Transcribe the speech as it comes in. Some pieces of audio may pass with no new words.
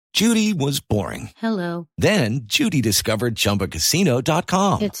Judy was boring. Hello. Then Judy discovered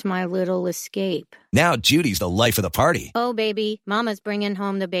ChumbaCasino.com. It's my little escape. Now Judy's the life of the party. Oh, baby, mama's bringing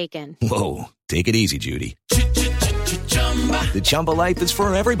home the bacon. Whoa, take it easy, Judy. The Chumba life is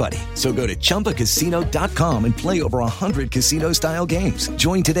for everybody. So go to ChumbaCasino.com and play over 100 casino-style games.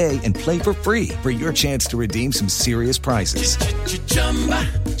 Join today and play for free for your chance to redeem some serious prizes.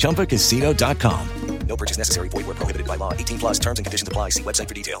 ChumbaCasino.com. No purchase necessary. Void where prohibited by law. 18 plus terms and conditions apply. See website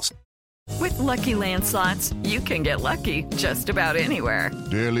for details. With Lucky Land Slots, you can get lucky just about anywhere.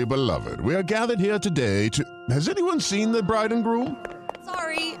 Dearly beloved, we are gathered here today to... Has anyone seen the bride and groom?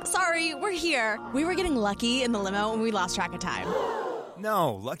 Sorry, we're here. We were getting lucky in the limo and we lost track of time.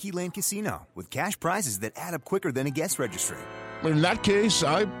 No, Lucky Land Casino, with cash prizes that add up quicker than a guest registry. In that case,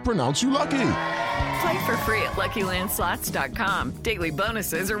 I pronounce you lucky. Play for free at LuckyLandSlots.com. Daily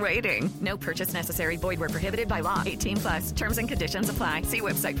bonuses are waiting. No purchase necessary. Void where prohibited by law. 18 plus. Terms and conditions apply. See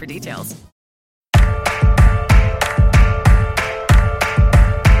website for details.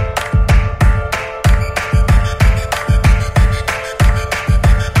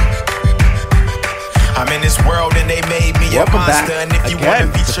 I'm in this world and they made me a monster. And if you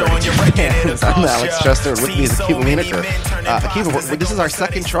want to feature on your record, I'm Alex Chester. With me is Akiva Wienerker. Akiva, this is our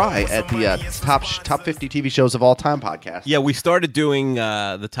second try at the top 50 TV shows of all time podcast. Yeah, we started doing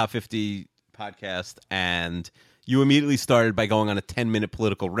the top 50 podcast, and you immediately started by going on a 10-minute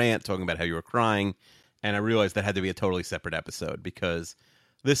political rant talking about how you were crying, and I realized that had to be a totally separate episode because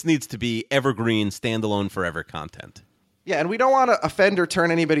this needs to be evergreen, standalone, forever content. Yeah, and we don't want to offend or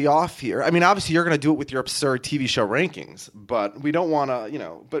turn anybody off here. I mean, obviously, you're going to do it with your absurd TV show rankings, but we don't want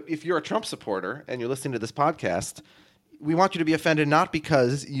to, but if you're a Trump supporter and you're listening to this podcast, we want you to be offended not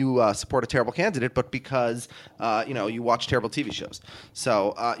because you support a terrible candidate, but because, you watch terrible TV shows.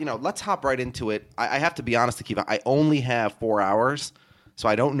 So, let's hop right into it. I have to be honest, Akiva, I only have 4 hours, so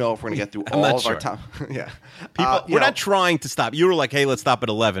I don't know if we're going to get through all of our top. Yeah. We're not trying to stop. You were like, hey, let's stop at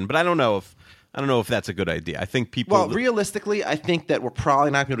 11, but I don't know if that's a good idea. I think people... Well, realistically, I think that we're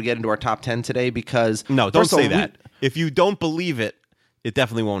probably not going to get into our top 10 today because... No, don't say that. If you don't believe it, it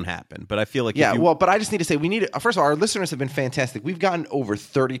definitely won't happen. But I feel like... but I just need to say, first of all, our listeners have been fantastic. We've gotten over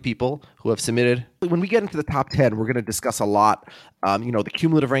 30 people who have submitted. When we get into the top 10, we're going to discuss a lot, the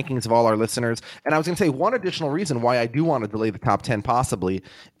cumulative rankings of all our listeners. And I was going to say, one additional reason why I do want to delay the top 10 possibly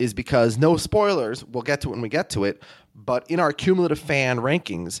is because, no spoilers, we'll get to it when we get to it, but in our cumulative fan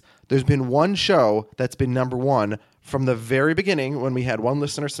rankings, there's been one show that's been number one from the very beginning when we had one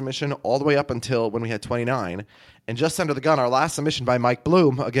listener submission all the way up until when we had 29. And just under the gun, our last submission by Mike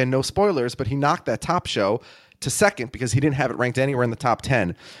Bloom, again, no spoilers, but he knocked that top show to second because he didn't have it ranked anywhere in the top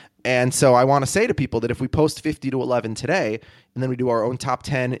 10. And so I want to say to people that if we post 50 to 11 today, and then we do our own top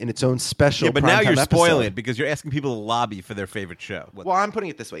 10 in its own special but now you're spoiling it because you're asking people to lobby for their favorite show. Well, I'm putting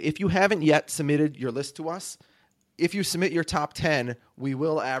it this way. If you haven't yet submitted your list to us, if you submit your top 10, we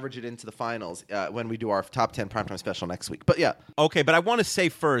will average it into the finals when we do our top 10 primetime special next week. But yeah. Okay, but I want to say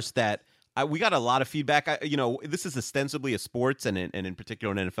first that we got a lot of feedback. This is ostensibly a sports and in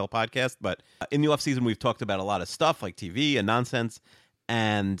particular an NFL podcast, but in the offseason we've talked about a lot of stuff like TV and nonsense,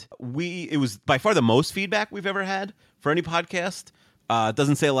 and it was by far the most feedback we've ever had for any podcast. It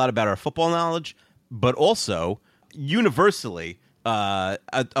doesn't say a lot about our football knowledge, but also universally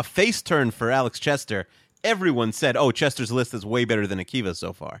a face turn for Alex Chester. Everyone said, oh, Chester's list is way better than Akiva's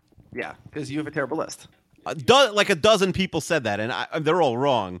so far. Yeah, because you have a terrible list. Like a dozen people said that, and they're all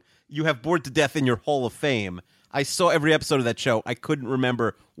wrong. You have Bored to Death in your Hall of Fame. I saw every episode of that show. I couldn't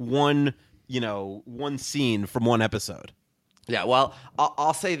remember one scene from one episode. Yeah, well,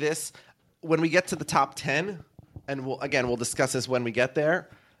 I'll say this. When we get to the top 10, and we'll discuss this when we get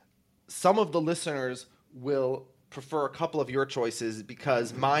there, some of the listeners will prefer a couple of your choices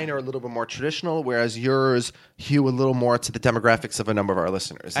because mine are a little bit more traditional, whereas yours hew a little more to the demographics of a number of our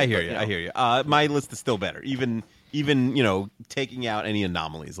listeners. I hear you. My list is still better, even taking out any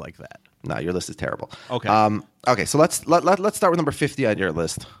anomalies like that. No, your list is terrible. Okay. Okay. So let's start with number 50 on your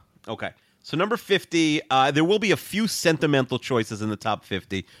list. Okay. So number 50, there will be a few sentimental choices in the top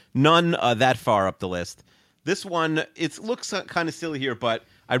 50. None that far up the list. This one, it looks kind of silly here, but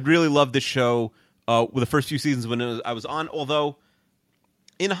I really love this show. With the first few seasons when I was on, although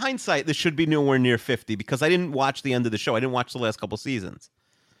in hindsight, this should be nowhere near 50 because I didn't watch the end of the show. I didn't watch the last couple seasons.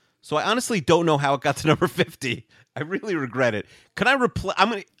 So I honestly don't know how it got to number 50. I really regret it. Can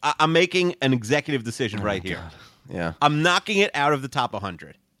I I'm making an executive decision right here. Yeah. I'm knocking it out of the top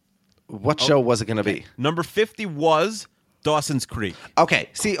 100. What show was it going to be? Number 50 was Dawson's Creek. Okay,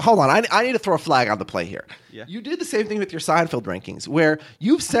 see, hold on. I need to throw a flag on the play here. Yeah. You did the same thing with your Seinfeld rankings, where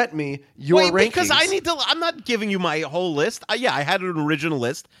you've sent me your rankings. Because I'm not giving you my whole list. I had an original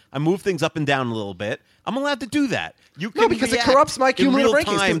list. I moved things up and down a little bit. I'm allowed to do that. You can because it corrupts my cumulative in real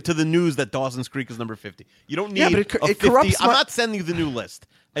rankings. time to the news that Dawson's Creek is number 50. You don't need but it 50. corrupts I'm not sending you the new list.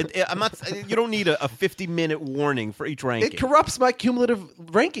 I'm not. You don't need a 50-minute warning for each ranking. It corrupts my cumulative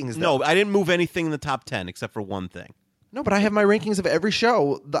rankings, though. No, I didn't move anything in the top 10 except for one thing. No, but I have my rankings of every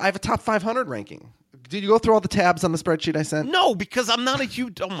show. I have a top 500 ranking. Did you go through all the tabs on the spreadsheet I sent? No, because I'm not a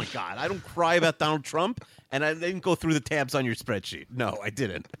huge... Oh, my God. I don't cry about Donald Trump, and I didn't go through the tabs on your spreadsheet. No, I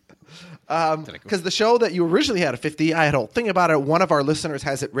didn't. Because the show that you originally had at 50, I had a whole thing about it. One of our listeners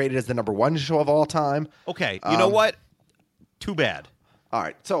has it rated as the number 1 show of all time. Okay, you know what? Too bad. All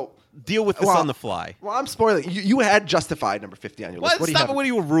right, so... Deal with this on the fly. Well, I'm spoiling. You had Justified number 50 on your list. What do you have? When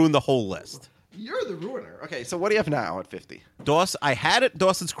you ruin the whole list. You're the ruiner. Okay, so what do you have now at 50? I had it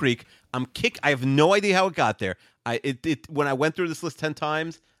Dawson's Creek. I have no idea how it got there. When I went through this list 10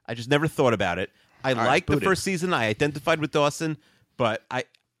 times, I just never thought about it. I liked the first season. I identified with Dawson, but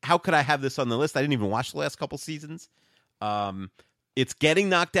how could I have this on the list? I didn't even watch the last couple seasons. It's getting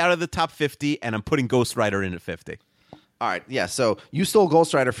knocked out of the top 50, and I'm putting Ghost Rider in at 50. All right, yeah. So you stole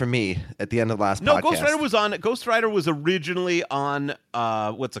Ghost Rider from me at the end of the last podcast. No, Ghost Rider was originally on.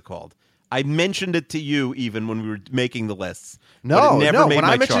 What's it called? I mentioned it to you even when we were making the lists. No. When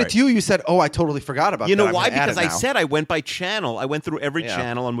I mentioned chart. it to you, you said, "Oh, I totally forgot about that." You know why? Because I said I went by channel. I went through every Yeah.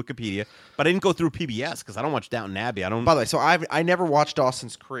 channel on Wikipedia, but I didn't go through PBS because I don't watch Downton Abbey. I don't. By the way, so I never watched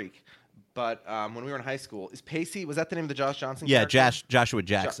Dawson's Creek, but when we were in high school, is Pacey? Was that the name of the Josh Johnson? Yeah, character? Joshua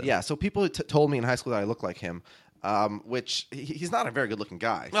Jackson. Yeah. So people told me in high school that I look like him. Which he's not a very good-looking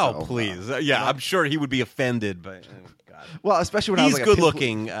guy. Oh, so, please. I'm sure he would be offended, but God. Well, especially when I was like good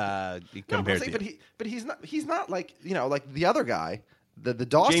looking compared to you. But he's not like like the other guy, the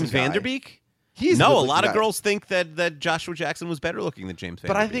Dawson James guy. Vanderbeek. He's a lot of girls think that Joshua Jackson was better looking than James Vanderbeek.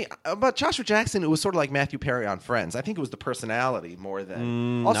 But I think about Joshua Jackson, it was sort of like Matthew Perry on Friends. I think it was the personality more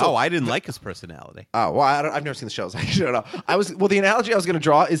than. No, I didn't like his personality. Oh well, I've never seen the shows. I don't know. The analogy I was going to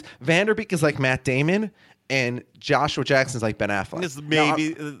draw is Vanderbeek is like Matt Damon. And Joshua Jackson's like Ben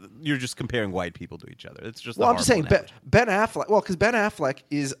Affleck. You're just comparing white people to each other. It's just I'm just saying Ben Affleck. Well, because Ben Affleck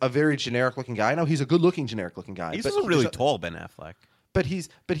is a very generic-looking guy. I know he's a good-looking generic-looking guy. He's a really tall Ben Affleck. But he's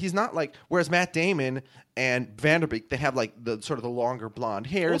not like. Whereas Matt Damon and Vanderbeek, they have like the sort of the longer blonde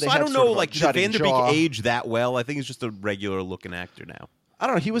hair. I don't know, like did Vanderbeek age that well? I think he's just a regular-looking actor now. I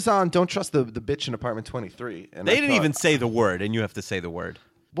don't know. He was on Don't Trust the Bitch in Apartment 23. And they didn't even say the word, and you have to say the word.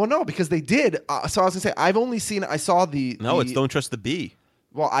 Well, no, because they did. So I was going to say, I've only seen, I saw it's Don't Trust the Bee.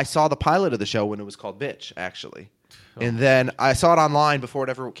 Well, I saw the pilot of the show when it was called Bitch, actually. And then I saw it online before it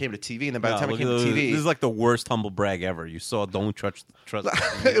ever came to TV. And then by the time it came to TV. This is like the worst humble brag ever. You saw Don't Trust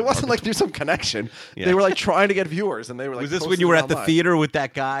It wasn't like there's some connection. Yeah. They were like trying to get viewers. And they were like, was this when you were at the theater with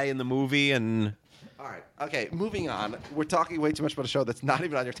that guy in the movie? And all right. Okay, moving on. We're talking way too much about a show that's not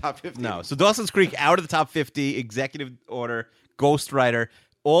even on your top 50. No. So Dawson's Creek out of the top 50, executive order, Ghost Rider.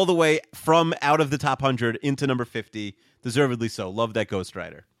 All the way from out of the top 100 into number 50, deservedly so. Love that Ghost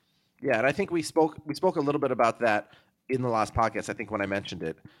Rider. Yeah, and I think we spoke a little bit about that in the last podcast. I think when I mentioned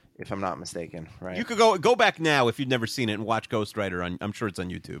it, if I'm not mistaken, right? You could go back now if you've never seen it and watch Ghost Rider. I'm sure it's on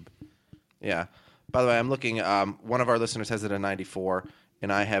YouTube. Yeah. By the way, I'm looking. One of our listeners has it at 94,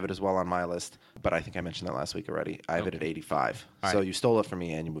 and I have it as well on my list. But I think I mentioned that last week already. I have it at 85. Right. So you stole it from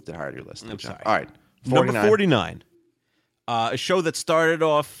me, and you moved it higher to your list. I'm sorry. All right. 49. Number 49. A show that started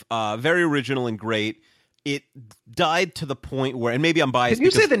off very original and great. It died to the point where, and maybe I'm biased. Can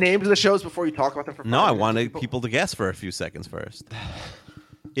you say the names of the shows before you talk about them? No, I wanted people to guess for a few seconds first.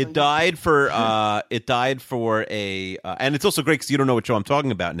 It died for and it's also great because you don't know what show I'm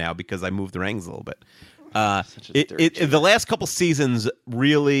talking about now because I moved the rankings a little bit. The last couple seasons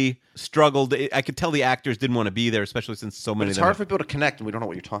really struggled. I could tell the actors didn't want to be there, especially since so many. It's hard for people to connect, and we don't know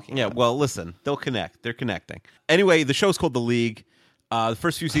what you're talking about. Yeah, well, listen, they'll connect. They're connecting. Anyway, the show's called The League. The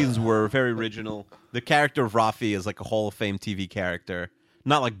first few seasons were very original. The character of Rafi is like a Hall of Fame TV character,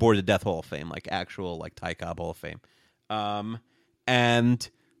 not like Bored to Death Hall of Fame, like actual like Ty Cobb Hall of Fame. And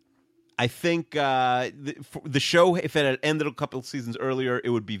I think the show, if it had ended a couple of seasons earlier, it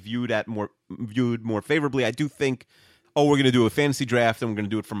would be viewed more favorably. I do think, we're going to do a fantasy draft and we're going to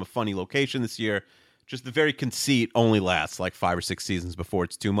do it from a funny location this year. Just the very conceit only lasts like 5 or 6 seasons before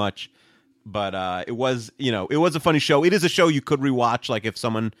it's too much. But it was a funny show. It is a show you could rewatch. Like if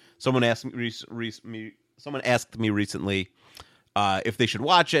someone asked me recently if they should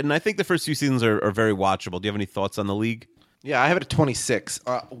watch it, and I think the first few seasons are very watchable. Do you have any thoughts on The League? Yeah, I have it at 26.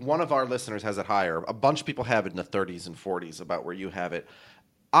 One of our listeners has it higher. A bunch of people have it in the 30s and 40s, about where you have it.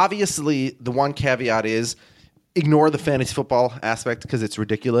 Obviously, the one caveat is ignore the fantasy football aspect because it's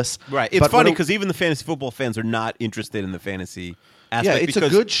ridiculous. Right. It's funny because even the fantasy football fans are not interested in the fantasy aspect. Yeah, it's a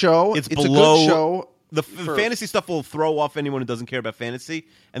good show. It's below. A good show. The fantasy stuff will throw off anyone who doesn't care about fantasy,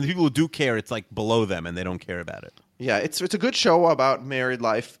 and the people who do care, it's like below them, and they don't care about it. Yeah, it's a good show about married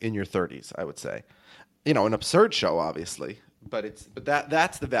life in your 30s, I would say. An absurd show, obviously, but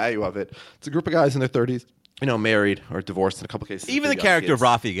that's the value of it. It's a group of guys in their 30s, married or divorced in a couple cases. Even the character of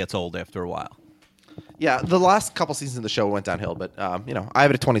Rafi gets old after a while. Yeah, the last couple seasons of the show went downhill, but I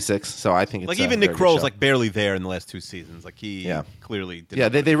have it at 26, so I think it's like even Nick Kroll's like barely there in the last 2 seasons. Like he clearly did. Yeah,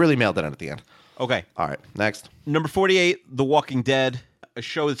 they really mailed it out at the end. Okay. All right, next. Number 48, The Walking Dead, a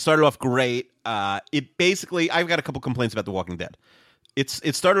show that started off great. It basically, I've got a couple complaints about The Walking Dead. It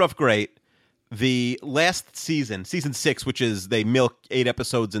started off great. The last season 6, which is they milk 8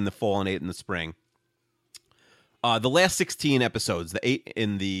 episodes in the fall and 8 in the spring. The last 16 episodes, the 8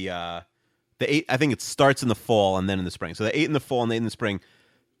 in the 8, I think it starts in the fall and then in the spring. So the 8 in the fall and the 8 in the spring,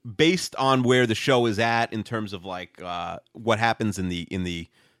 based on where the show is at in terms of like what happens in the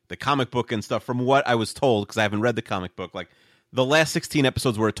comic book and stuff, from what I was told, because I haven't read the comic book, like the last 16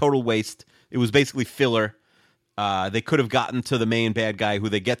 episodes were a total waste. It was basically filler. They could have gotten to the main bad guy, who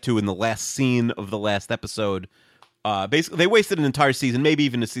they get to in the last scene of the last episode. Basically, they wasted an entire season, maybe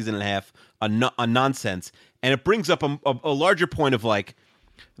even a season and a half, on nonsense. And it brings up a larger point of like,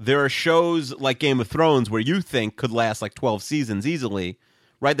 there are shows like Game of Thrones where you think could last like 12 seasons easily,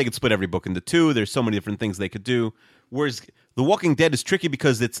 right? They could split every book into 2. There's so many different things they could do. Whereas The Walking Dead is tricky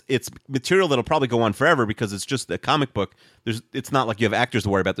because it's material that'll probably go on forever because it's just a comic book. It's not like you have actors to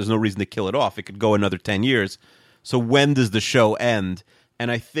worry about. There's no reason to kill it off. It could go another 10 years. So when does the show end? And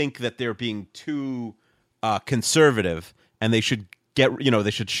I think that they're being too conservative, and they should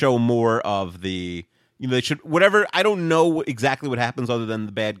they should show more of the, they should, whatever. I don't know exactly what happens other than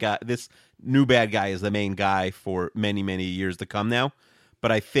the bad guy. This new bad guy is the main guy for many, many years to come now.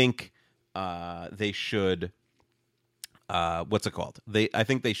 But I think they should. What's it called? I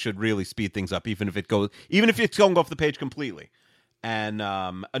think they should really speed things up, even if it's going off the page completely. And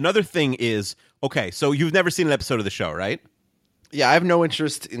another thing is, okay, so you've never seen an episode of the show, right? Yeah, I have no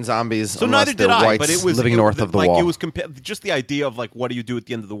interest in zombies. So neither did I. But it was living north of the wall. It was just the idea of like, what do you do at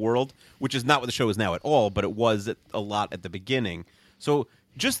the end of the world, which is not what the show is now at all. But it was a lot at the beginning. So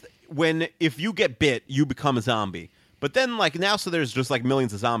just if you get bit, you become a zombie. But then like now, so there's just like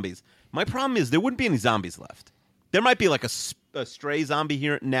millions of zombies. My problem is there wouldn't be any zombies left. There might be like a stray zombie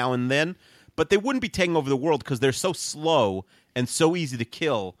here now and then, but they wouldn't be taking over the world because they're so slow and so easy to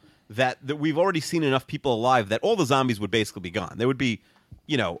kill that we've already seen enough people alive that all the zombies would basically be gone. There would be,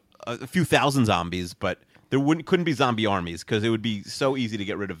 a few thousand zombies, but there couldn't be zombie armies because it would be so easy to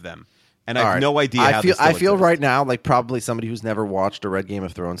get rid of them. And I have no idea how this I feel right now like probably somebody who's never watched or read Game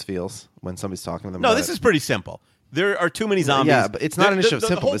of Thrones feels when somebody's talking to them. No, this is pretty simple. There are too many zombies. Yeah, but it's not an issue of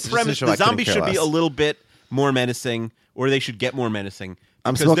simple. The whole premise, the zombies should be a little bit more menacing, or they should get more menacing.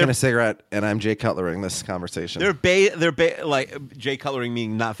 I'm smoking a cigarette, and I'm Jay Cutlering this conversation. They're like Jay Cutlering,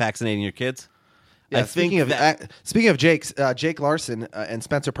 meaning not vaccinating your kids. Yeah, speaking of Jake Larson and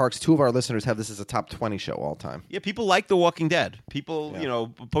Spencer Parks, 2 of our listeners have this as a top 20 show all time. Yeah, people like The Walking Dead. People,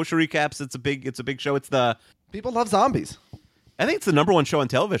 post recaps. It's a big show. People love zombies. I think it's the number 1 show on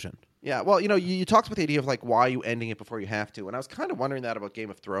television. Yeah, well, you talked about the idea of like why are you ending it before you have to, and I was kind of wondering that about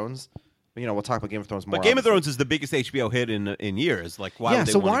Game of Thrones. We'll talk about Game of Thrones more. But Game of Thrones is the biggest HBO hit in years. Like, why? Yeah.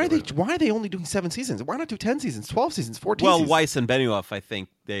 So why are they only doing 7 seasons? Why not do 10 seasons, 12 seasons, 14 seasons? Well, Weiss and Benioff, I think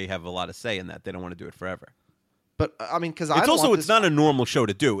they have a lot of say in that. They don't want to do it forever. But I mean, because it's not a normal show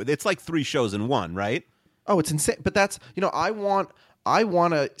to do. It's like 3 shows in one, right? Oh, it's insane. But that's I want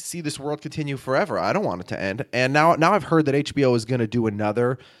to see this world continue forever. I don't want it to end. And now I've heard that HBO is going to do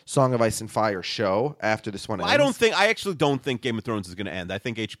another Song of Ice and Fire show after this one ends. I actually don't think Game of Thrones is going to end. I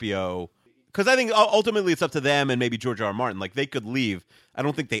think HBO. Because I think ultimately it's up to them and maybe George R. R. Martin. Like, they could leave. I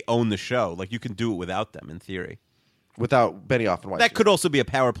don't think they own the show. Like, you can do it without them, in theory. Without Benioff and Weiss. That could also be a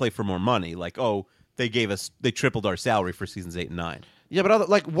power play for more money. Like, they tripled our salary for seasons 8 and 9. Yeah,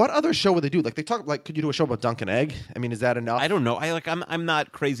 but what other show would they do? Like, they talk, like, could you do a show about Dunk and Egg? I mean, is that enough? I don't know. I'm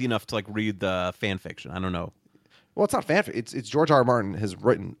not crazy enough to, like, read the fan fiction. I don't know. Well, it's not fan fiction. It's George R. R. Martin has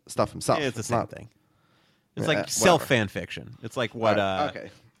written stuff himself. Yeah, it's the same thing. It's like self-fan fiction. It's like what...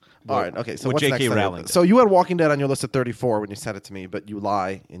 okay. All right. Okay. So what's J.K. next? Rowling. So you had Walking Dead on your list at 34 when you sent it to me, but you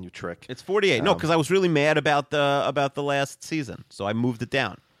lie and you trick. It's 48. No, because I was really mad about the last season, so I moved it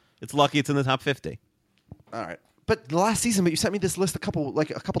down. It's lucky it's in the top 50. All right. But the last season, but you sent me this list a couple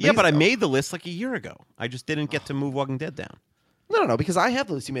days ago. Yeah, but I made the list like a year ago. I just didn't get to move Walking Dead down. No, because I have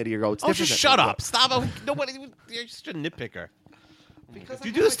the list you made a year ago. It's Just shut up. Stop. Nobody. You're just a nitpicker. Because do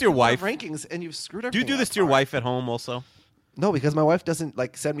you do this to your wife? Rankings, and you've screwed everything. Do you do this up. to your wife at home also? No, because my wife doesn't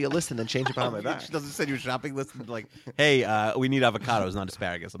send me a list and then change it behind my back. She doesn't send you a shopping list and like, hey, we need avocados, not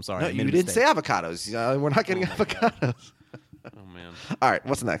asparagus. I'm sorry. No, you didn't say avocados. We're not getting avocados. Oh man. All right,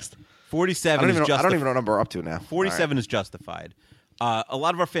 what's next? 47 I don't even know what number we're up to now. 47 is Justified. A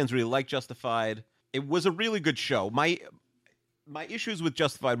lot of our fans really like Justified. It was a really good show. My issues with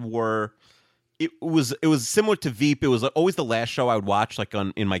Justified were it was similar to Veep. It was always the last show I would watch, like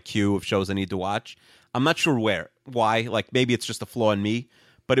in my queue of shows I need to watch. I'm not sure why. Like maybe it's just a flaw in me,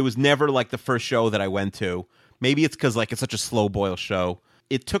 but it was never like the first show that I went to. Maybe it's because like it's such a slow boil show.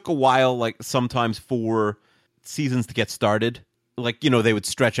 It took a while, like sometimes for seasons to get started. Like, they would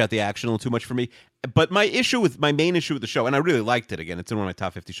stretch out the action a little too much for me. But my main issue with the show, and I really liked it, again, it's in one of my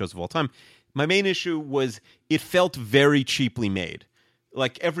top 50 shows of all time. My main issue was it felt very cheaply made.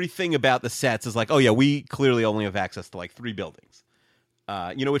 Like everything about the sets is like, oh yeah, we clearly only have access to like 3 buildings.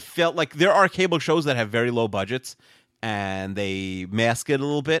 It felt like there are cable shows that have very low budgets and they mask it a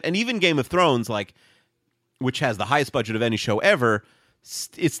little bit. And even Game of Thrones, like, which has the highest budget of any show ever,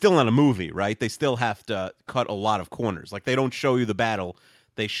 it's still not a movie, right? They still have to cut a lot of corners. Like they don't show you the battle;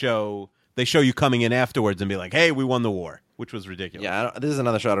 they show you coming in afterwards and be like, "Hey, we won the war," which was ridiculous. Yeah, this is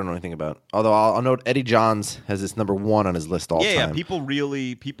another show I don't know anything about. Although I'll note Eddie Johns has this number 1 on his list all time. Yeah, people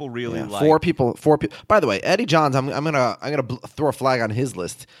really like 4 people. By the way, Eddie Johns, I'm gonna throw a flag on his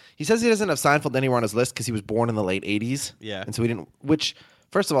list. He says he doesn't have Seinfeld anywhere on his list because he was born in the late '80s. Yeah, and so he didn't. Which,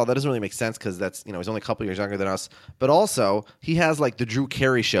 first of all, that doesn't really make sense because that's he's only a couple years younger than us. But also, he has like the Drew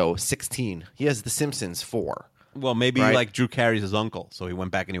Carey Show 16. He has The Simpsons 4. Well, maybe right? like Drew Carey's his uncle, so he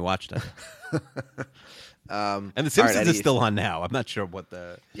went back and he watched it. And The Simpsons is still on now. I'm not sure what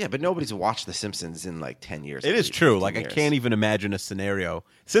the... Yeah, but nobody's watched The Simpsons in like 10 years. It is true. Like, I can't even imagine a scenario.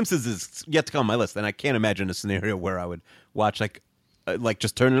 Simpsons is yet to come on my list, and I can't imagine a scenario where I would watch, like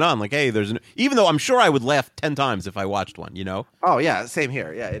just turn it on. Like, hey, there's even though I'm sure I would laugh 10 times if I watched one, Oh, yeah, same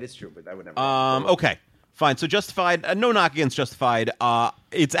here. Yeah, it is true, but I would never... Okay, fine. So Justified, no knock against Justified.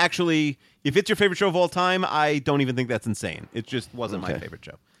 It's actually... If it's your favorite show of all time, I don't even think that's insane. It just wasn't my favorite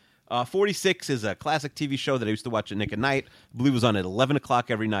show. 46 is a classic TV show that I used to watch at Nick at Night. I believe it was on at 11 o'clock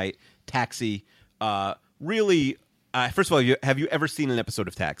every night. Taxi. Really, first of all, have you ever seen an episode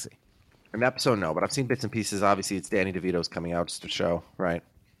of Taxi? An episode, no, but I've seen bits and pieces. Obviously, it's Danny DeVito's coming out to show, right?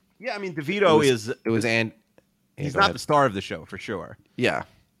 Yeah, I mean, DeVito is... It was he's not the star of the show, for sure. Yeah.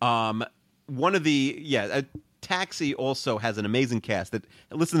 Taxi also has an amazing cast.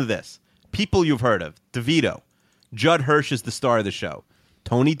 Listen to this. People you've heard of. DeVito. Judd Hirsch is the star of the show.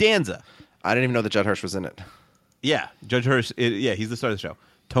 Tony Danza. I didn't even know that Judd Hirsch was in it. Yeah, Judd Hirsch. He's the star of the show.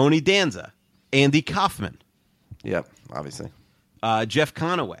 Tony Danza. Andy Kaufman. Yep, obviously. Jeff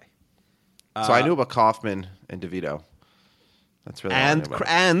Conaway. So I knew about Kaufman and DeVito. That's really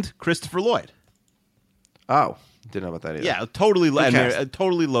and Christopher Lloyd. Oh, didn't know about that either. Yeah, totally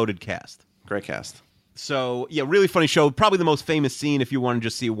loaded cast. Great cast. So, yeah, really funny show. Probably the most famous scene, if you want to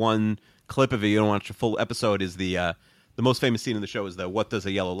just see one clip of it, you don't watch a full episode, is the most famous scene in the show is the "What does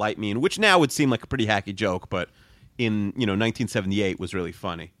a yellow light mean?" which now would seem like a pretty hacky joke, but in 1978 was really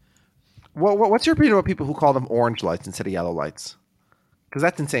funny. Well, what's your opinion about people who call them orange lights instead of yellow lights? Because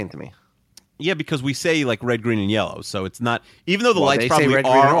that's insane to me. Yeah, because we say like red, green, and yellow, so it's not. Even though the lights probably red,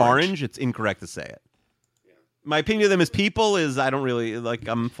 are orange, it's incorrect to say it. Yeah. My opinion of them as people is I don't really like.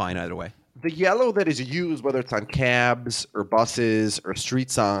 I'm fine either way. The yellow that is used, whether it's on cabs or buses or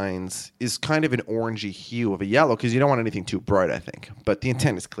street signs, is kind of an orangey hue of a yellow because you don't want anything too bright, I think. But the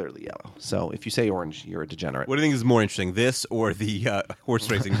intent is clearly yellow. So if you say orange, you're a degenerate. What do you think is more interesting, this or the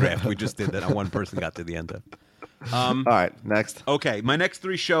horse racing draft we just did that one person got to the end of? All right, next. Okay, my next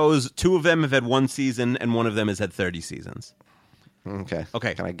 3 shows, 2 of them have had 1 season and 1 of them has had 30 seasons. Okay.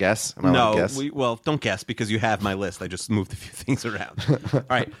 Can I guess? Don't guess because you have my list. I just moved a few things around. All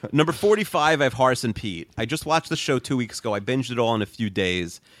right. Number 45, I have Horace and Pete. I just watched the show 2 weeks ago. I binged it all in a few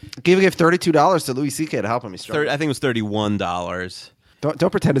days. Give $32 to Louis C.K. to help him. I think it was $31. Don't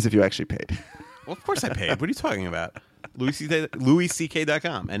pretend as if you actually paid. Well, of course I paid. What are you talking about?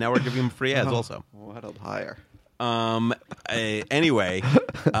 LouisCK.com. And now we're giving him free ads also. What a liar. Anyway,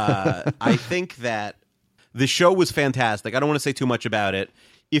 I think that the show was fantastic. I don't want to say too much about it.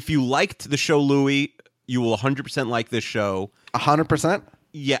 If you liked the show Louis, you will 100% like this show. 100%?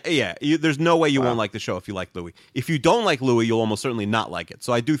 Yeah. There's no way you won't like the show if you like Louis. If you don't like Louis, you'll almost certainly not like it.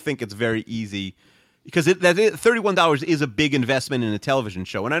 So I do think it's very easy because $31 is a big investment in a television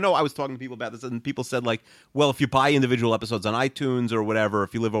show. And I know I was talking to people about this, and people said, like, well, if you buy individual episodes on iTunes or whatever,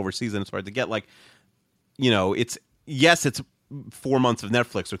 if you live overseas and it's hard to get, like, it's 4 months of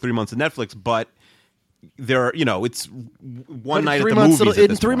Netflix or 3 months of Netflix, but there are, it's one night at the movies.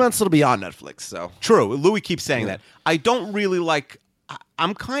 In 3 months, it'll be on Netflix. So true. Louis keeps saying that. I don't really like.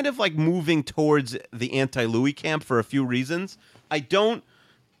 I'm kind of like moving towards the anti-Louis camp for a few reasons. I don't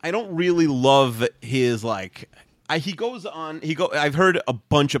really love his like. He goes on. I've heard a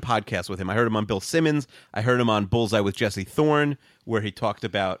bunch of podcasts with him. I heard him on Bill Simmons. I heard him on Bullseye with Jesse Thorne, where he talked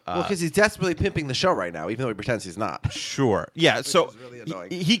about. Because he's desperately pimping the show right now, even though he pretends he's not. Sure. Yeah. So really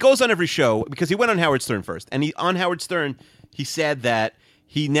annoying. He goes on every show because he went on Howard Stern first, and on Howard Stern he said that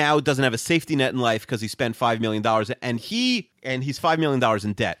he now doesn't have a safety net in life because he spent $5 million, and he's $5 million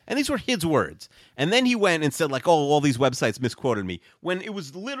in debt. And these were his words. And then he went and said, like, oh, all these websites misquoted me. When it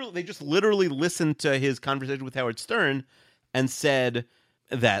was they just literally listened to his conversation with Howard Stern and said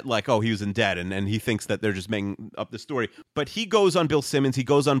that, like, oh, he was in debt, and he thinks that they're just making up the story. But he goes on Bill Simmons. He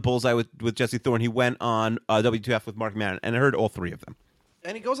goes on Bullseye with Jesse Thorne. He went on WTF with Mark Maron, and I heard all three of them.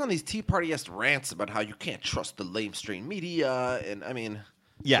 And he goes on these Tea Party-esque rants about how you can't trust the lamestream media, and I mean...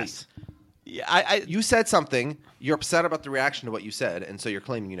 Yes. Yeah, you said something. You're upset about the reaction to what you said, and so you're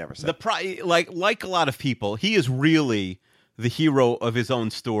claiming you never said. Like a lot of people, he is really the hero of his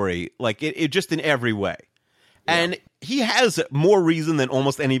own story. Like it just in every way, and he has more reason than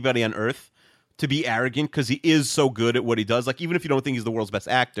almost anybody on earth to be arrogant because he is so good at what he does. Like even if you don't think he's the world's best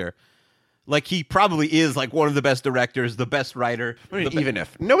actor, like he probably is like one of the best directors, the best writer. Even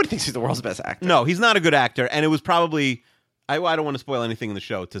if nobody thinks he's the world's best actor, no, he's not a good actor, and it was probably. I don't want to spoil anything in the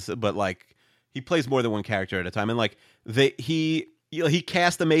show, but like he plays more than one character at a time, and like he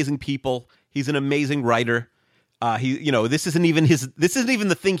cast amazing people. He's an amazing writer. This isn't even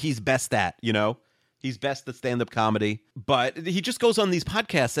the thing he's best at. He's best at stand-up comedy, but he just goes on these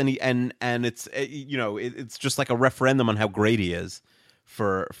podcasts and it's just like a referendum on how great he is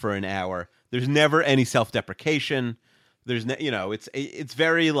for an hour. There's never any self-deprecation. There's it's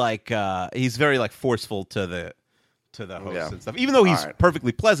very like he's very like forceful to the hosts and stuff, even though he's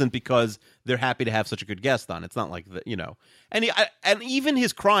perfectly pleasant because they're happy to have such a good guest on. It's not like and even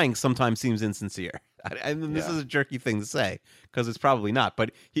his crying sometimes seems insincere. This is a jerky thing to say because it's probably not.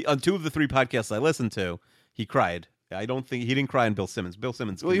 But on 2 of the 3 podcasts I listened to, he cried. I don't think he didn't cry on Bill Simmons. Bill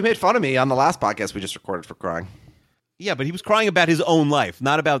Simmons. Well, you made fun of me on the last podcast we just recorded for crying. Yeah, but he was crying about his own life,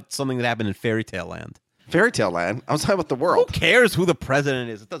 not about something that happened in Fairy Tale Land. Fairy Tale Land? I was talking about the world. Who cares who the president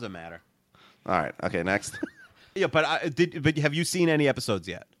is? It doesn't matter. All right. Okay. Next. Yeah, but have you seen any episodes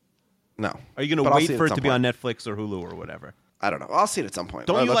yet? No. Are you going to wait for it to be on Netflix or Hulu or whatever? I don't know. I'll see it at some point.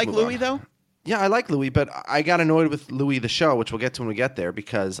 Don't you like Louis, though? Yeah, I like Louis, but I got annoyed with Louis the show, which we'll get to when we get there,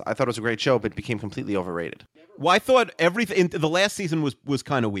 because I thought it was a great show, but it became completely overrated. Well, I thought everything. The last season was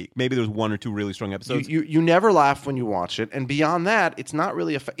kind of weak. Maybe there was 1 or 2 really strong episodes. You never laugh when you watch it, and beyond that, it's not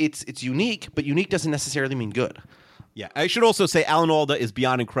really it's unique, but unique doesn't necessarily mean good. Yeah, I should also say Alan Alda is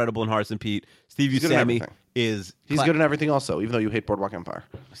beyond incredible in Horace and Pete. Steve Buscemi is... He's good in everything also, even though you hate Boardwalk Empire.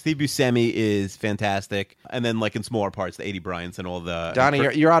 Steve Buscemi is fantastic. And then, like, in smaller parts, the 80 Bryants and all the...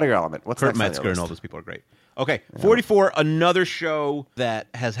 Donnie, you're out of your element. What's Kurt Metzger and all those people are great. Okay, 44, another show that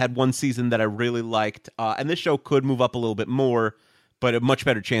has had 1 season that I really liked. And this show could move up a little bit more, but a much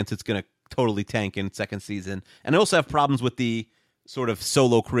better chance it's going to totally tank in 2nd season. And I also have problems with the sort of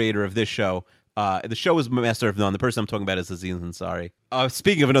solo creator of this show. The show is Master of None. The person I'm talking about is Aziz Ansari.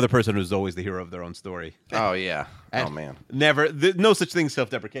 Speaking of another person who's always the hero of their own story. Oh, yeah. Oh, man. No such thing as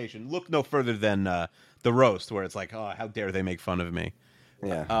self-deprecation. Look no further than the roast, where it's like, oh, how dare they make fun of me.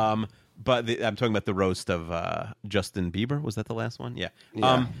 Yeah. But I'm talking about the roast of Justin Bieber. Was that the last one? Yeah.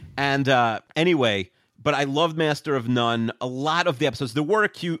 Anyway, but I loved Master of None. A lot of the episodes, there were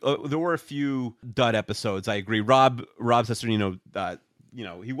a few dud episodes. I agree. Rob Cesternino,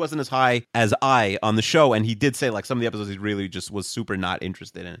 he wasn't as high as I on the show, and he did say like some of the episodes he really just was super not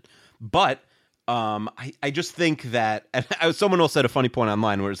interested in. But I just think that, and someone else said a funny point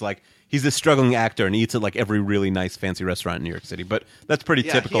online where it's like he's this struggling actor and he eats at like every really nice fancy restaurant in New York City. But that's pretty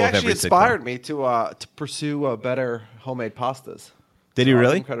typical of every sitcom. He actually inspired me to pursue better homemade pastas. Did he really?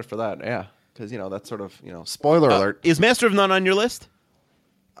 I'll give him credit for that. Yeah, because that's sort of spoiler alert. Is Master of None on your list?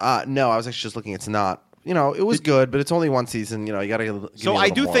 No, I was actually just looking. It's not. It was good, but it's only 1 season. You got to. So I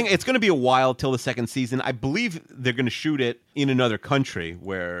do think it's going to be a while till the 2nd season. I believe they're going to shoot it in another country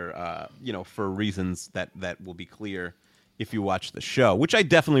where, for reasons that will be clear if you watch the show, which I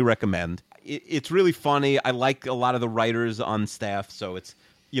definitely recommend. It's really funny. I like a lot of the writers on staff, so it's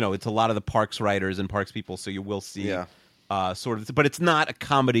a lot of the Parks writers and Parks people. So you will see sort of, but it's not a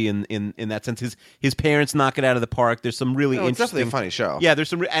comedy in that sense. His parents knock it out of the park. There's some really It's interesting, definitely a funny show. Yeah, there's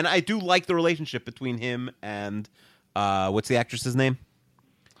some, and I do like the relationship between him and what's the actress's name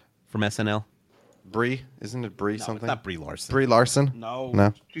from SNL? Brie, isn't it Brie No, something? it's not Brie Larson. Brie Larson?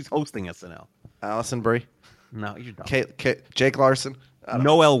 No, she's hosting SNL. Allison Brie? No, you don't. Jake Larson?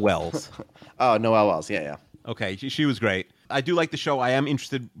 Noelle Wells. Oh, Noelle Wells. Yeah. Okay, she was great. I do like the show. I am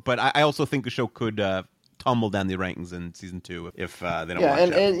interested, but I also think the show could tumble down the rankings in season 2 if they don't watch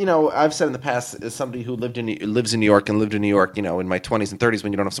it. And I've said in the past, as somebody who lives in New York and lived in New York, in my 20s and 30s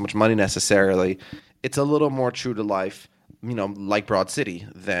when you don't have so much money necessarily, it's a little more true to life, like Broad City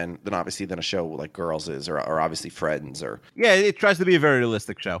than obviously than a show like Girls is or obviously Friends or Yeah, it tries to be a very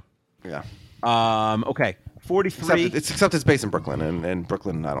realistic show. Yeah. Okay, 43. Except it's based in Brooklyn, and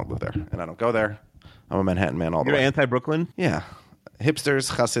Brooklyn, I don't live there, and I don't go there. I'm a Manhattan man all the You're way. anti-Brooklyn? Yeah. Hipsters,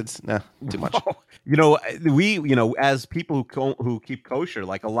 Chassids, nah, too much. We, as people who keep kosher,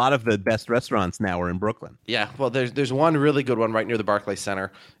 like a lot of the best restaurants now are in Brooklyn. Yeah, well, there's one really good one right near the Barclays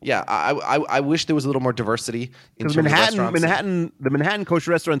Center. Yeah, I wish there was a little more diversity in terms of restaurants. The Manhattan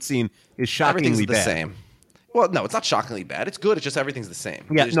kosher restaurant scene is shockingly Everything's the bad. same. Well, no, it's not shockingly bad. It's good. It's just everything's the same.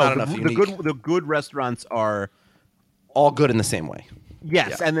 Yeah, There's no, not enough unique. the good restaurants are all good in the same way.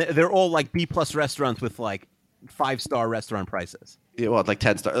 Yes, Yeah. and they're all like B+ restaurants with like 5-star restaurant prices. Yeah, well, like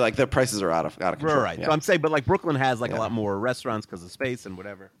 10-star, like their prices are out of control. Right. Yeah. So I'm saying, but like Brooklyn has like a lot more restaurants because of space and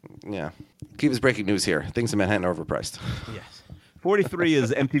whatever. Yeah. Keep us breaking news here. Things in Manhattan are overpriced. Yes. 43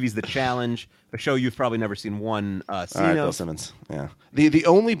 is MTV's The Challenge, a show you've probably never seen one scene All right, of. Bill Simmons. Yeah. The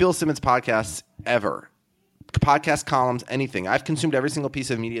only Bill Simmons podcasts ever. Podcast columns, anything. I've consumed every single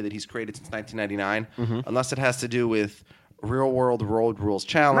piece of media that he's created since 1999, unless it has to do with Real World Road Rules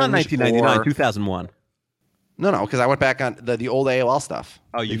Challenge. Not 1999, or, 2001. No, because I went back on the old AOL stuff.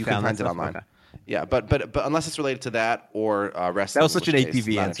 Oh, you can found find that it stuff? online. Okay. Yeah, but unless it's related to that or wrestling. That was such an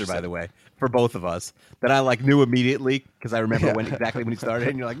ATV answer, by the way, for both of us, that I like knew immediately because I remember exactly when he started,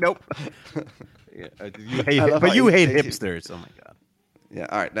 and you're like, nope. You hate hipsters. Oh my god. Yeah.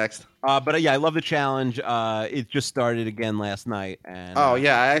 All right. Next. But I love The Challenge. It just started again last night, and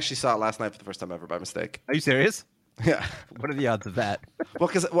I actually saw it last night for the first time ever by mistake. Are you serious? Yeah. What are the odds of that? Well,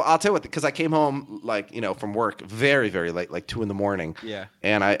 I'll tell you what, because I came home from work very, very late, like 2 a.m. Yeah.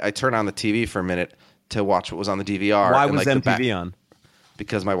 And I turned on the TV for a minute to watch what was on the DVR. Why and, was MTV on?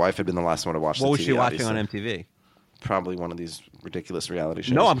 Because my wife had been the last one to watch. What the was TV, she watching obviously. on MTV? Probably one of these ridiculous reality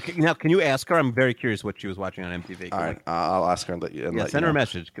shows. No, now can you ask her? I'm very curious what she was watching on MTV. All right, I'll ask her and let you. Send her a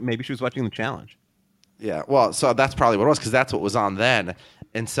message. Maybe she was watching The Challenge. Yeah, well, so that's probably what it was because that's what was on then,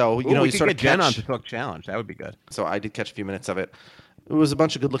 and so we you could sort get of Jen on to talk Challenge. That would be good. So I did catch a few minutes of it. It was a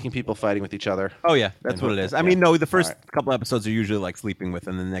bunch of good-looking people fighting with each other. Oh yeah, that's what it is. I mean, no, the first couple episodes are usually like sleeping with,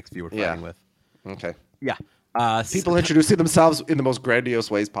 and the next few are fighting with. Okay. Yeah. People introducing themselves in the most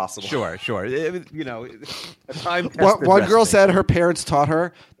grandiose ways possible. Sure. A time-tested One girl recipe. said her parents taught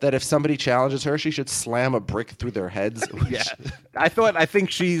her that if somebody challenges her, she should slam a brick through their heads. Yeah, I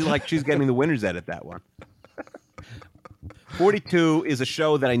think she's getting the winner's edit that one. 42 is a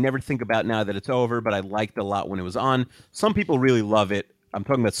show that I never think about now that it's over, but I liked a lot when it was on. Some people really love it. I'm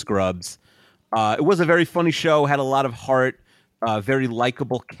talking about Scrubs. It was a very funny show, had a lot of heart, very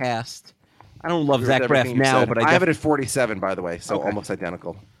likable cast. I don't love Zach Braff now, but I have it at 47, by the way, so Okay. almost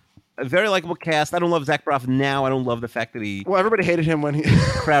identical. A very likable cast. I don't love Zach Braff now. I don't love the fact that he Well, everybody hated him when he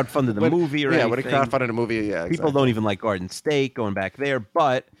crowdfunded the movie or anything. when he crowdfunded a movie. Yeah, People don't even like Garden State going back there,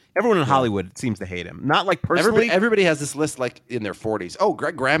 but everyone in Hollywood seems to hate him. Not like personally. Everybody has this list like in their 40s. Oh,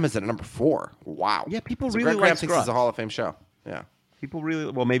 Greg Graham is at number 4. Wow. Yeah, people so really Greg like Graham thinks Scrubs. it's a Hall of Fame show. Yeah. People really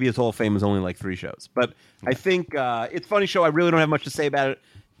well. Maybe his Hall of Fame is only like 3 shows, but I think it's a funny show. I really don't have much to say about it.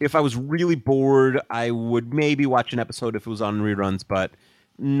 If I was really bored, I would maybe watch an episode if it was on reruns, but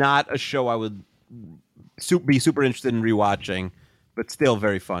not a show I would be super interested in rewatching. But still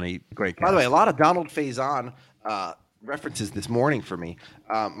very funny. Great cast. By the way, a lot of Donald Faison references this morning for me.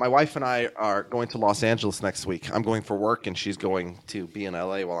 My wife and I are going to Los Angeles next week. I'm going for work, and she's going to be in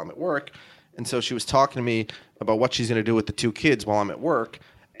L.A. while I'm at work. And so she was talking to me about what she's going to do with the 2 kids while I'm at work.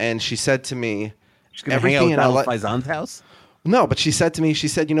 And she said to me, she's going to hang out with Donald Faison's house? No, but she said to me,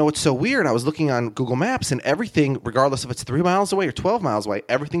 it's so weird. I was looking on Google Maps, and everything, regardless if it's 3 miles away or 12 miles away,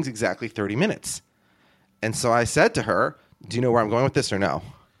 everything's exactly 30 minutes. And so I said to her, do you know where I'm going with this or no?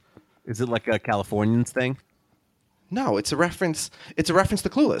 Is it like a Californians thing? No, it's a reference. It's a reference to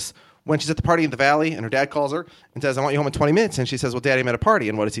Clueless. When she's at the party in the Valley, and her dad calls her and says, I want you home in 20 minutes. And she says, well, Daddy, I'm at a party.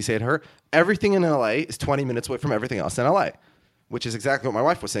 And what does he say to her? Everything in L.A. is 20 minutes away from everything else in L.A., which is exactly what my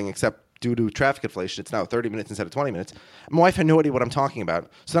wife was saying, except due to traffic inflation, it's now 30 minutes instead of 20 minutes. My wife had no idea what I'm talking about.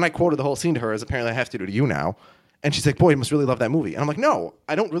 So then I quoted the whole scene to her, as apparently I have to do to you now. And she's like, boy, you must really love that movie. And I'm like, no,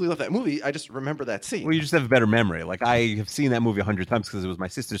 I don't really love that movie. I just remember that scene. Well, you just have a better memory. Like, I have seen that movie 100 times because it was my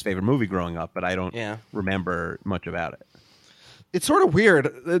sister's favorite movie growing up, but I don't remember much about it. It's sort of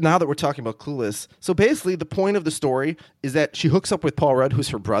weird now that we're talking about Clueless. So basically, the point of the story is that she hooks up with Paul Rudd, who's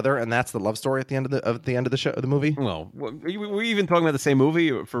her brother, and that's the love story at the end of the movie. Well, were we even talking about the same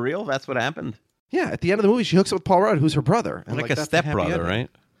movie for real? That's what happened. Yeah, at the end of the movie, she hooks up with Paul Rudd, who's her brother, and like a that's stepbrother, right?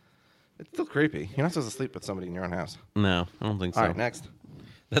 It's still creepy. You're not supposed to sleep with somebody in your own house. No, I don't think so. All right, next.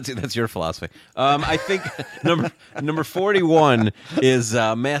 That's your philosophy. I think number 41 is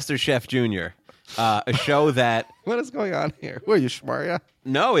Master Chef Junior. A show that what is going on here? Who are you, Shmaria?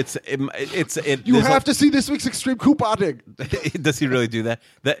 No, it. You have to see this week's extreme couponing. Does he really do that?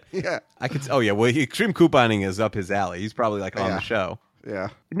 Yeah, I could. Oh yeah, well, extreme couponing is up his alley. He's probably like on the show. Yeah.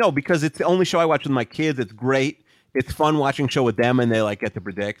 No, because it's the only show I watch with my kids. It's great. It's fun watching show with them, and they like get to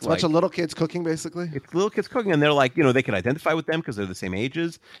predict. It's a bunch of little kids cooking, basically. It's little kids cooking, and they're like, they can identify with them because they're the same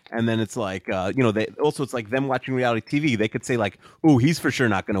ages. And then it's like, they also it's like them watching reality TV. They could say like, "Ooh, he's for sure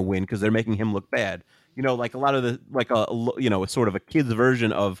not going to win because they're making him look bad." Like a lot of the a sort of a kid's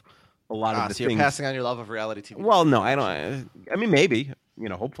version of a lot of the so things. You're passing on your love of reality TV. Well, no, I don't. I mean, maybe.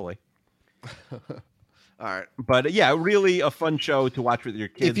 Hopefully. All right. But yeah, really a fun show to watch with your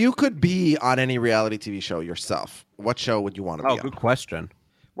kids. If you could be on any reality TV show yourself, what show would you want to be on? Oh, good question.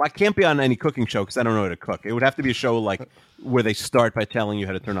 Well, I can't be on any cooking show because I don't know how to cook. It would have to be a show like where they start by telling you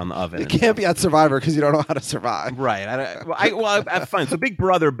how to turn on the oven. It can't be on Survivor because you don't know how to survive. Right. Fine. So Big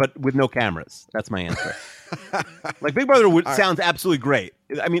Brother, but with no cameras. That's my answer. Like Big Brother sounds absolutely great.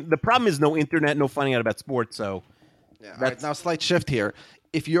 I mean, the problem is no internet, no finding out about sports. So yeah. All right, now, slight shift here.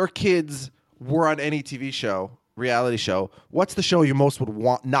 If your kids were on any TV show, reality show, what's the show you most would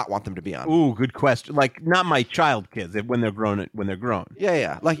not want them to be on? Ooh, good question. Like not my child kids when they're grown.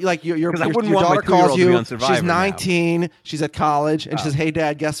 Yeah. Like your daughter calls you. She's 19. Now. She's at college, and she says, "Hey,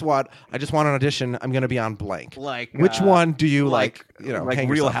 Dad, guess what? I just want an audition. I'm going to be on blank." Like which one do you like? Like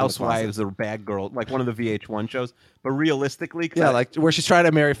Real Housewives or Bad Girl, like one of the VH1 shows. But realistically, like where she's trying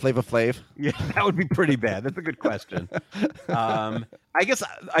to marry Flava Flav. Yeah, that would be pretty bad. That's a good question. I guess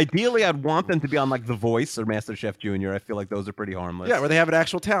ideally I'd want them to be on like The Voice or MasterChef Junior. I feel like those are pretty harmless. Yeah, where they have an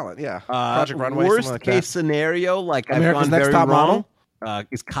actual talent. Yeah, Project Runway. Worst case scenario, like America's I've gone Next very Top wrong. Model.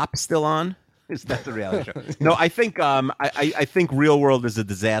 Is Cop still on? Is that the reality show? No, I think I think Real World is a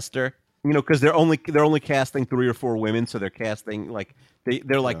disaster. Because they're only casting 3 or 4 women, so they're casting like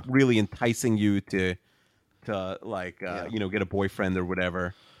they're like really enticing you to get a boyfriend or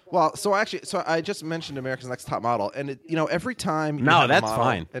whatever. Well, so I just mentioned America's Next Top Model, and every time that's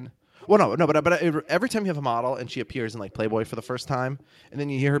fine. But every time you have a model and she appears in like Playboy for the first time, and then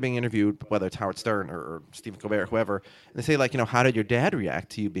you hear her being interviewed, whether it's Howard Stern or Stephen Colbert or whoever, and they say like, how did your dad react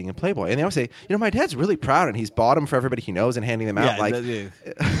to you being in Playboy? And they always say, my dad's really proud and he's bought them for everybody he knows and handing them out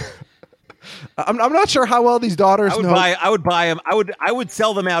I'm not sure how well these daughters know. I would buy them. I would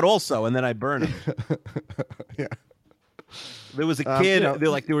sell them out also, and then I'd burn them. Yeah. There was a kid.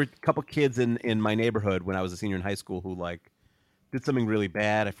 There were a couple kids in my neighborhood when I was a senior in high school who like did something really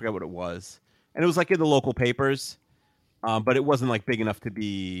bad. I forgot what it was, and it was like in the local papers, but it wasn't like big enough to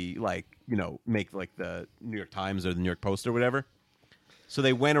be like make like the New York Times or the New York Post or whatever. So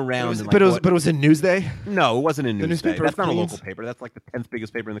they went around. But it was in Newsday? No, it wasn't in Newsday. That's not a Queens? local paper. That's like the 10th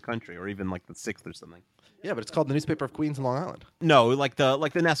biggest paper in the country, or even like the 6th or something. Yeah, but it's called the Newspaper of Queens and Long Island. No, like the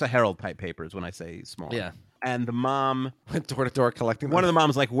Nassau Herald type papers. When I say small, yeah. And the mom went door to door collecting them. One of the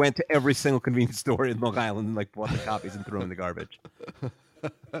moms like went to every single convenience store in Long Island and like bought the copies and threw them in the garbage.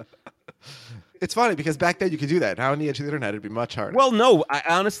 It's funny because back then you could do that. Now on the edge of the internet, it'd be much harder. Well, no, I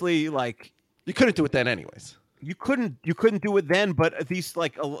honestly like you couldn't do it then, anyways. You couldn't do it then, but these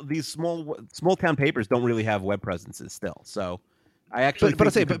small town papers don't really have web presences still. So I actually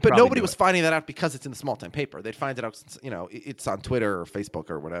but nobody was finding that out because it's in the small town paper. They'd find it out, it's on Twitter or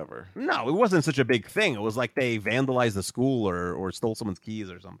Facebook or whatever. No, it wasn't such a big thing. It was like they vandalized the school or stole someone's keys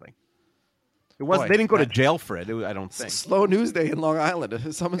or something. It wasn't. They didn't go to jail for it. I don't think. Slow news day in Long Island. It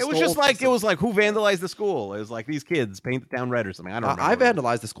was like who vandalized the school? It was like these kids paint the town red or something. I don't know. I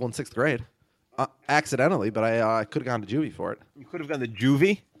vandalized the school in 6th grade. Accidentally, but I could have gone to juvie for it. You could have gone to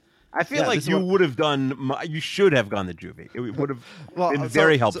juvie? I feel like you would have done. You should have gone to juvie. It would have been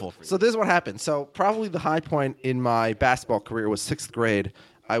very helpful for you. So this is what happened. So probably the high point in my basketball career was 6th grade.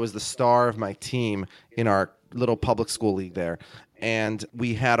 I was the star of my team in our little public school league there, and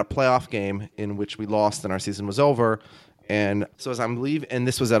we had a playoff game in which we lost, and our season was over. And so as I'm leaving, and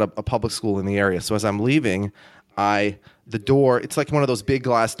this was at a public school in the area. So as I'm leaving, the door, it's like one of those big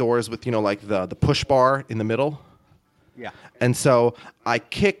glass doors with, like the push bar in the middle. Yeah. And so I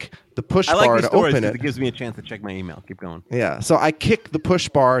kick the push I like bar these to stories open because it. it gives me a chance to check my email. Keep going. Yeah. So I kick the push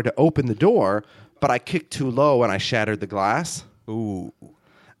bar to open the door, but I kicked too low and I shattered the glass. Ooh.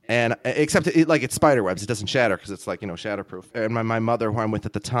 And except it's spider webs. It doesn't shatter because it's shatterproof. And my mother, who I'm with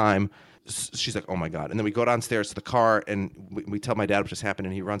at the time, she's like, oh my God. And then we go downstairs to the car and we tell my dad what just happened.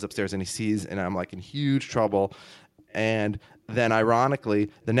 And he runs upstairs and he sees, and I'm like in huge trouble. And then ironically,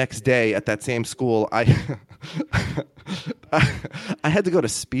 the next day at that same school, I had to go to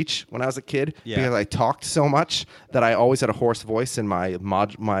speech when I was a kid because I talked so much that I always had a hoarse voice and my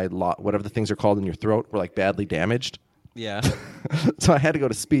whatever the things are called in your throat were like badly damaged. Yeah. So I had to go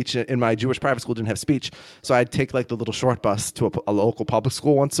to speech, and my Jewish private school didn't have speech. So I'd take like the little short bus to a local public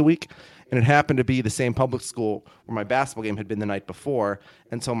school once a week. And it happened to be the same public school where my basketball game had been the night before.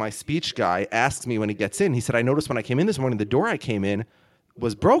 And so my speech guy asks me when he gets in, he said, I noticed when I came in this morning, the door I came in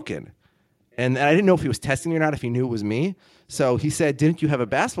was broken. And I didn't know if he was testing me or not, if he knew it was me. So he said, didn't you have a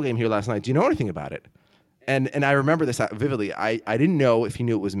basketball game here last night? Do you know anything about it? And I remember this vividly. I didn't know if he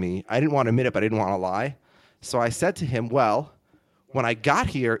knew it was me. I didn't want to admit it, but I didn't want to lie. So I said to him, well, when I got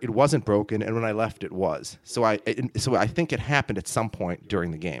here, it wasn't broken, and when I left, it was. So I think it happened at some point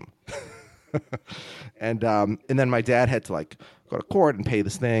during the game. And then my dad had to go to court and pay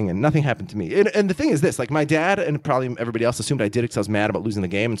this thing, and nothing happened to me. And the thing is this, my dad and probably everybody else assumed I did it because I was mad about losing the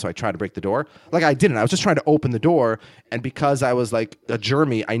game, and so I tried to break the door. I didn't. I was just trying to open the door, and because I was like a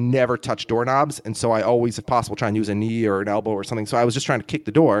germy, I never touched doorknobs, and so I always, if possible, try and use a knee or an elbow or something. So I was just trying to kick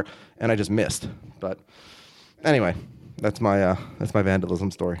the door, and I just missed. But anyway, that's my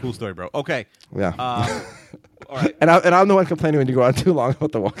vandalism story. Cool story, bro. Okay. Yeah. All right. And I'm the one complaining when you go on too long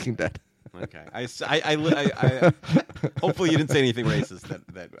about The Walking Dead. Okay. I hopefully you didn't say anything racist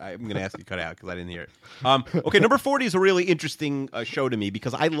that I'm going to ask you to cut out because I didn't hear it. Okay, number 40 is a really interesting show to me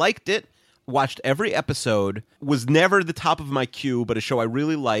because I liked it, watched every episode, was never the top of my queue, but a show I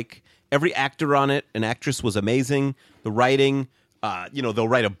really like. Every actor on it, an actress was amazing. The writing, they'll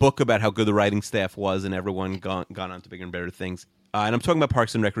write a book about how good the writing staff was and everyone gone on to bigger and better things. And I'm talking about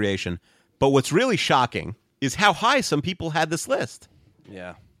Parks and Recreation. But what's really shocking is how high some people had this list.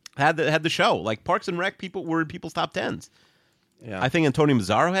 Yeah. Had the show. Like Parks and Rec people were in people's top 10s. Yeah. I think Antonio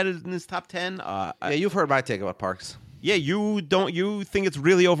Mazzaro had it in his top 10. Yeah, you've heard my take about Parks. Yeah, you think it's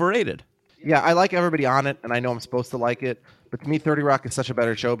really overrated. Yeah, I like everybody on it, and I know I'm supposed to like it. But to me, 30 Rock is such a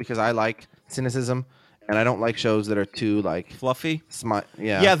better show because I like cynicism, and I don't like shows that are too fluffy.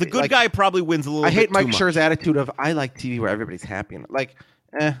 Yeah. Yeah, the good guy probably wins a little. I bit hate Mike too Schur's much. attitude of I like TV where everybody's happy and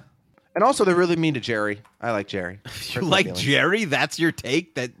And also, they're really mean to Jerry. I like Jerry. You like Jerry? That's your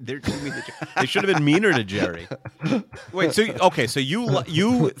take? That they're too mean to Jerry? They should have been meaner to Jerry. Wait, so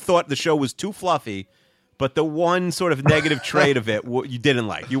you thought the show was too fluffy, but the one sort of negative trait of it you didn't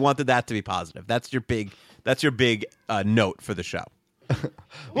like. You wanted that to be positive. That's your big note for the show.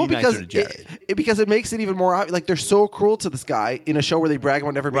 Well, because it makes it even more obvious. Like they're so cruel to this guy in a show where they brag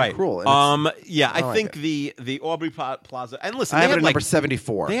about never being cruel. And I think the Aubrey Plaza and listen, I they have had it at number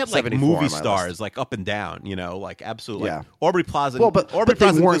 74. They had 74 movie on my stars list. like up and down, absolutely. Yeah. Aubrey Plaza. Well, but Aubrey they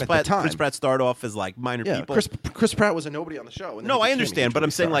Plaza weren't and at the time. Chris Pratt start off as like minor people. Chris Pratt was a nobody on the show. And then No, he I became a understand, huge but I'm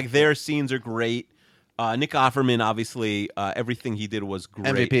movie saying star. like their scenes are great. Nick Offerman, obviously, everything he did was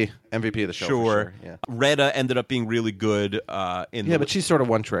great. MVP of the show. Sure. For sure. Yeah. Retta ended up being really good. But she's sort of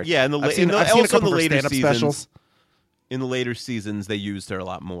one trick. Yeah, I've seen a couple of her stand-up specials. In the later seasons, they used her a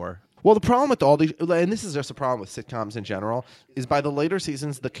lot more. Well, the problem with all these, and this is just a problem with sitcoms in general, is by the later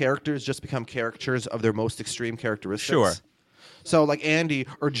seasons, the characters just become caricatures of their most extreme characteristics. Sure. So, like Andy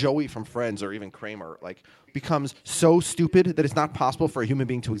or Joey from Friends or even Kramer, becomes so stupid that it's not possible for a human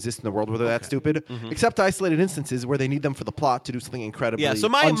being to exist in the world where they're that stupid, except isolated instances where they need them for the plot to do something incredibly Yeah, so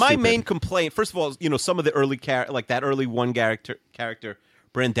my unstupid. main complaint, first of all, is, some of the early that early one character,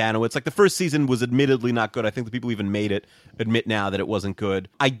 Brandanowitz, like the first season was admittedly not good. I think the people who even made it admit now that it wasn't good.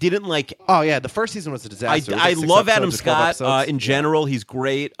 I didn't like. Oh yeah, the first season was a disaster. I love Adam episodes or 12 Scott episodes. in general. He's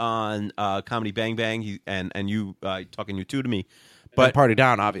great on Comedy Bang Bang. And you talking you two to me. But and Party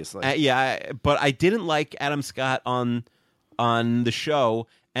Down, obviously. But I didn't like Adam Scott on the show,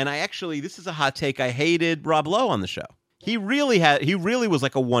 and this is a hot take. I hated Rob Lowe on the show. He really was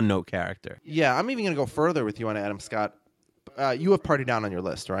like a one-note character. Yeah, I'm even going to go further with you on Adam Scott. You have Party Down on your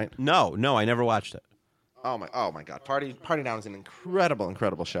list, right? No, I never watched it. Oh my God, Party Down is an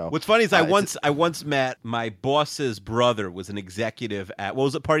incredible show. What's funny is I once met my boss's brother was an executive at what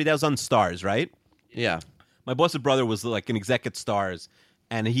was it? Party Down was on Stars, right? Yeah. My boss's brother was like an exec at Stars,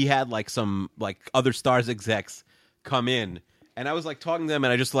 and he had like some like other Stars execs come in, And I was like talking to them,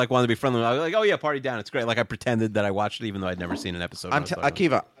 and I just like wanted to be friendly. I was like, "Oh yeah, Party Down, it's great." Like I pretended that I watched it, even though I'd never seen an episode.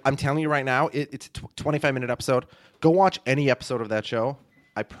 Akiva, I'm telling you right now, it's a 25-minute episode. Go watch any episode of that show.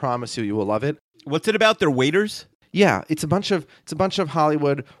 I promise you will love it. What's it about? They're waiters? Yeah, it's a bunch of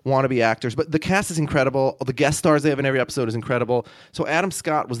Hollywood wannabe actors, but the cast is incredible. The guest stars they have in every episode is incredible. So Adam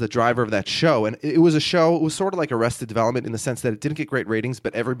Scott was the driver of that show, and it was sort of like Arrested Development in the sense that it didn't get great ratings,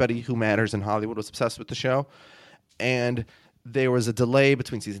 but everybody who matters in Hollywood was obsessed with the show. And there was a delay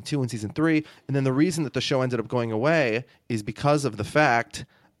between season 2 and season 3, and then the reason that the show ended up going away is because of the fact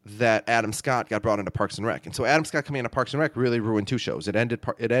that Adam Scott got brought into Parks and Rec. And so Adam Scott coming into Parks and Rec really ruined 2 shows. It ended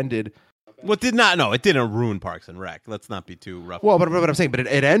Well, it didn't ruin Parks and Rec. Let's not be too rough. Well, but I'm saying, but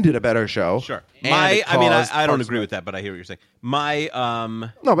it ended a better show. Sure. I don't agree with that, but I hear what you're saying.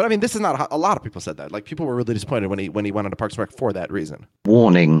 No, but I mean, this is not a lot of people said that. Like, people were really disappointed when he went into Parks and Rec for that reason.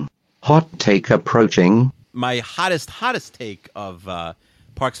 Warning: hot take approaching. My hottest take of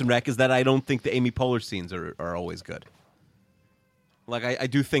Parks and Rec is that I don't think the Amy Poehler scenes are always good. Like I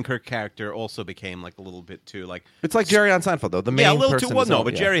do think her character also became like a little bit too like it's like Jerry on Seinfeld though. The main a little person too well. No,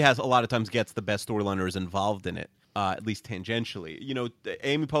 but Jerry has a lot of times gets the best storyliners involved in it, at least tangentially. You know,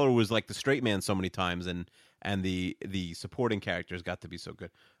 Amy Poehler was like the straight man so many times, and the supporting characters got to be so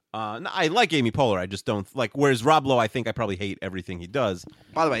good. I like Amy Poehler. I just don't like. Whereas Rob Lowe, I think I probably hate everything he does.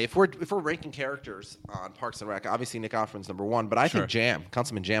 By the way, if we're ranking characters on Parks and Rec, obviously Nick Offerman's number 1, but I think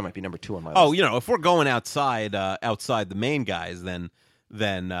Councilman Jam might be number 2 on my list. Oh, you know, if we're going outside the main guys, then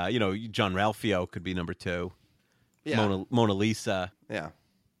you know, John Ralphio could be number 2. Yeah. Mona Lisa. Yeah.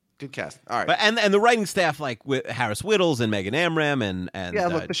 Good cast. All right. But and the writing staff like with Harris Whittles and Megan Amram and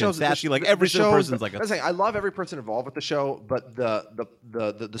look, the show's like every single person's like I love every person involved with the show, but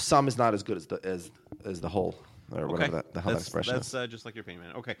the sum is not as good as the whole or whatever the hell that expression is. That's just like your opinion,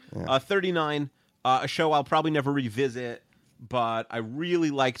 man. Okay. Yeah. 39, a show I'll probably never revisit, but I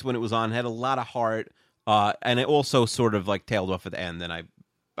really liked when it was on. It had a lot of heart, and it also sort of like tailed off at the end. And I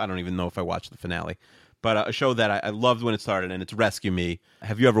don't even know if I watched the finale. But a show that I loved when it started, and it's Rescue Me.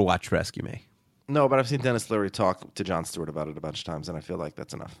 Have you ever watched Rescue Me? No, but I've seen Dennis Leary talk to Jon Stewart about it a bunch of times, and I feel like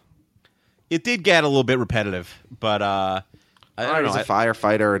that's enough. It did get a little bit repetitive, but I don't know. He's a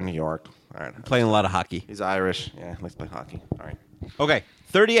firefighter in New York. All right, playing a lot of hockey. He's Irish. Yeah, he likes to play hockey. All right. Okay,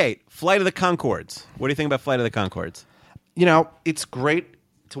 38, Flight of the Conchords. What do you think about Flight of the Conchords? You know, it's great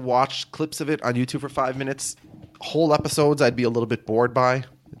to watch clips of it on YouTube for 5 minutes. Whole episodes I'd be a little bit bored by.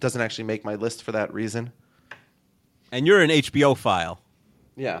 It doesn't actually make my list for that reason. And you're an HBO file.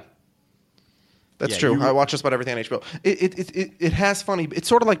 Yeah. That's true. I watch just about everything on HBO. It has funny... It's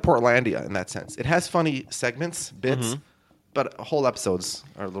sort of like Portlandia in that sense. It has funny segments, bits, but whole episodes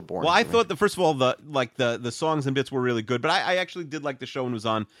are a little boring. Well, I thought first of all, the songs and bits were really good, but I actually did like the show when it was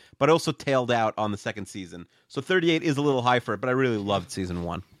on, but I also tailed out on the second season. So 38 is a little high for it, but I really loved season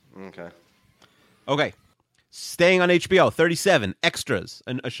 1. Okay. Staying on HBO, 37, Extras,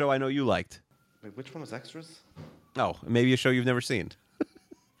 a show I know you liked. Wait, which one was Extras? Oh, maybe a show you've never seen.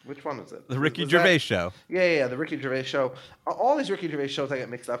 Which one was it? The Ricky Gervais show. Yeah, the Ricky Gervais show. All these Ricky Gervais shows I get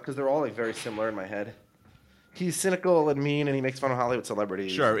mixed up because they're all like very similar in my head. He's cynical and mean, and he makes fun of Hollywood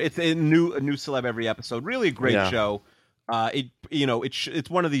celebrities. Sure, it's a new celeb every episode. Really a great show. It's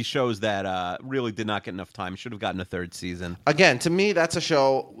one of these shows that really did not get enough time. Should have gotten a 3rd season. Again, to me, that's a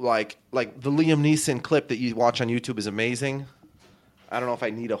show like the Liam Neeson clip that you watch on YouTube is amazing. I don't know if I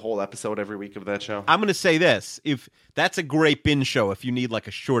need a whole episode every week of that show. I'm going to say this: if that's a great binge show, if you need like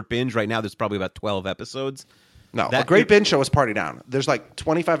a short binge, right now there's probably about 12 episodes. No, a great binge show is Party Down. There's like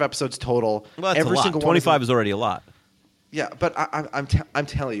 25 episodes total. Well, that's every a lot. Single 25 is already a lot. Yeah, but I'm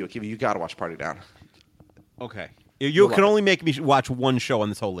telling you, Akiva, you got to watch Party Down. Okay. You can only make me watch one show on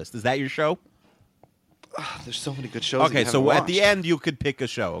this whole list. Is that your show? There's so many good shows. Okay, so at the end you could pick a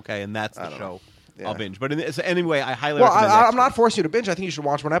show, okay, and that's the show I'll binge. But anyway, I highly recommend. I'm not forcing you to binge. I think you should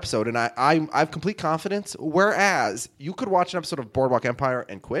watch one episode, and I have complete confidence. Whereas you could watch an episode of Boardwalk Empire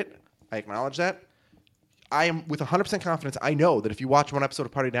and quit. I acknowledge that. I am with 100% confidence. I know that if you watch one episode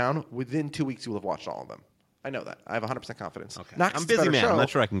of Party Down, within 2 weeks you will have watched all of them. I know that. I have 100% confidence. Okay. I'm busy, man. I'm not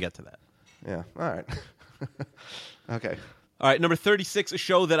sure I can get to that. Yeah. All right. Okay. All right, number 36, a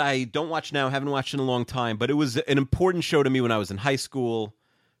show that I don't watch now, haven't watched in a long time, but it was an important show to me when I was in high school,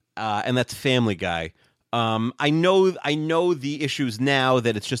 and that's Family Guy. I know the issues now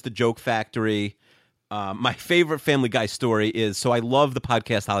that it's just a joke factory. My favorite Family Guy story is, so I love the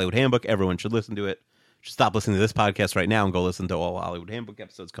podcast Hollywood Handbook. Everyone should listen to it. Should stop listening to this podcast right now and go listen to all Hollywood Handbook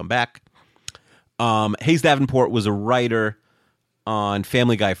episodes. Come back. Hayes Davenport was a writer on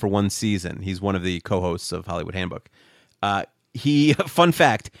Family Guy for one season. He's one of the co-hosts of Hollywood Handbook. Fun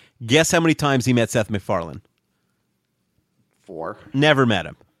fact, guess how many times he met Seth MacFarlane? before. Never met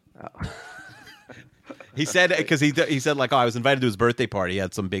him. He said because he said like, oh, I was invited to his birthday party. He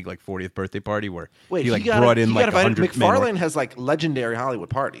had some big like 40th birthday party where he like brought in like 100 McFarlane has like legendary Hollywood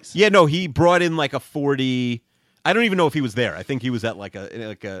parties. Yeah, no, he brought in like a 40. I don't even know if he was there. I think he was at like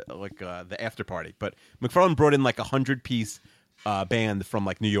the after party. But McFarlane brought in like 100-piece band from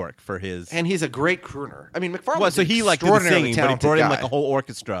like New York for his. And he's a great crooner. I mean, McFarlane. Well, so he like did the singing, but he brought in like guy. a whole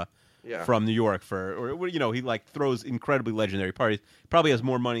orchestra. From New York or you know, he like throws incredibly legendary parties. Probably has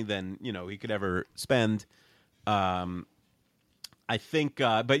more money than, you know, he could ever spend. I think,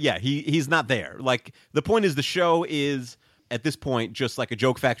 but yeah, he's not there. Like the point is, the show is at this point just like a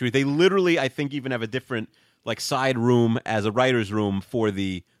joke factory. They literally, I think, even have a different like side room as a writer's room for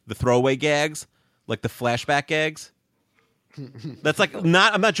the throwaway gags, like the flashback gags. That's like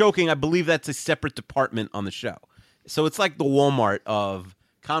not. I'm not joking. I believe that's a separate department on the show. So it's like the Walmart of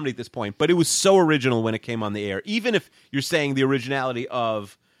comedy at this point, but it was so original when it came on the air. Even if you're saying the originality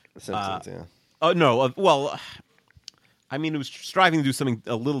of The Simpsons, yeah. Oh no, well, I mean, it was striving to do something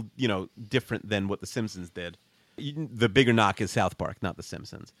a little, you know, different than what The Simpsons did. The bigger knock is South Park, not The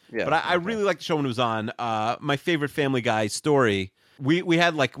Simpsons. Yeah, but I really liked the show when it was on. My favorite Family Guy story. We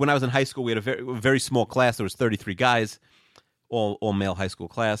had like when I was in high school, we had a very small class. There was 33 guys, all male high school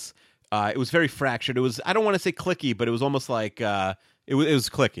class. It was very fractured. It was, I don't want to say cliquey, but it was almost like it was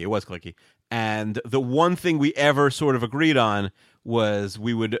cliquey. It was cliquey. And the one thing we ever sort of agreed on was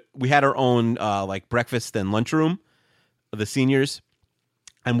we had our own like breakfast and lunchroom, the seniors,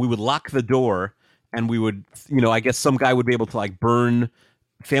 and we would lock the door, and we would, you know, I guess some guy would be able to like burn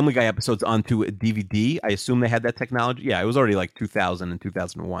Family Guy episodes onto a DVD. I assume they had that technology. Yeah, it was already like 2000 and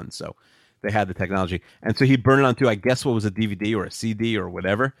 2001, so they had the technology. And so he'd burn it onto, I guess, what was a DVD or a CD or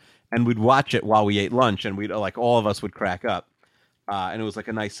whatever, and we'd watch it while we ate lunch, and we'd like all of us would crack up. And it was like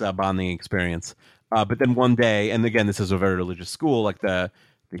a nice bonding experience. But then one day, and again, this is a very religious school, like the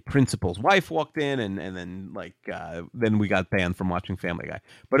principal's wife walked in, and then like then we got banned from watching Family Guy.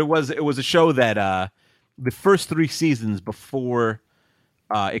 But it was a show that the first 3 seasons before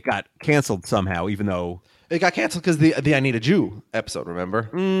it got canceled somehow, even though it got canceled because the I Need a Jew episode, remember?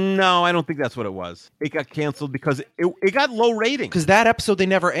 No, I don't think that's what it was. It got canceled because it got low ratings. Because that episode they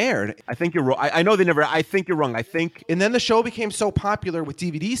never aired. I think you're wrong. I know they never. I think you're wrong. I think. And then the show became so popular with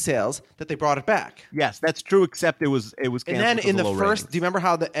DVD sales that they brought it back. Yes, that's true. Except it was canceled. And then in the low first, ratings. do you remember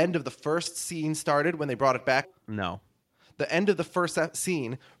how the end of the first scene started when they brought it back? No. The end of the first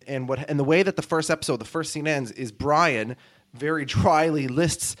scene and the way that the first scene ends is Brian very dryly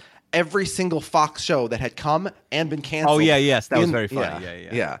lists every single Fox show that had come and been canceled. Oh, yeah, yes. That was very funny.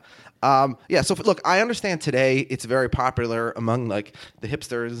 Yeah. So, look, I understand today it's very popular among, like, the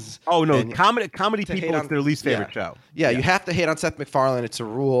hipsters. Oh, no. Comedy people, it's their least favorite show. Yeah, you have to hate on Seth MacFarlane. It's a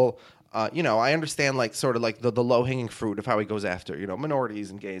rule. You know, I understand, like, sort of like the low-hanging fruit of how he goes after, you know, minorities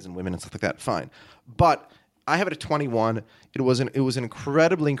and gays and women and stuff like that. Fine. But I have it at 21. It was an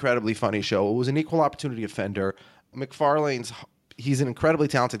incredibly, incredibly funny show. It was an equal opportunity offender. MacFarlane's... He's an incredibly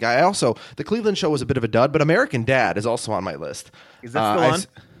talented guy. Also, the Cleveland Show was a bit of a dud, but American Dad is also on my list. Is that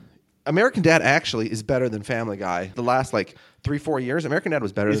still on? American Dad actually is better than Family Guy. The last, like, 3-4 years, American Dad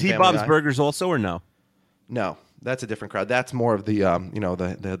was better than Family Guy. Is he Bob's Burgers also, or no? No. That's a different crowd. That's more of the, you know,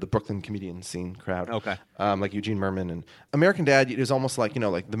 the Brooklyn comedian scene crowd. Okay. Like Eugene Merman. And American Dad is almost like, you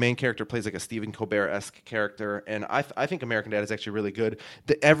know, like the main character plays like a Stephen Colbert-esque character. And I think American Dad is actually really good.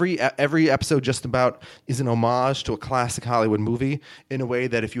 Every episode just about is an homage to a classic Hollywood movie in a way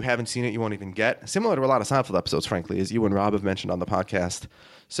that if you haven't seen it, you won't even get. Similar to a lot of Seinfeld episodes, frankly, as you and Rob have mentioned on the podcast.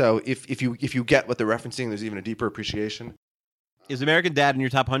 So if you get what they're referencing, there's even a deeper appreciation. Is American Dad in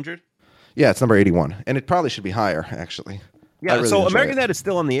your top 100? Yeah, it's number 81, and it probably should be higher, actually. Yeah, really so American Dad is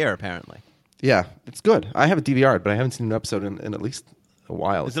still on the air, apparently. Yeah, it's good. I have a DVR, but I haven't seen an episode in at least a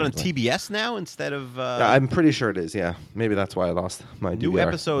while. Is it on TBS now instead of... I'm pretty sure it is, yeah. Maybe that's why I lost my DVR. New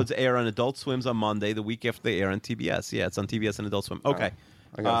episodes air on Adult Swim's on Monday, the week after they air on TBS. Yeah, it's on TBS and Adult Swim. Okay.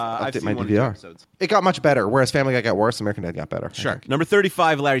 I've seen my DVR. It got much better, whereas Family Guy got worse, American Dad got better. Sure. Number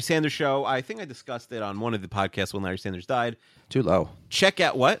 35, Larry Sanders Show. I think I discussed it on one of the podcasts when Larry Sanders died. Too low. Check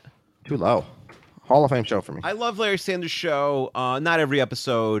out what? Too low. Hall of Fame show for me. I love Larry Sanders Show. Not every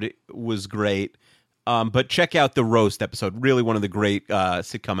episode was great, but check out the Roast episode. Really one of the great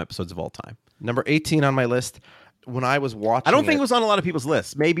sitcom episodes of all time. Number 18 on my list. When I was watching I don't think it was on a lot of people's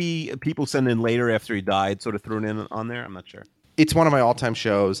lists. Maybe people sent in later after he died, sort of threw it in on there. I'm not sure. It's one of my all-time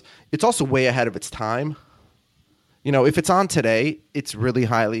shows. It's also way ahead of its time. You know, if it's on today, it's really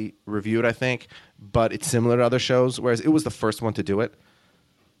highly reviewed, I think, but it's similar to other shows, whereas it was the first one to do it.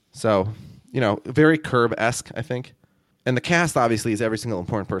 So... You know, very Curb-esque, I think. And the cast, obviously, is every single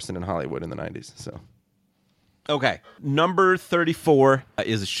important person in Hollywood in the 90s. So, Okay. Number 34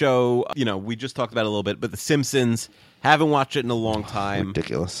 is a show, we just talked about it a little bit, but The Simpsons. Haven't watched it in a long time.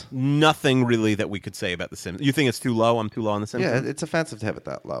 Ridiculous. Nothing really that we could say about The Simpsons. You think it's too low? I'm too low on The Simpsons? Yeah, it's offensive to have it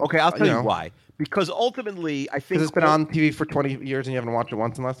that low. Okay, I'll tell you why. Because ultimately, I think... Because it's been on TV for 20 years and you haven't watched it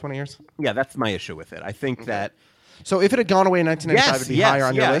once in the last 20 years? Yeah, that's my issue with it. I think that... So if it had gone away in 1995, it'd be higher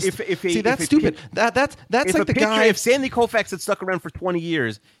on your list. See, that's stupid. That's like the guy. If Sandy Koufax had stuck around for 20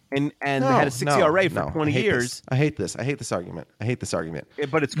 years and had a 6 ERA for 20 years, I hate this argument.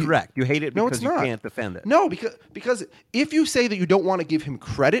 But it's correct. You hate it because you can't defend it. No, because if you say that you don't want to give him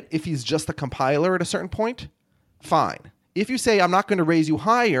credit if he's just a compiler at a certain point, fine. If you say I'm not going to raise you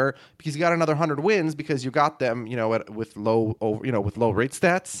higher because you got another 100 wins because you got them, with low rate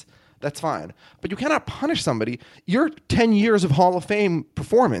stats. That's fine. But you cannot punish somebody. Your 10 years of Hall of Fame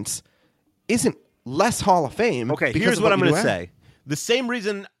performance isn't less Hall of Fame. Okay, here's what I'm going to say. The same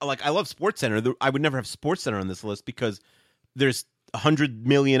reason, I love SportsCenter. I would never have SportsCenter on this list because there's 100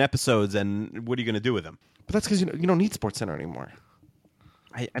 million episodes, and what are you going to do with them? But that's because you don't need SportsCenter anymore.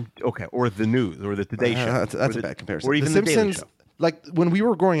 Okay, or the news, or the Today Show. That's a bad comparison. Or even the Simpsons, when we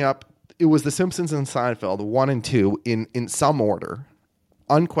were growing up, it was The Simpsons and Seinfeld, 1 and 2, in some order.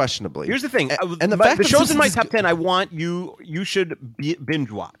 Unquestionably. Here's the thing. And the shows in my top 10, I want you should binge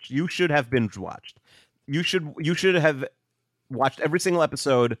watch. You should have binge watched. You should have watched every single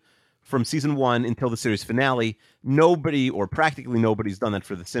episode from season 1 until the series finale. Nobody, or practically nobody's done that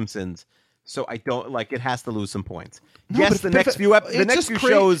for The Simpsons. So I don't it has to lose some points. No, yes, the next few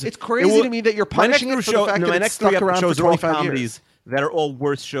shows. It's crazy to me that you're punishing it for the fact that it's stuck around for 25 years. That are all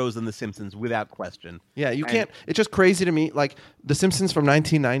worse shows than The Simpsons, without question. Yeah, you can't. It's just crazy to me. Like The Simpsons from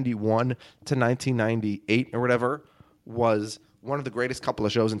 1991 to 1998 or whatever was one of the greatest couple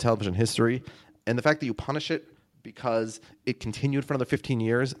of shows in television history, and the fact that you punish it because it continued for another 15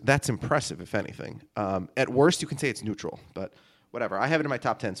 years, that's impressive, if anything. At worst, you can say it's neutral, but whatever. I have it in my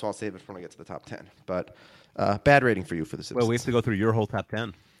top 10, so I'll save it for when I get to the top 10. But bad rating for you for The Simpsons. Well, we have to go through your whole top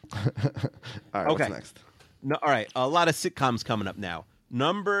 10. All right, what's next? No, all right, a lot of sitcoms coming up now.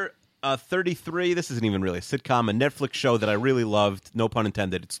 Number 33, this isn't even really a sitcom, a Netflix show that I really loved, no pun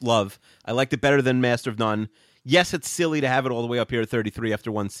intended. It's Love. I liked it better than Master of None. Yes, it's silly to have it all the way up here at 33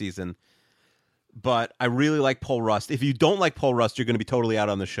 after one season, but I really like Paul Rust. If you don't like Paul Rust, you're going to be totally out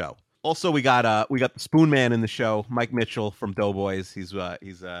on the show. Also, we got the Spoon Man in the show, Mike Mitchell from Doughboys. He's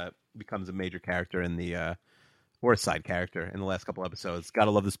becomes a major character in the or a side character in the last couple episodes.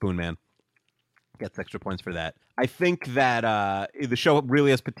 Gotta love the Spoon Man. Gets extra points for that. I think that the show really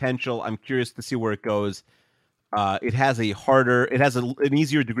has potential. I'm curious to see where it goes. It has an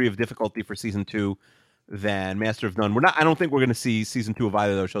easier degree of difficulty for season 2 than Master of None. I don't think we're going to see season 2 of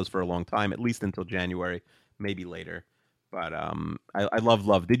either of those shows for a long time, at least until January, maybe later. But I love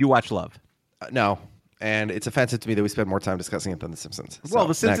Love. Did you watch Love? No. And it's offensive to me that we spend more time discussing it than The Simpsons. Well,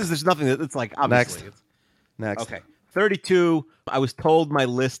 The Simpsons, there's nothing it's like, obviously. Next. Okay. 32, I was told my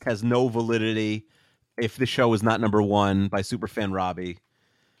list has no validity if the show is not number 1 by Superfan Robbie.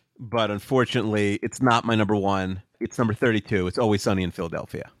 But unfortunately, it's not my number 1. It's number 32. It's Always Sunny in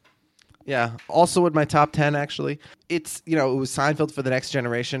Philadelphia. Yeah. Also in my top 10, actually. It's, it was Seinfeld for the next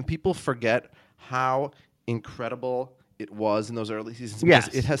generation. People forget how incredible it was in those early seasons. Yes.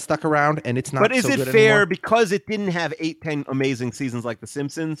 It has stuck around, and it's not But is so it good fair, anymore. because it didn't have 8-10 amazing seasons like The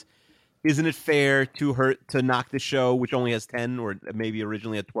Simpsons, isn't it fair to knock the show, which only has 10 or maybe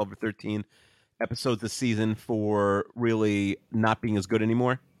originally had 12 or 13 episodes this season, for really not being as good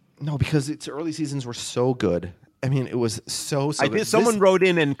anymore? No, because its early seasons were so good. I mean, it was so good. Someone wrote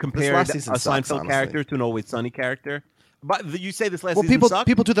in and compared a season Seinfeld sucks, character to an Always Sunny character. But you say this last season people sucked?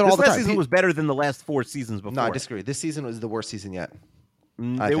 do that all the This time. last season was better than the last 4 seasons before. No, I disagree. This season was the worst season yet.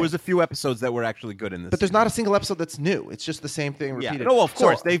 There was a few episodes that were actually good in this. But there's not a single episode that's new. It's just the same thing repeated. Yeah. No, of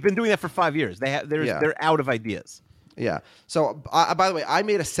course. They've been doing that for 5 years. They're out of ideas. Yeah. So, by the way, I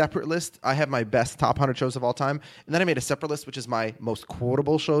made a separate list. I have my best top 100 shows of all time. And then I made a separate list, which is my most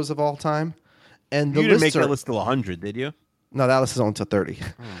quotable shows of all time. And you didn't make that list till 100, did you? No, that list is only to 30.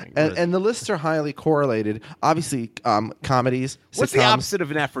 And the lists are highly correlated. Obviously, comedies, What's sitcoms. the opposite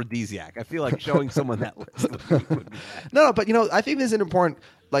of an aphrodisiac? I feel like showing someone that list. No, but I think there's an important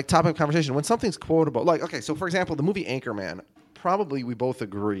topic of conversation. When something's quotable, so for example, the movie Anchorman, probably we both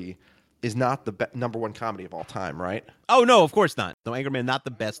agree, is not the number 1 comedy of all time, right? Oh, no, of course not. No, Anchorman, not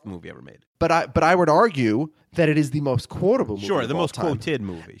the best movie ever made. But I would argue that it is the most quotable movie. Sure, the most all time. quoted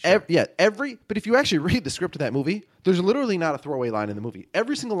movie. Sure. But if you actually read the script of that movie, there's literally not a throwaway line in the movie.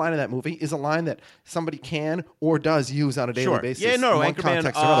 Every single line in that movie is a line that somebody can or does use on a daily basis. Yeah, no, in one Anchorman,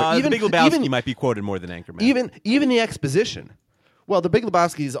 context or another. The Big Lebowski might be quoted more than Anchorman. Even the exposition. Well, The Big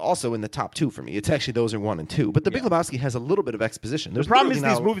Lebowski is also in the top 2 for me. It's actually those are 1 and 2. But The Big Lebowski has a little bit of exposition. The problem is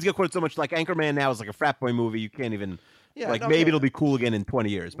these movies get quoted so much. Like Anchorman now is like a frat boy movie. You can't even maybe it'll be cool again in 20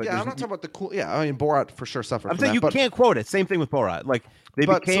 years. But I'm not talking about the cool. Yeah, I mean Borat for sure suffered. I'm from saying that, you can't quote it. Same thing with Borat. Like they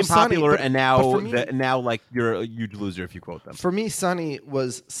became popular, and now now like you're a huge loser if you quote them. For me, Sunny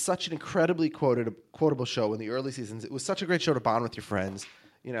was such an incredibly quotable show in the early seasons. It was such a great show to bond with your friends.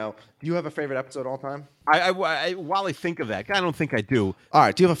 You know, do you have a favorite episode of all time? While I think of that, I don't think I do. All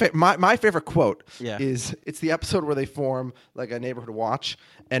right, do you have a favorite? My favorite quote Yeah. is it's the episode where they form like a neighborhood watch,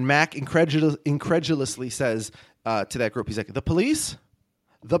 and Mac incredulously says to that group, he's like, the police,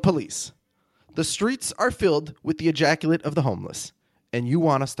 the streets are filled with the ejaculate of the homeless, and you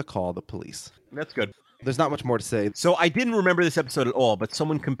want us to call the police. That's good. There's not much more to say. So I didn't remember this episode at all, but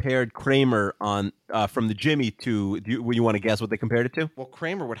someone compared Kramer on from the Jimmy to. You want to guess what they compared it to? Well,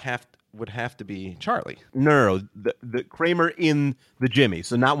 Kramer would have to be Charlie. No, the Kramer in the Jimmy,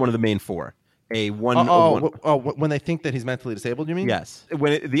 so not one of the main 4. When they think that he's mentally disabled, you mean? Yes.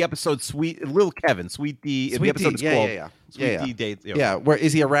 When the episode Little Kevin, Sweet D. The episode is called Sweet D dates. Yeah. Where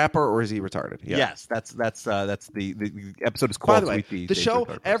is he a rapper or is he retarded? Yeah. Yes, that's the episode is called. By the way, Sweet D. The show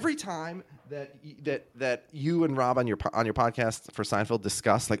every time that you and Rob on your podcast for Seinfeld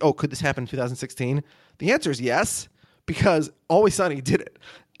discuss like, oh, could this happen in 2016? The answer is yes, because Always Sunny did it.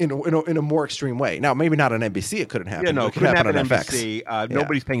 In a more extreme way. Now, maybe not on NBC, it couldn't happen. Yeah, no, it could happen on NBC. FX.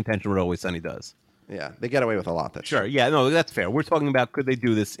 Nobody's paying attention to what Always Sunny does. Yeah, they get away with a lot. That's sure. Yeah, no, that's fair. We're talking about could they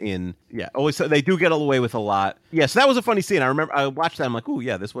do this in? Yeah, Always they do get away with a lot. Yeah, so that was a funny scene. I remember I watched that. I'm like, ooh,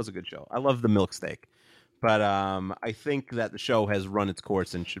 yeah, this was a good show. I love the milk steak, but I think that the show has run its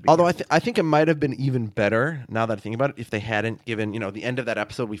course and should be. Although I think it might have been even better now that I think about it if they hadn't given the end of that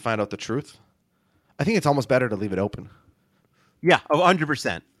episode we find out the truth. I think it's almost better to leave it open. Yeah,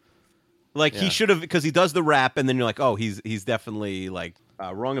 100%. Like he should have, because he does the rap, and then you're like, oh, he's definitely like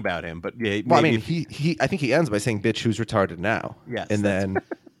wrong about him. But yeah, well, I mean, I think he ends by saying, "Bitch, who's retarded now?" Yes, and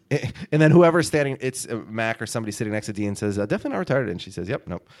then whoever's standing, it's Mac or somebody sitting next to Dee and says, "Definitely not retarded," and she says, "Yep,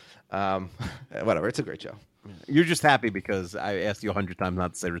 nope." Whatever. It's a great show. You're just happy because I asked you 100 times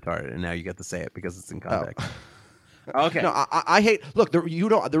not to say retarded, and now you get to say it because it's in context. Oh. Okay. No, I hate. Look, the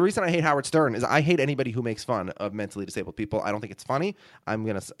reason I hate Howard Stern is I hate anybody who makes fun of mentally disabled people. I don't think it's funny. I'm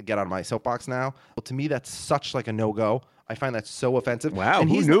gonna get on my soapbox now. Well, to me, that's such like a no-go. I find that so offensive. Wow,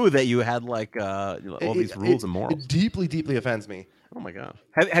 who knew that you had like all these rules and morals? It deeply, deeply offends me. Oh my god!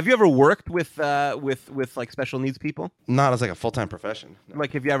 Have you ever worked with like special needs people? Not as like a full-time profession. No.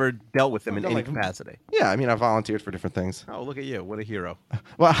 Like, have you ever dealt with them in any capacity? Yeah, I mean, I volunteered for different things. Oh, look at you! What a hero!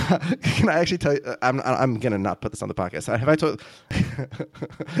 Well, can I actually tell you? I'm gonna not put this on the podcast. Have I told?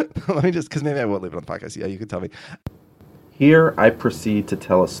 Let me just, because maybe I will leave it on the podcast. Yeah, you can tell me. Here, I proceed to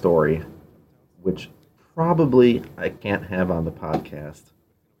tell a story, which probably I can't have on the podcast.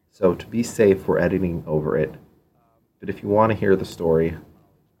 So to be safe, we're editing over it. But if you want to hear the story,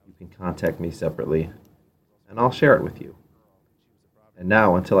 you can contact me separately, and I'll share it with you. And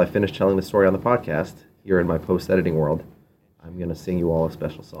now, until I finish telling the story on the podcast, here in my post-editing world, I'm going to sing you all a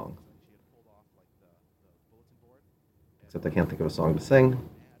special song. Except I can't think of a song to sing.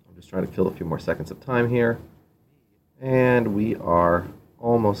 I'm just trying to kill a few more seconds of time here. And we are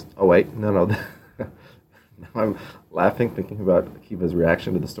almost... Oh, wait. No. Now I'm laughing, thinking about Akiva's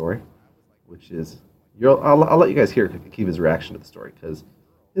reaction to the story, which is... I'll let you guys hear Akiva's reaction to the story, because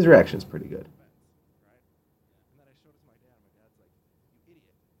his reaction is pretty good.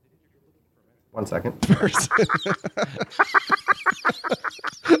 One second. That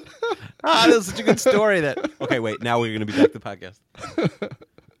was such a good story. Okay, wait, now we're going to be back to the podcast.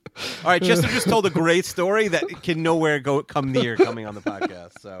 All right, Chester just told a great story that can nowhere come near coming on the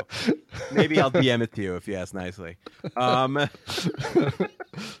podcast, so maybe I'll DM it to you if you ask nicely.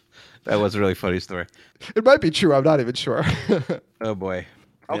 That was a really funny story. It might be true. I'm not even sure. Oh, boy.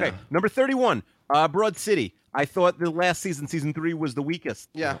 Okay, Yeah. Number 31, Broad City. I thought the last season 3, was the weakest.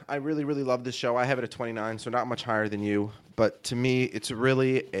 Yeah, I really, really love this show. I have it at 29, so not much higher than you. But to me, it's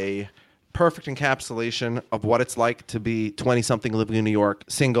really a perfect encapsulation of what it's like to be 20-something living in New York,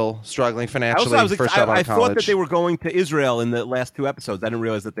 single, struggling financially, first job out of college. I thought that they were going to Israel in the last 2 episodes. I didn't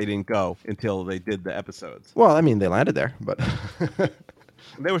realize that they didn't go until they did the episodes. Well, I mean, they landed there, but...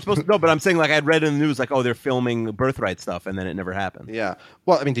 They were supposed to know, but I'm saying, like, I'd read in the news, like, oh, they're filming Birthright stuff, and then it never happened. Yeah.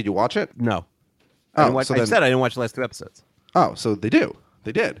 Well, I mean, did you watch it? No. I said I didn't watch the last 2 episodes. Oh, so they do.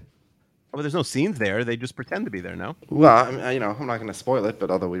 They did. Oh, but there's no scenes there. They just pretend to be there, no? Well, I'm not going to spoil it,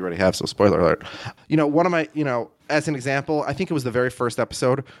 but although we already have, so spoiler alert. One of my, as an example, I think it was the very first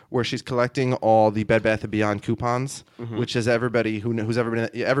episode where she's collecting all the Bed Bath & Beyond coupons, which is everybody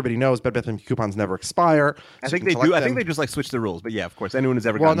knows Bed Bath & coupons never expire. I think they do. I think they just switch the rules. But yeah, of course, anyone who's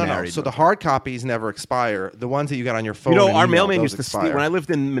ever gotten married. No. So the hard copies never expire. The ones that you got on your phone. Our mailman used to steal. When I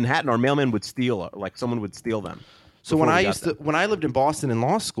lived in Manhattan, our mailman would steal. Someone would steal them. So when I lived in Boston in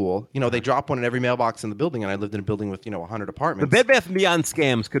law school, they drop one in every mailbox in the building, and I lived in a building with 100 apartments. The Bed Bath & Beyond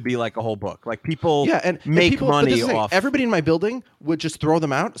scams could be like a whole book. Like people make people, money off. Everybody in my building would just throw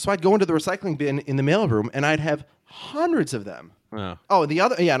them out. So I'd go into the recycling bin in the mailroom, and I'd have hundreds of them. Oh, and the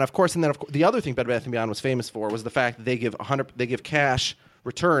other thing Bed Bath & Beyond was famous for was the fact that they give cash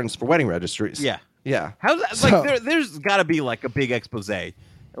returns for wedding registries. Yeah. How's that? There's got to be like a big expose,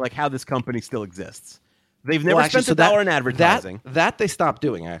 like how this company still exists. They've never spent $1 in advertising. That they stopped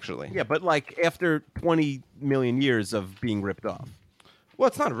doing, actually. Yeah, but after 20 million years of being ripped off. Well,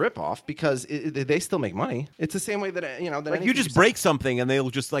 it's not a rip-off because they still make money. It's the same way that, that you just break something and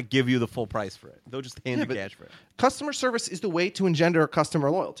they'll just give you the full price for it. They'll just hand you cash for it. Customer service is the way to engender customer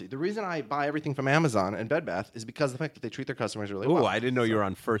loyalty. The reason I buy everything from Amazon and Bed Bath is because of the fact that they treat their customers really well. Oh, I didn't know you were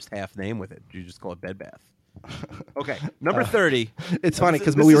on first half name with it. You just call it Bed Bath. Okay, number 30. It's funny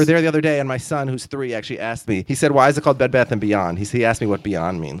because we were there the other day, and my son, who's 3, actually asked me. He said, "Why is it called Bed Bath & Beyond?" He asked me what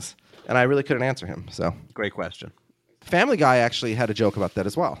Beyond means, and I really couldn't answer him. So, great question. Family Guy actually had a joke about that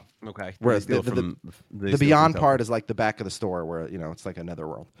as well. Okay, where the Beyond part is like the back of the store, where it's like another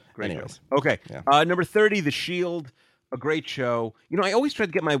world. Great. Anyways, okay. Yeah. Number 30, The Shield, a great show. I always tried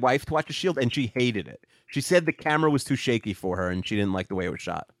to get my wife to watch The Shield, and she hated it. She said the camera was too shaky for her, and she didn't like the way it was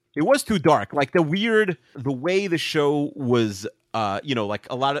shot. It was too dark. Like the way the show was, like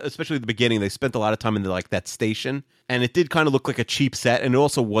a lot of, especially at the beginning, they spent a lot of time in that station, and it did kind of look like a cheap set, and it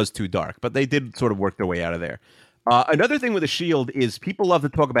also was too dark. But they did sort of work their way out of there. Another thing with The Shield is people love to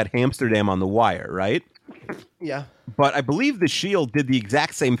talk about Amsterdam on The Wire, right? Yeah. But I believe The Shield did the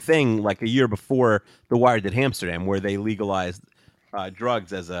exact same thing like a year before The Wire did Amsterdam, where they legalized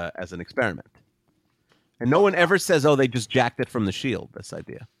drugs as an experiment. And no one ever says, "Oh, they just jacked it from The Shield." This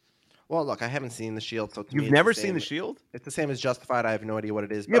idea. Well, look, I haven't seen The Shield, so you've never seen The Shield? It's the same as Justified. I have no idea what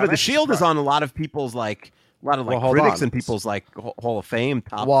it is. Yeah, but The Shield is on a lot of people's critics and people's Hall of Fame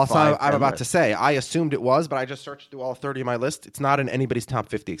top. Well, 5, I'm about to say I assumed it was, but I just searched through all 30 of my list. It's not in anybody's top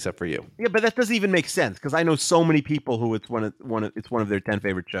 50 except for you. Yeah, but that doesn't even make sense because I know so many people who it's one of their 10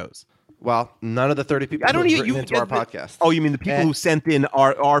 favorite shows. Well, none of the 30 people who have written into our podcast. Oh, you mean the people who sent in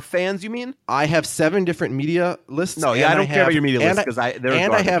are fans, you mean? I have 7 different media lists. No, I don't care about your media list because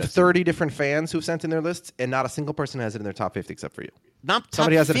I have 30 different fans who've sent in their lists, and not a single person has it in their top 50 except for you. Not top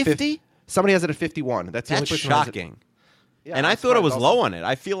 50? Somebody has it at 51. That's only person shocking. Yeah, and I thought it was low on it.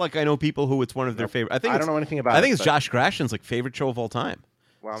 I feel like I know people who it's one of their favorite. I don't know anything about it. I think it's Josh Grashan's favorite show of all time.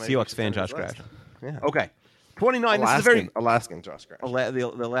 Well, Seahawks fan Josh Grashan. Yeah. Okay. 29. Alaskan Josh Grashan.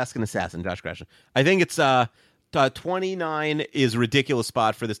 The Alaskan assassin, Josh Grashan. I think it's 29 is a ridiculous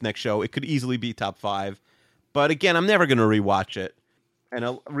spot for this next show. It could easily be top 5, but again, I'm never going to rewatch it. And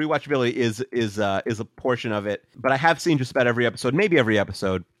rewatchability is a portion of it. But I have seen just about every episode, maybe every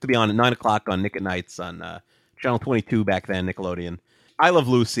episode, to be on at 9 o'clock on Nick at Nights on Channel 22 back then, Nickelodeon. I Love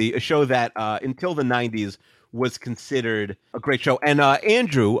Lucy, a show that until the 90s was considered a great show. And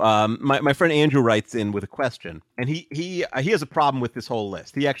Andrew, my friend Andrew writes in with a question. And he has a problem with this whole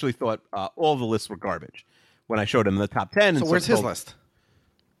list. He actually thought all the lists were garbage when I showed him the top 10. So where's his list?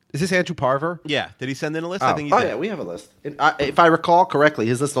 Is this Andrew Parver? Yeah. Did he send in a list? Oh. I think he did. Yeah, we have a list. If I recall correctly,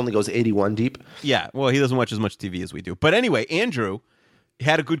 his list only goes 81 deep. Yeah. Well, he doesn't watch as much TV as we do. But anyway, Andrew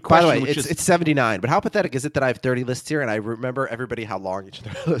had a good question. By the way, it's 79. But how pathetic is it that I have 30 lists here and I remember everybody how long each of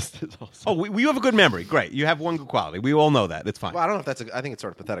their list is also? Oh, you have a good memory. Great. You have one good quality. We all know that. It's fine. Well, I don't know if that's I think it's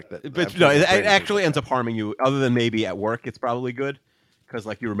sort of pathetic. But no, it actually ends up harming you. Other than maybe at work, it's probably good. Because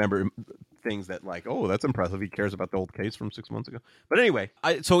you remember things that oh, that's impressive. He cares about the old case from 6 months ago. But anyway,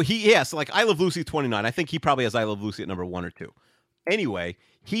 I Love Lucy 29. I think he probably has I Love Lucy at number 1 or 2. Anyway,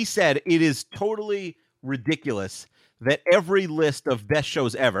 he said it is totally ridiculous that every list of best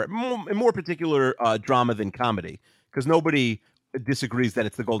shows ever, in more particular drama than comedy, because nobody disagrees that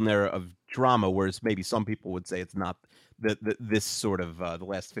it's the golden era of drama, whereas maybe some people would say it's not. This sort of the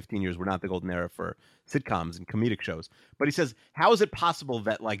last 15 years were not the golden era for sitcoms and comedic shows. But he says, how is it possible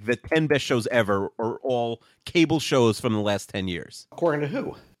that the 10 best shows ever are all cable shows from the last 10 years? According to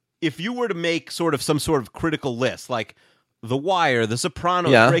who? If you were to make some sort of critical list, like The Wire, The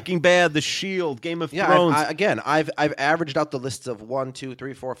Sopranos, Breaking Bad, The Shield, Game of Thrones. I've averaged out the lists of 1, 2,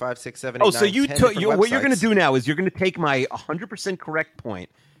 3, 4, 5, 6, 7, 8, 9, so 10 what you're going to do now is you're going to take my 100% correct point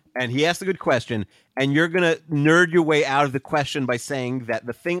and he asked a good question, and you're going to nerd your way out of the question by saying that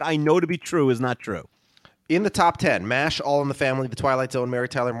the thing I know to be true is not true. In the top 10, MASH, All in the Family, The Twilight Zone, Mary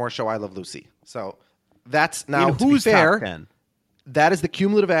Tyler Moore Show, I Love Lucy. So that's now, in to be who's fair, top 10? That is the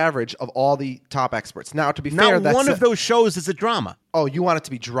cumulative average of all the top experts. Now, to be Not fair, that's one of those shows is a drama. Oh, you want it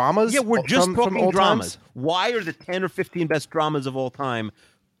to be dramas? Yeah, we're just from talking old dramas. times? Why are the 10 or 15 best dramas of all time?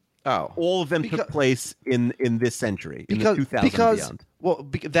 Oh, all of them took place in this century, in the 2000s and beyond. Well,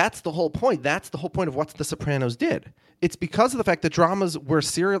 that's the whole point. That's the whole point of what The Sopranos did. It's because of the fact that dramas were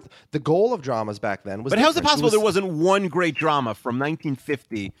serial. The goal of dramas back then was. But how's it possible there there wasn't one great drama from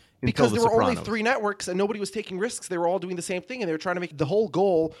 1950 because until there The were only Sopranos? 3 networks and nobody was taking risks. They were all doing the same thing, and they were trying to make the whole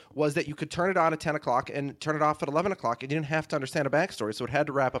goal was that you could turn it on at 10 o'clock and turn it off at 11 o'clock, and you didn't have to understand a backstory, so it had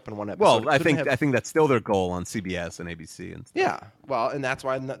to wrap up in one episode. Well, I think that's still their goal on CBS and ABC and stuff. Yeah, well, and that's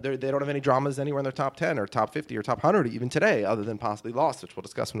why they don't have any dramas anywhere in their top 10 or top 50 or top 100 even today, other than possibly Lost, which we'll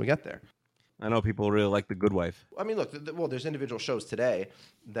discuss when we get there. I know people really like The Good Wife. I mean, look, well, there's individual shows today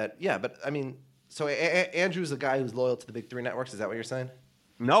that, yeah, but I mean, so Andrew's a guy who's loyal to the big 3 networks. Is that what you're saying?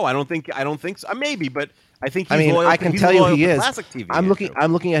 No, I don't think so. Maybe, but I think he's I mean, loyal. I can he's tell you loyal he to is. Classic TV.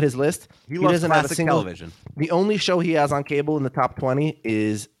 I'm looking at his list. He loves doesn't have a classic single television. The only show he has on cable in the top 20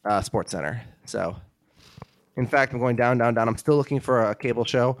 is SportsCenter. So, in fact, I'm going down. I'm still looking for a cable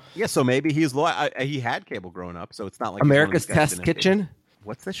show. Yeah, so maybe he's loyal. He had cable growing up, so it's not like America's he's one of these guys Test that didn't. Kitchen.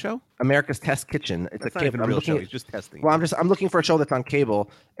 What's the show? America's Test Kitchen. It's That's a not cable. even a real show. He's just testing. Well, I'm looking for a show that's on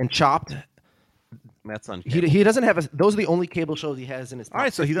cable. And Chopped. That's on cable. He doesn't have those are the only cable shows he has in his top All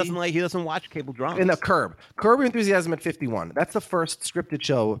right, so he 50. doesn't watch cable dramas. In the Curb Your Enthusiasm at 51. That's the first scripted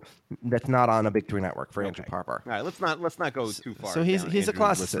show that's not on a big 3 network for Andrew Parper. All right, let's not go too far. So he's down a Andrew's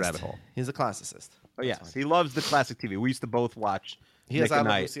classicist. rabbit hole. He's a classicist. Oh yes, he loves the classic TV. We used to both watch. He has Nick I and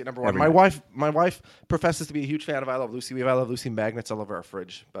Love Night Lucy at number 1. every My night. wife professes to be a huge fan of I Love Lucy. We have I Love Lucy magnets all over our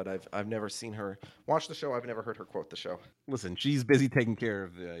fridge, but I've never seen her watch the show. I've never heard her quote the show. Listen, she's busy taking care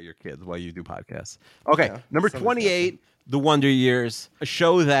of your kids while you do podcasts. Okay, Yeah, number 28, The Wonder Years, a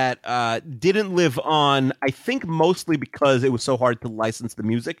show that didn't live on, I think mostly because it was so hard to license the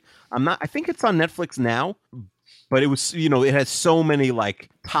music. I think it's on Netflix now, but it was, it has so many like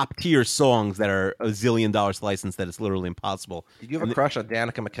top tier songs that are $1 zillion to license that it's literally impossible. Did you have a crush on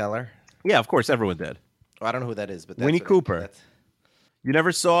Danica McKellar? Yeah, of course, everyone did. Oh, I don't know who that is, but that's Winnie what Cooper. You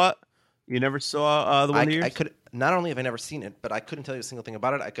never saw The Wonder Years? I could not only have I never seen it, but I couldn't tell you a single thing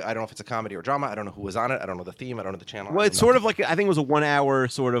about it. I don't know if it's a comedy or drama. I don't know who was on it. I don't know the theme. I don't know the channel. Well, it's sort of like, I think it was a 1 hour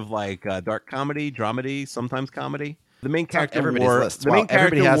sort of like dark comedy, dramedy, sometimes comedy. The main character everybody's wore list. the Wow, main character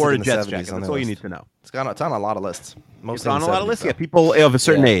everybody has wore it a in the Jets 70s jacket. on That's their all you list. need to know. It's on a lot of lists. It's on a lot of lists. Yeah, people of a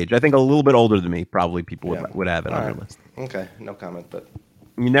certain age. I think a little bit older than me probably people would have it on their list. Okay, no comment, but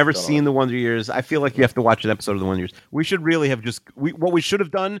You've never seen The Wonder Years. I feel like you have to watch an episode of The Wonder Years. We should really have what we should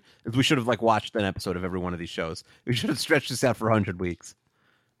have done is we should have like watched an episode of every one of these shows. We should have stretched this out for 100 weeks.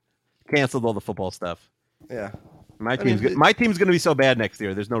 Canceled all the football stuff. Yeah. My team's going to be so bad next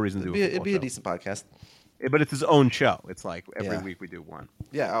year. There's no reason to do it'd be a decent podcast. But it's his own show. It's like every Yeah. week we do one.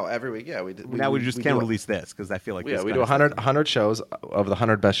 Yeah. Oh, every week. Yeah, we just can't release this because I feel like we do 100 shows of the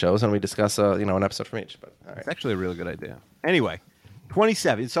 100 best shows, and we discuss an episode from each. But all right. It's actually a really good idea. Anyway,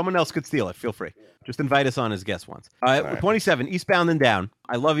 27. Someone else could steal it. Feel free. Just invite us on as guests once. 27. Eastbound and Down.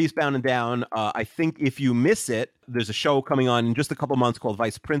 I love Eastbound and Down. I think if you miss it, there's a show coming on in just a couple months called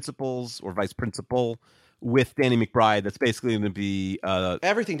Vice Principals or Vice Principal with Danny McBride. That's basically going to be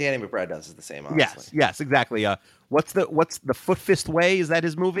everything Danny McBride does is the same. Honestly. Yes, exactly. What's the Foot Fist Way? Is that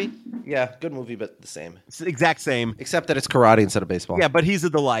his movie? Yeah, good movie, but the same. It's the exact same, except that it's karate instead of baseball. Yeah, but he's a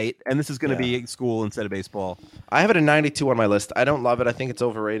delight, and this is going to be school instead of baseball. I have it at 92 on my list. I don't love it. I think it's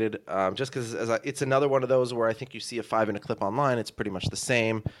overrated. Just because it's another one of those where I think you see a 5-minute clip online. It's pretty much the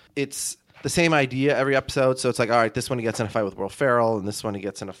same. It's the same idea every episode. So it's like, all right, this one he gets in a fight with Will Ferrell, and this one he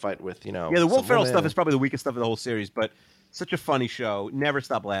gets in a fight with Yeah, the Will Ferrell stuff is probably the weakest stuff of the whole series, but such a funny show. Never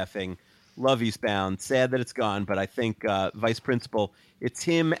stop laughing. Love Eastbound. Sad that it's gone, but I think Vice Principal. It's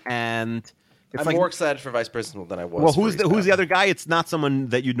him and. I'm more excited for Vice Principal than I was. Well, who's the other guy? It's not someone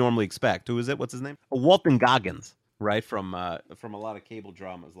that you'd normally expect. Who is it? What's his name? Walton Goggins, right from a lot of cable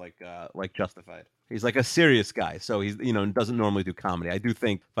dramas like Justified. He's like a serious guy, so he's doesn't normally do comedy. I do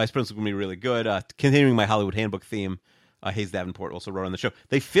think Vice Principal will be really good. Continuing my Hollywood Handbook theme, Hayes Davenport also wrote on the show.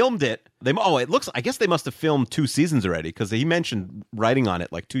 They filmed it. I guess they must have filmed 2 seasons already because he mentioned writing on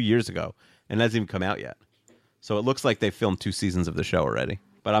it like 2 years ago, and it hasn't even come out yet. So it looks like they filmed 2 seasons of the show already.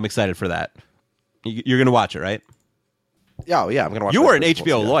 But I'm excited for that. You're going to watch it, right? Yeah, I'm going to watch it. You were an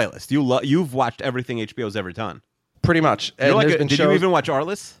HBO loyalist. You've watched everything HBO's ever done. Pretty much. And did you even watch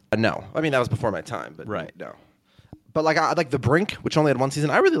Arliss? No. I mean, that was before my time. But right. No. But like I like The Brink, which only had one season.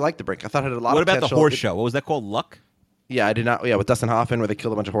 I really liked The Brink. I thought it had a lot. What of about the potential. horse show? What was that called? Luck? Yeah, I did not. Yeah, with Dustin Hoffman, where they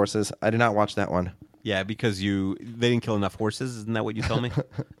killed a bunch of horses. I did not watch that one. Yeah, because they didn't kill enough horses. Isn't that what you told me?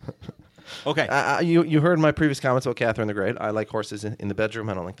 Okay. You heard my previous comments about Catherine the Great. I like horses in the bedroom.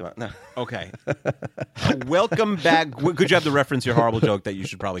 I don't like them out. No. Okay. Welcome back. Good job to reference your horrible joke that you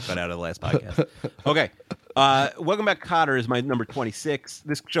should probably cut out of the last podcast. Okay. Welcome Back, Kotter is my number 26.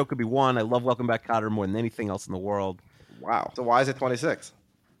 This show could be one. I love Welcome Back, Kotter more than anything else in the world. Wow. So why is it 26?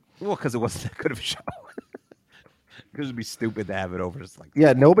 Well, because it wasn't that good of a show. Because it'd be stupid to have it over. Just like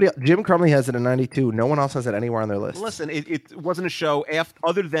nobody. Jim Crumley has it at 92. No one else has it anywhere on their list. Listen, it wasn't a show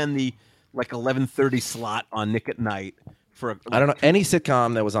other than the 11:30 slot on Nick at Night for. I don't know any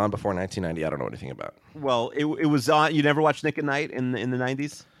sitcom that was on before 1990. I don't know anything about. Well, it was on. You never watched Nick at Night in the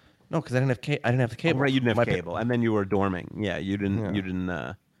 90s? No, because I didn't have I didn't have the cable. Oh, right, you didn't have cable, and then you were dorming. Yeah, you didn't. Yeah. You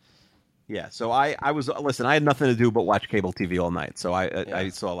didn't. Yeah, so I was listen. I had nothing to do but watch cable TV all night, so I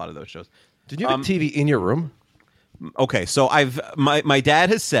saw a lot of those shows. Did you have a TV in your room? Okay, so my dad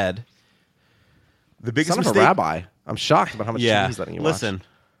has said the biggest mistake. Son of a rabbi. I'm shocked about how much TV he's letting you watch. Listen,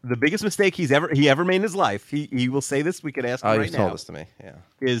 the biggest mistake he ever made in his life. He will say this. We could ask him right now. Oh, you told this to me. Yeah,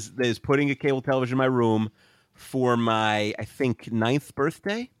 is putting a cable television in my room for my I think 9th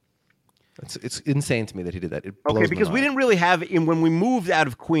birthday. It's insane to me that he did that. It blows okay, because we didn't really have when we moved out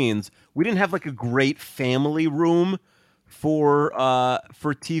of Queens, we didn't have like a great family room for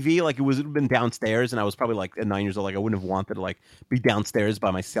TV. Like it would have been downstairs, and I was probably like at 9 years old. Like I wouldn't have wanted to like be downstairs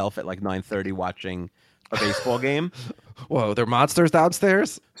by myself at like 9:30 watching a baseball game. Whoa, there are monsters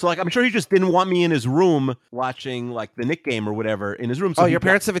downstairs? So like I'm sure he just didn't want me in his room watching like the Knick game or whatever in his room. So your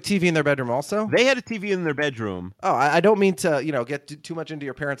parents have a TV in their bedroom also? They had a TV in their bedroom. Oh, I don't mean to get too much into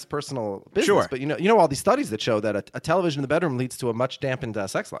your parents' personal business, sure. But you know all these studies that show that a television in the bedroom leads to a much dampened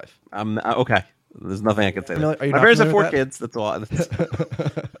sex life. Okay. There's nothing I can say. My parents have 4 kids. That's all.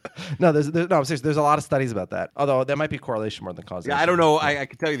 No, I'm serious. There's a lot of studies about that. Although there might be correlation more than causation. Yeah, I don't know. I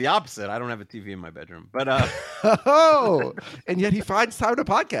can tell you the opposite. I don't have a TV in my bedroom, but and yet he finds time to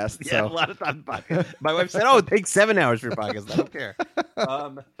podcast. Yeah, a lot of time to podcast. My wife said, "Oh, it takes 7 hours for your podcast." I don't care.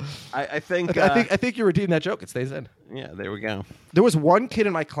 I think you redeemed that joke. It stays in. Yeah, there we go. There was one kid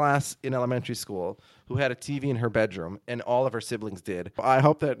in my class in elementary school who had a TV in her bedroom, and all of her siblings did. I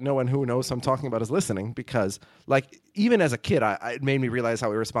hope that no one who knows who I'm talking about is listening, because, like, even as a kid, it made me realize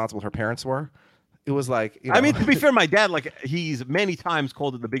how irresponsible her parents were. It was like, I mean, to be fair, my dad, like, he's many times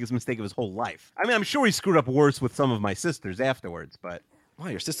called it the biggest mistake of his whole life. I mean, I'm sure he screwed up worse with some of my sisters afterwards, but... Wow,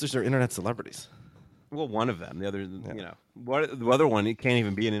 your sisters are internet celebrities. Well, one of them. The other, the other one, he can't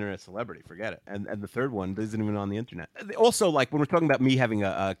even be an internet celebrity. Forget it. And the third one isn't even on the internet. Also, like, when we're talking about me having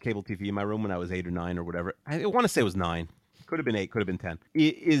a cable TV in my room when I was 8 or 9 or whatever, I want to say it was 9. Could have been 8, could have been 10.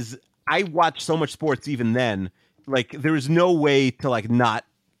 I watched so much sports even then. Like, there was no way to, like, not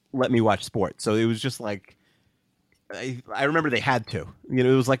let me watch sports. So it was just like... I remember they had to. It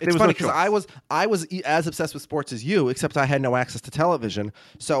was like it's funny because I was as obsessed with sports as you, except I had no access to television.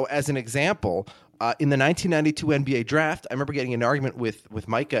 So, as an example, in the 1992 NBA draft, I remember getting an argument with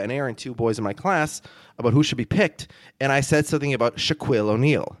Micah and Aaron, 2 boys in my class, about who should be picked, and I said something about Shaquille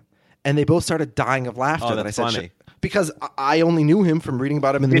O'Neal, and they both started dying of laughter. Oh, that that's I said funny. Because I only knew him from reading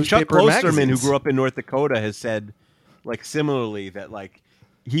about him in the newspaper and magazines. Chuck Klosterman, who grew up in North Dakota, has said, like, similarly that like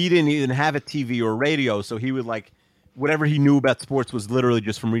he didn't even have a TV or radio, so he would like. Whatever he knew about sports was literally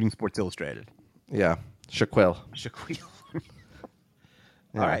just from reading Sports Illustrated. Yeah, Shaquille.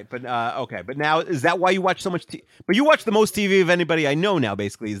 All right, but okay. But now, is that why you watch so much TV? But you watch the most TV of anybody I know now,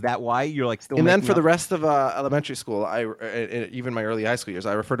 basically. Is that why you're like still? And then for the rest of elementary school, even my early high school years,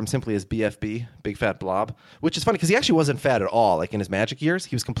 I referred to him simply as BFB, Big Fat Blob, which is funny because he actually wasn't fat at all. Like in his Magic years,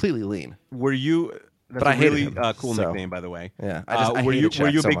 he was completely lean. Were you? That's but I hated really him, cool nickname, by the way. Yeah, I were you a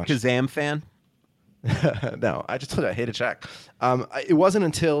big much. Kazam fan? No, I just told you I hated Shaq. It wasn't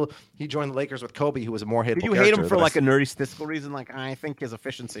until he joined the Lakers with Kobe, who was a more hateable character. Did you hate him for like a nerdy statistical reason? Like, I think his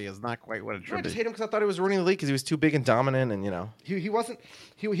efficiency is not quite what it should be. I just hate him because I thought he was ruining the league because he was too big and dominant, and he wasn't.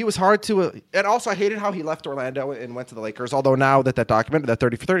 He was hard to. And also, I hated how he left Orlando and went to the Lakers. Although now that documentary, that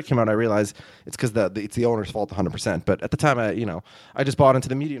 30 for 30 came out, I realize it's because it's the owner's fault 100%. But at the time, I just bought into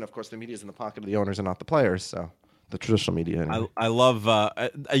the media, and of course, the media is in the pocket of the owners and not the players. So. The traditional media. Anyway. I love.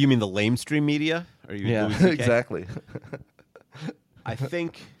 You mean the lamestream media? Yeah, exactly. I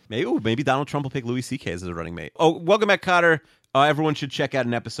think maybe Donald Trump will pick Louis C.K. as his running mate. Oh, Welcome Back, Kotter. Everyone should check out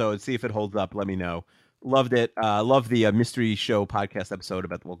an episode, see if it holds up. Let me know. Loved it. Loved the Mystery Show podcast episode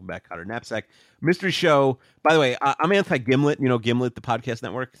about the Welcome Back, Kotter knapsack. Mystery Show. By the way, I'm anti-Gimlet. You know Gimlet, the podcast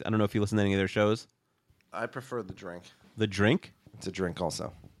network. I don't know if you listen to any of their shows. I prefer The Drink. The Drink? It's a drink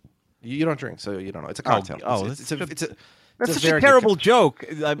also. You don't drink, so you don't know. It's a cocktail. It's That's a such a very good terrible joke.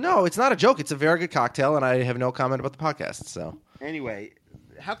 No, it's not a joke. It's a very good cocktail, and I have no comment about the podcast. So anyway,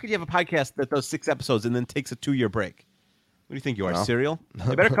 how could you have a podcast that does 6 episodes and then takes a 2-year break? What do you think you are, Serial?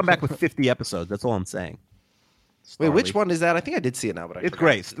 They better come back with 50 episodes. That's all I'm saying. Wait, which one is that? I think I did see it now, but it's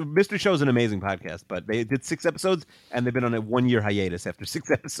great. Mr. Show's an amazing podcast, but they did 6 episodes, and they've been on a 1-year hiatus after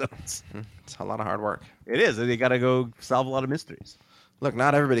 6 episodes. It's a lot of hard work. It is. They got to go solve a lot of mysteries. Look,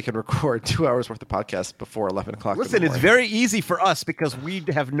 not everybody can record 2 hours worth of podcasts before 11 o'clock. Listen, it's very easy for us because we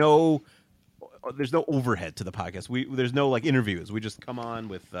have there's no overhead to the podcast. There's no interviews. We just come on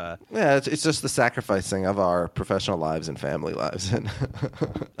with. It's just the sacrificing of our professional lives and family lives. All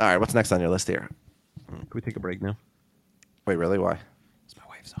right, what's next on your list here? Can we take a break now? Wait, really? Why? It's my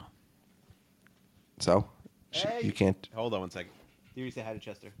wife's home. So? Hey. You can't. Hold on one second. Here, you say hi to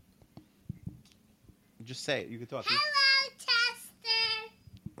Chester. Just say it. You can talk. Hello,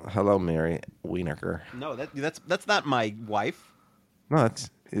 Chester. Hello, Mary Wienerker. No, that's not my wife. No,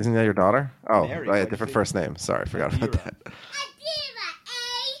 isn't that your daughter? Oh, Mary, right, different first name. Sorry, I forgot about that.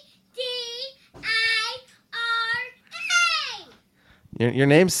 Your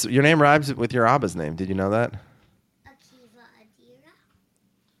name rhymes with your Abba's name. Did you know that? Akiva Adira.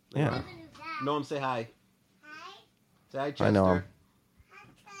 Yeah. Noam, say hi. Hi. Say hi, Chester. I know him.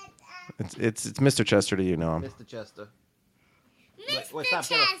 It's Mr. Chester to you, Noam. Mr. Chester. Mr. Stop,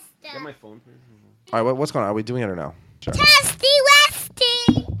 Chester. Get my phone. All right, what's going on? Are we doing it or no? Sure. Testy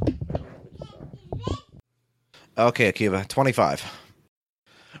Westy. Okay, Akiva, 25.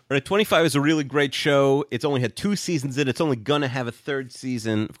 All right, 25 is a really great show. It's only had 2 seasons in it. It's only going to have a 3rd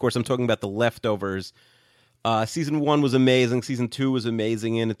season. Of course, I'm talking about The Leftovers. Season 1 was amazing. Season 2 was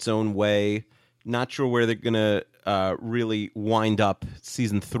amazing in its own way. Not sure where they're going to really wind up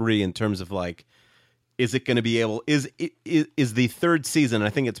Season 3 in terms of, is it going to be able... Is the 3rd season, I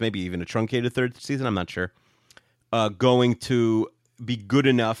think it's maybe even a truncated 3rd season, I'm not sure, going to be good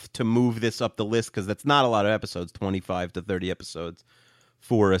enough to move this up the list? Because that's not a lot of episodes, 25 to 30 episodes.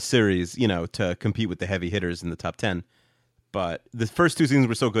 For a series, to compete with the heavy hitters in the top 10. But the first 2 seasons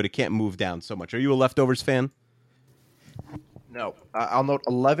were so good, it can't move down so much. Are you a Leftovers fan? No. I'll note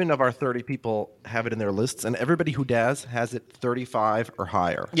 11 of our 30 people have it in their lists, and everybody who does has it 35 or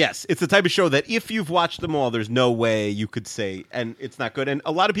higher. Yes, it's the type of show that if you've watched them all, there's no way you could say, and it's not good. And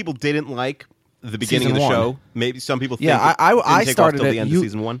a lot of people didn't like the beginning of the show. Maybe some people think I started till it. the end of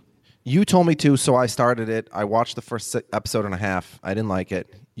season 1. You told me to, so I started it. I watched the first episode and a half. I didn't like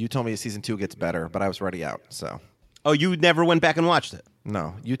it. You told me season 2 gets better, but I was already out. So. Oh, you never went back and watched it?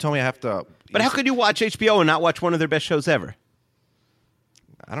 No. You told me I have to. But how could you watch HBO and not watch one of their best shows ever?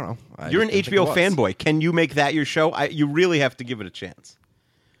 I don't know. You're an HBO fanboy. Can you make that your show? You really have to give it a chance.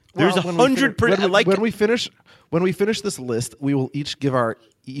 There's 100%. When we finish this list, we will each give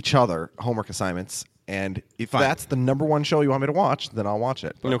each other homework assignments. And if that's the number 1 show you want me to watch, then I'll watch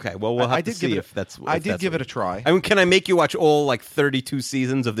it. But okay, well, we'll have to see if that's... I did give it a try. I mean, can I make you watch all, 32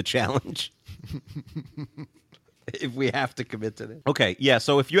 seasons of The Challenge? If we have to commit to this. Okay, yeah,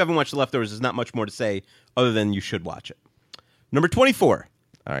 so if you haven't watched The Leftovers, there's not much more to say other than you should watch it. Number 24.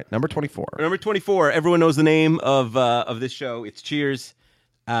 All right, number 24. Number 24, everyone knows the name of this show. It's Cheers.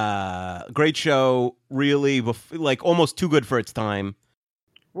 Great show, really, almost too good for its time.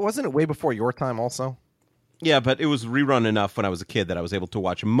 Well, wasn't it way before your time also? Yeah, but it was rerun enough when I was a kid that I was able to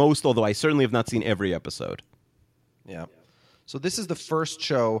watch most, although I certainly have not seen every episode. Yeah. So this is the first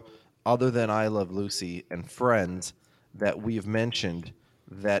show, other than I Love Lucy and Friends, that we've mentioned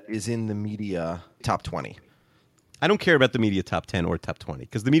that is in the media top 20. I don't care about the media top 10 or top 20,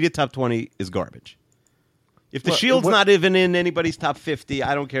 because the media top 20 is garbage. If the Shield's not even in anybody's top 50,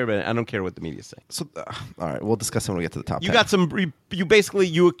 I don't care about it. I don't care what the media's saying. So, all right, we'll discuss it when we get to the top 10. You got some.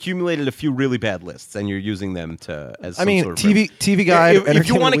 You accumulated a few really bad lists, and you're using them as. TV Guide. If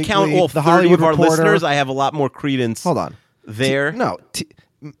you want to count all 30 of our listeners, I have a lot more credence. Hold on, there.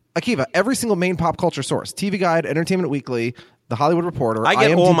 Akiva. Every single main pop culture source: TV Guide, Entertainment Weekly, The Hollywood Reporter. I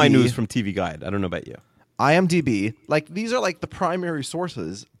get IMDb, all my news from TV Guide. I don't know about you. IMDb, these are the primary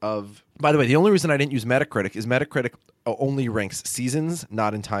sources of. By the way, the only reason I didn't use Metacritic is Metacritic only ranks seasons,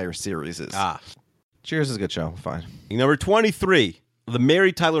 not entire series. Cheers is a good show. Fine. Number 23, The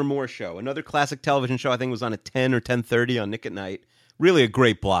Mary Tyler Moore Show, another classic television show. I think it was on at 10 or 10:30 on Nick at Night. Really a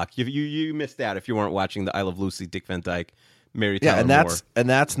great block. You missed out if you weren't watching the I Love Lucy, Dick Van Dyke, Mary Tyler Moore. and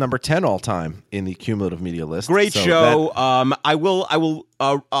that's number 10 all time in the cumulative media list. Great show. I will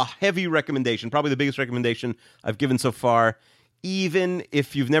a heavy recommendation, probably the biggest recommendation I've given so far. Even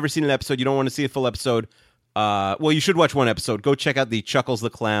if you've never seen an episode, you don't want to see a full episode. Well, you should watch one episode. Go check out the Chuckles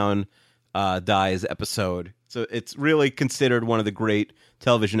the Clown dies episode. So it's really considered one of the great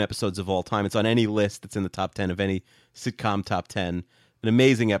television episodes of all time. It's on any list. It's in the top 10 of any sitcom top 10. An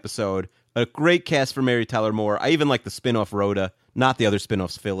amazing episode. A great cast for Mary Tyler Moore. I even like the spinoff Rhoda, not the other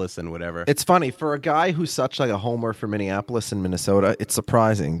spinoffs Phyllis and whatever. It's funny for a guy who's such like a homer for Minneapolis and Minnesota. It's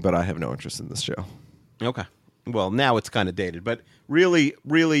surprising, but I have no interest in this show. Okay. Well, now it's kind of dated, but really,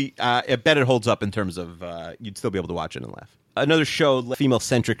 I bet it holds up in terms of you'd still be able to watch it and laugh. Another show,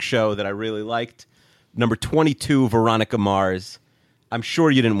 female-centric show that I really liked, number 22, Veronica Mars. I'm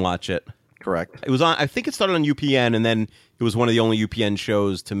sure you didn't watch it. Correct. It was on. I think it started on UPN, and then it was one of the only UPN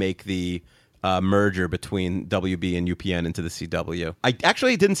shows to make the merger between WB and UPN into the CW. I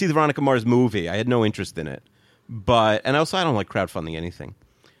actually didn't see the Veronica Mars movie. I had no interest in it, and also I don't like crowdfunding anything.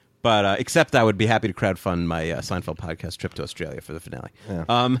 But except I would be happy to crowdfund my Seinfeld podcast trip to Australia for the finale. Yeah.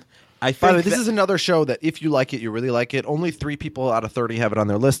 I think By the way, this is another show that if you like it, you really like it. Only 3 people out of 30 have it on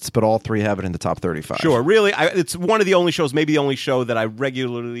their lists, but all 3 have it in the top 35. Sure, really, it's one of the only shows, maybe the only show that I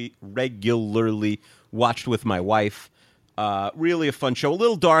regularly watched with my wife. Really a fun show, a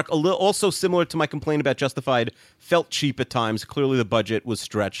little dark, a little also similar to my complaint about Justified. Felt cheap at times. Clearly, the budget was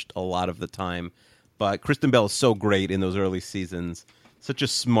stretched a lot of the time, but Kristen Bell is so great in those early seasons. Such a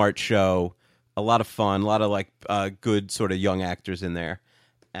smart show, a lot of fun, a lot of like good sort of young actors in there,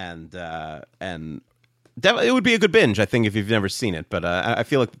 and it would be a good binge, I think, if you've never seen it. But I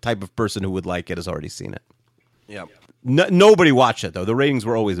feel like the type of person who would like it has already seen it. Yeah. Nobody watched it though. The ratings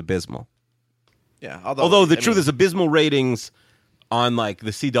were always abysmal. Yeah. Although the truth is, abysmal ratings on like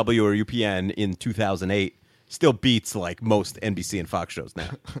the CW or UPN in 2008 still beats like most NBC and Fox shows now.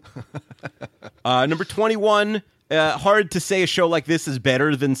 Number 21. Hard to say a show like this is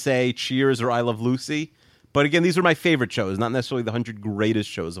better than, say, Cheers or I Love Lucy. But again, these are my favorite shows, not necessarily the 100 greatest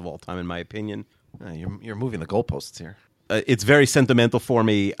shows of all time, in my opinion. You're moving the goalposts here. It's very sentimental for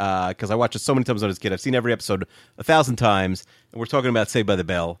me because I watched it so many times when I was a kid. I've seen every episode 1,000 times. And we're talking about Saved by the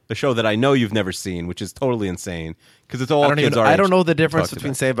Bell, a show that I know you've never seen, which is totally insane because it's all kids our age. I don't know the difference between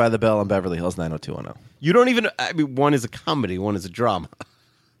about. Saved by the Bell and Beverly Hills 90210. You don't even... I mean, one is a comedy, one is a drama.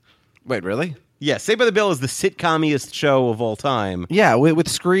 Wait, really? Yeah, Saved by the Bell is the sitcomiest show of all time. Yeah, with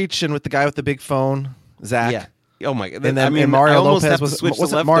Screech and with the guy with the big phone, Zach. Yeah. Oh my god! And then, I mean, Mario I almost Lopez have to was switch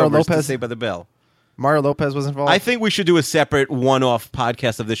wasn't to Mario Leftovers Lopez to Saved by the Bell. Mario Lopez was involved. I think we should do a separate one-off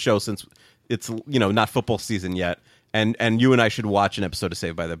podcast of this show since it's not football season yet, and you and I should watch an episode of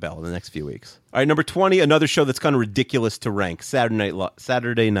Saved by the Bell in the next few weeks. All right, number 20, another show that's kind of ridiculous to rank: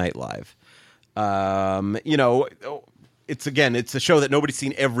 Saturday Night Live. It's a show that nobody's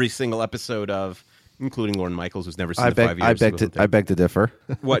seen every single episode of, including Lorne Michaels, who's never seen the 5 years. I beg to differ.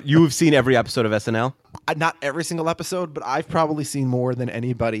 What, you have seen every episode of SNL? Not every single episode, but I've probably seen more than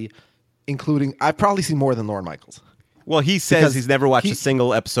anybody, I've probably seen more than Lorne Michaels. Well, he says he's never watched a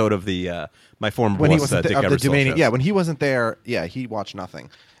single episode of the my former boss, Dick Ebersol shows. Yeah, when he wasn't there, he watched nothing.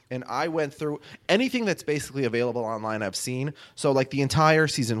 And I went through anything that's basically available online I've seen. So like the entire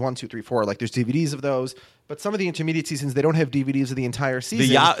season 1, 2, 3, 4, like there's DVDs of those. But some of the intermediate seasons, they don't have DVDs of the entire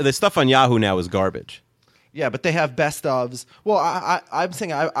season. The stuff on Yahoo now is garbage. Yeah, but they have best ofs. Well, I'm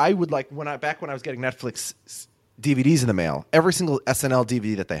saying I would like back when I was getting Netflix DVDs in the mail, every single SNL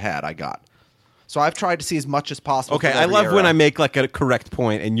DVD that they had, I got. So I've tried to see as much as possible. Okay, I love when I make like a correct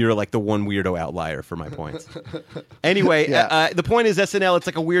point and you're like the one weirdo outlier for my points. Anyway, the point is SNL, it's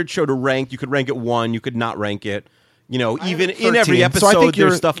like a weird show to rank. You could rank it 1, you could not rank it. Even in every episode,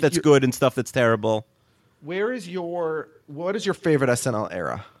 there's stuff that's good and stuff that's terrible. What is your favorite SNL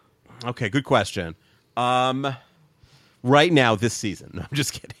era? Okay, good question. Right now, this season. No, I'm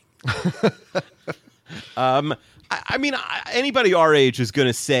just kidding. I mean, anybody our age is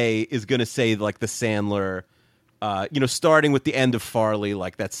gonna say like the Sandler, starting with the end of Farley,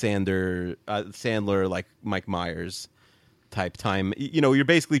 like that Sandler, like Mike Myers type time. You're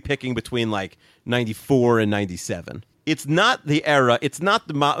basically picking between like 94 and 97. It's not the era. It's not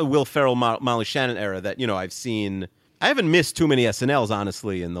the Will Ferrell, Molly Shannon era that I've seen. I haven't missed too many SNLs,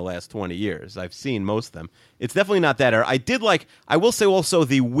 honestly, in the last 20 years. I've seen most of them. It's definitely not that era. I will say also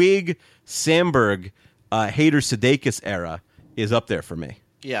the Wig, Samberg, Hader, Sudeikis era is up there for me.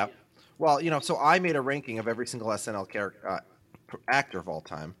 Yeah. Well, so I made a ranking of every single SNL actor of all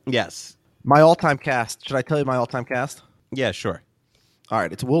time. Yes. My all-time cast. Should I tell you my all-time cast? Yeah, sure. All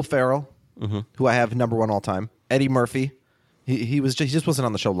right. It's Will Ferrell, who I have number 1 all-time. Eddie Murphy. He just wasn't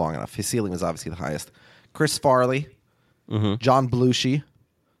on the show long enough. His ceiling was obviously the highest. Chris Farley. John Belushi.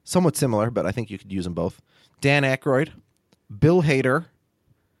 Somewhat similar, but I think you could use them both. Dan Aykroyd. Bill Hader.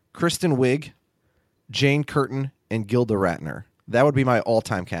 Kristen Wiig. Jane Curtin, and Gilda Radner. That would be my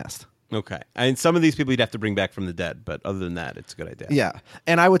all-time cast. Okay. And some of these people you'd have to bring back from the dead, but other than that, it's a good idea. Yeah.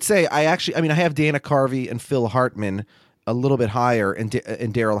 And I would say I have Dana Carvey and Phil Hartman a little bit higher and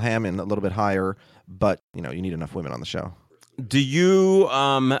Daryl Hammond a little bit higher, but, you need enough women on the show. Do you,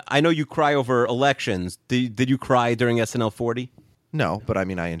 I know you cry over elections. Did you cry during SNL 40? No, but I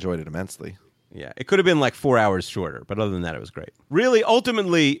enjoyed it immensely. Yeah. It could have been like 4 hours shorter, but other than that, it was great. Really,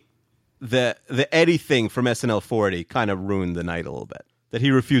 ultimately, the Eddie thing from SNL 40 kind of ruined the night a little bit. That he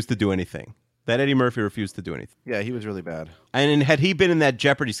refused to do anything. That Eddie Murphy refused to do anything. Yeah, he was really bad. And had he been in that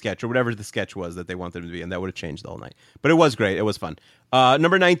Jeopardy sketch or whatever the sketch was that they wanted him to be in, that would have changed the whole night. But it was great. It was fun.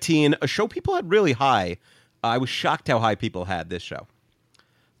 Number 19, a show people had really high. I was shocked how high people had this show.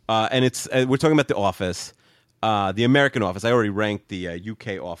 And it's we're talking about The Office, the American Office. I already ranked the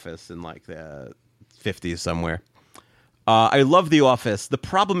UK Office in like the 50s somewhere. I love The Office. The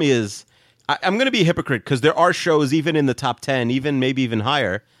problem is, I'm going to be a hypocrite because there are shows even in the top 10, maybe even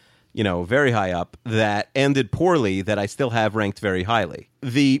higher, very high up, that ended poorly that I still have ranked very highly.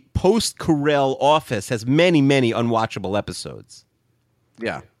 The post-Carell Office has many, many unwatchable episodes.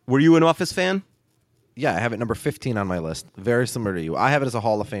 Yeah. Were you an Office fan? Yeah, I have it number 15 on my list. Very similar to you. I have it as a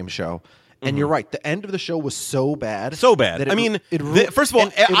Hall of Fame show. And you're right. The end of the show was so bad. So bad. First of all,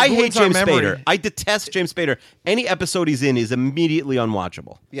 I hate James memory. Spader. I detest James Spader. Any episode he's in is immediately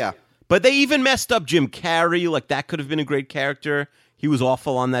unwatchable. Yeah. But they even messed up Jim Carrey. Like, that could have been a great character. He was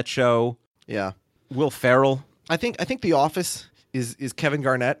awful on that show. Yeah. Will Ferrell. I think The Office is Kevin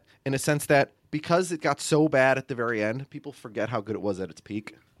Garnett in a sense that because it got so bad at the very end, people forget how good it was at its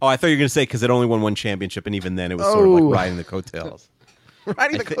peak. Oh, I thought you were going to say because it only won one championship, and even then it was sort of like riding the coattails.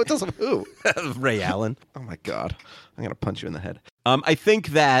 Riding the coattails of who? Ray Allen. Oh, my God. I'm going to punch you in the head. I think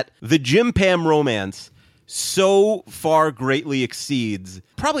that the Jim-Pam romance so far greatly exceeds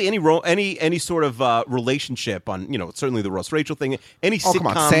probably any sort of relationship on, certainly the Ross Rachel thing, any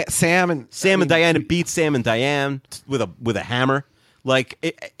sitcom. Come on. Sam and Diane, it beats Sam and Diane with a hammer. Like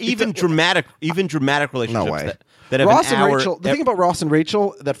even dramatic relationships. No way. That have Ross an and hour. Rachel. The thing about Ross and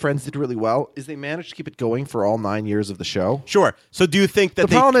Rachel that Friends did really well is they managed to keep it going for all 9 years of the show. Sure. So do you think that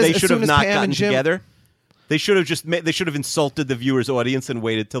they should have not gotten together? They should have they should have insulted the viewer's audience and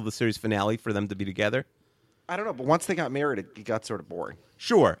waited till the series finale for them to be together? I don't know, but once they got married, it got sort of boring.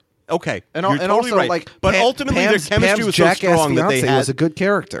 Sure. Okay. And You're totally also, right. like, but ultimately, their chemistry was so strong that they had. Was a good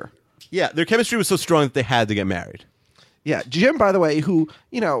character. Yeah, their chemistry was so strong that they had to get married. Yeah, Jim, by the way, who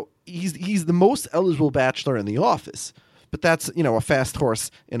he's the most eligible bachelor in the office, but that's a fast horse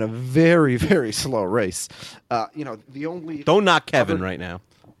in a very, very slow race. The only don't knock Kevin right now.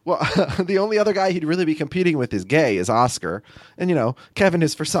 Well, the only other guy he'd really be competing with is gay, is Oscar. And, Kevin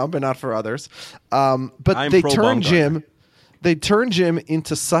is for some, but not for others. But they turn Jim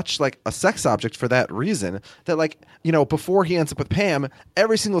into such like a sex object for that reason that before he ends up with Pam,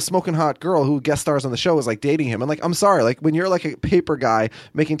 every single smoking hot girl who guest stars on the show is like dating him. And I'm sorry, like when you're like a paper guy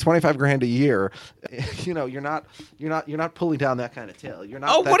making $25,000 a year, you're not pulling down that kind of tail. You're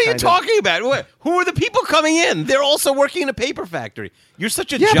not. Oh, what are you talking about? Who are the people coming in? They're also working in a paper factory. You're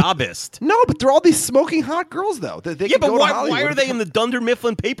such a jobist. No, but they're all these smoking hot girls though. They but why are they in the Dunder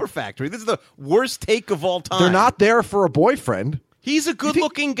Mifflin paper factory? This is the worst take of all time. They're not there for a boyfriend. He's a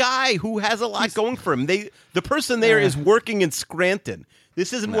good-looking guy who has a lot going for him. The person there is working in Scranton.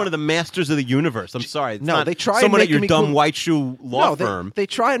 This isn't one of the masters of the universe. I'm sorry. It's not they try someone and make at your dumb white shoe law firm. They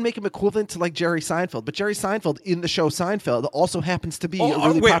try and make him equivalent to like Jerry Seinfeld, but Jerry Seinfeld in the show Seinfeld also happens to be a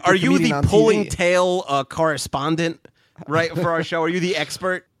really popular are you comedian the on pulling TV. tail correspondent right for our show? Are you the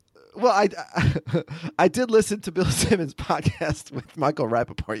expert? Well, I did listen to Bill Simmons' podcast with Michael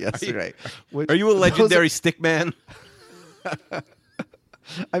Rappaport yesterday. Are you a legendary stick man?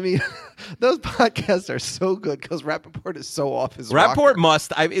 I mean, those podcasts are so good because Rappaport is so off his Rappaport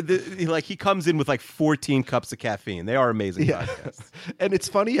rocker. he comes in with like 14 cups of caffeine. They are amazing podcasts. And it's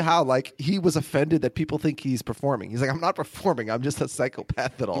funny how like he was offended that people think he's performing. He's like, I'm not performing. I'm just a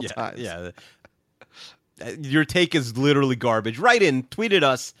psychopath at all times. Yeah. Your take is literally garbage. Write in, tweet at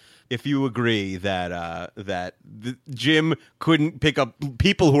us if you agree that Jim couldn't pick up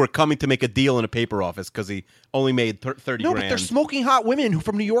people who are coming to make a deal in a paper office because he only made 30 No, grand. but they're smoking hot women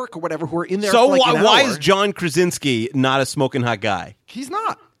from New York or whatever who are in there. So for like an why hour. is John Krasinski not a smoking hot guy? He's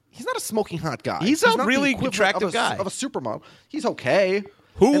not. He's not a smoking hot guy. He's not a the really equivalent attractive guy. of a supermodel. He's okay.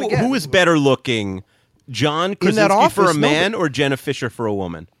 Who is better looking, John Krasinski for a man or Jenna Fisher for a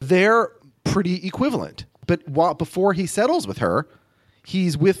woman? They're pretty equivalent. But before he settles with her,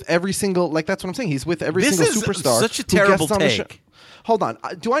 he's with every single, like that's what I'm saying. He's with every single superstar. This is such a terrible take. Hold on.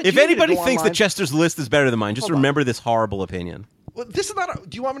 If anybody thinks that Chester's list is better than mine, just remember this horrible opinion. Well, this is not.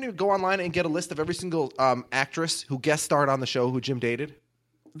 Do you want me to go online and get a list of every single actress who guest starred on the show who Jim dated?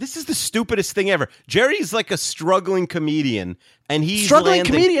 This is the stupidest thing ever. Jerry's like a struggling comedian, and he's struggling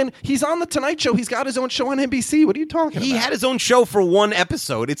comedian. He's on the Tonight Show. He's got his own show on NBC. What are you talking about? He had his own show for one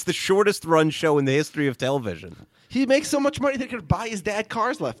episode. It's the shortest run show in the history of television. He makes so much money that he could buy his dad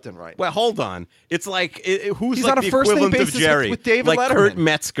cars left and right. Well, hold on. It's like who's He's like on a the first name equivalent of basis Jerry? with David like Letterman. Kurt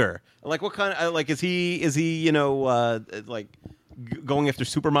Metzger. Like what kind of like is he like going after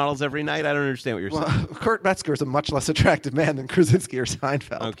supermodels every night? I don't understand what you're saying. Kurt Metzger is a much less attractive man than Krasinski or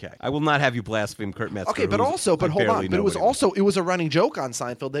Seinfeld. Okay, I will not have you blaspheme Kurt Metzger. Okay, but hold on. But it was a running joke on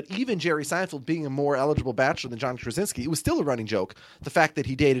Seinfeld that even Jerry Seinfeld being a more eligible bachelor than John Krasinski, it was still a running joke. The fact that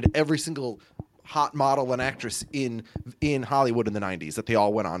he dated every single hot model and actress in Hollywood in the 90s, that they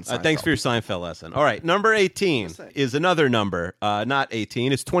all went on Seinfeld. Thanks for your Seinfeld lesson. All right, number 18 is another number, not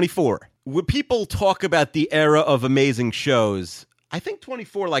 18. It's 24. When people talk about the era of amazing shows, I think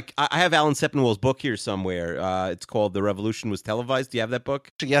 24, like, I have Alan Sepinwall's book here somewhere. It's called The Revolution Was Televised. Do you have that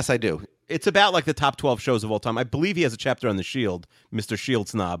book? Yes, I do. It's about, like, the top 12 shows of all time. I believe he has a chapter on The Shield, Mr. Shield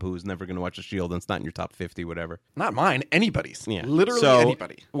snob, who's never going to watch The Shield, and it's not in your top 50, whatever. Not mine, anybody's. Yeah. Literally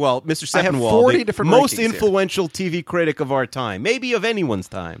anybody. Well, Mr. Sepinwall, I have 40 different most rankings influential TV critic of our time, maybe of anyone's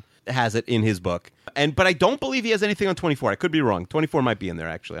time, has it in his book. But I don't believe he has anything on 24. I could be wrong. 24 might be in there,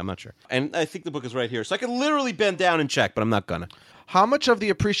 actually. I'm not sure. And I think the book is right here. So I could literally bend down and check, but I'm not going to. How much of the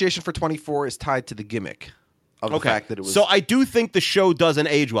appreciation for 24 is tied to the gimmick of the fact that it was... So I do think the show doesn't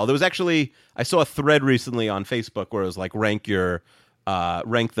age well. There was actually... I saw a thread recently on Facebook where it was like, rank the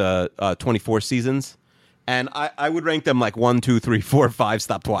 24 seasons. And I would rank them like 1, 2, 3, 4, 5,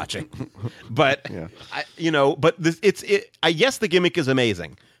 stopped watching. But, Yeah. yes, the gimmick is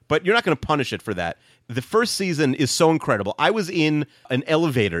amazing. But you're not going to punish it for that. The first season is so incredible. I was in an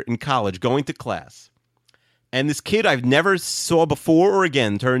elevator in college going to class. And this kid I've never saw before or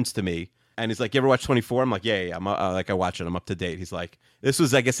again turns to me. And he's like, you ever watch 24? I'm like, yeah. I watch it. I'm up to date. He's like, this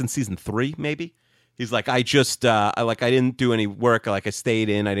was, I guess, in season 3, maybe. He's like, I didn't do any work. Like, I stayed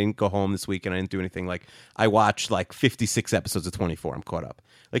in. I didn't go home this week, and I didn't do anything. Like, I watched, like, 56 episodes of 24. I'm caught up.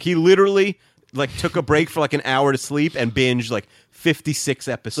 Like, he literally, like, took a break for, like, an hour to sleep and binged, like, 56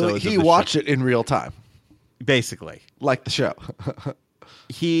 episodes. So he watched it in real time. Basically. Like the show.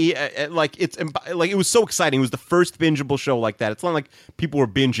 He it was so exciting. It was the first bingeable show like that. It's not like people were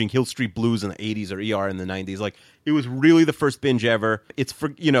binging Hill Street Blues in the 80s or ER in the 90s. Like, it was really the first binge ever. It's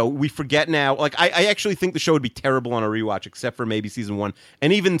we forget now. Like, I actually think the show would be terrible on a rewatch, except for maybe season 1.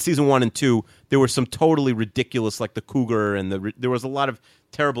 And even season 1 and 2, there were some totally ridiculous, like the Cougar, and there was a lot of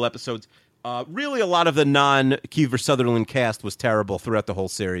terrible episodes. Really, a lot of the non-Kiefer Sutherland cast was terrible throughout the whole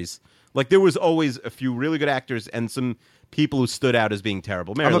series. Like, there was always a few really good actors and some people who stood out as being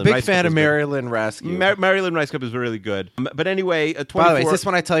terrible. I'm a big fan of Marilyn Raskin. Marilyn Rice-Cup is really good. But anyway, 24... By the way, is this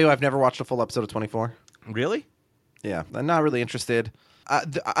when I tell you I've never watched a full episode of 24? Really? Yeah, I'm not really interested.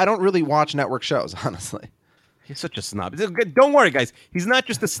 I don't really watch network shows, honestly. He's such a snob. Don't worry, guys. He's not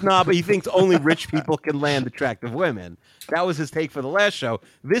just a snob, but he thinks only rich people can land attractive women. That was his take for the last show.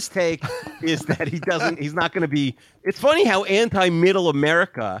 This take is that he's not going to be... It's funny how anti-middle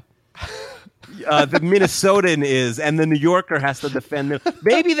America... the Minnesotan is, and the New Yorker has to defend them.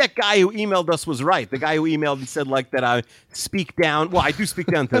 Maybe that guy who emailed us was right. The guy who emailed and said, like, that I speak down. Well, I do speak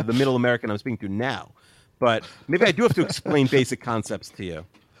down to the middle American I'm speaking to now. But maybe I do have to explain basic concepts to you.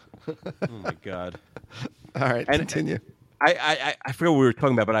 Oh, my God. All right, continue. I forget what we were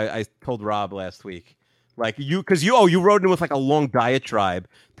talking about, but I told Rob last week. Like, you wrote in with like a long diatribe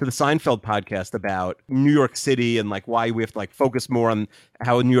to the Seinfeld podcast about New York City and like why we have to like focus more on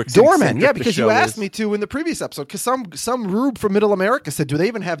how New York City doorman. Yeah, because you asked me to in the previous episode. Because some rube from Middle America said, "Do they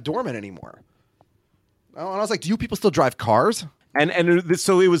even have doormen anymore?" And I was like, "Do you people still drive cars?"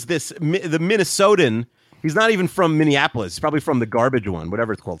 So it was the Minnesotan. He's not even from Minneapolis. He's probably from the garbage one,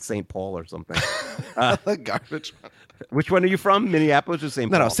 whatever it's called, St. Paul or something. The garbage one. Which one are you from? Minneapolis or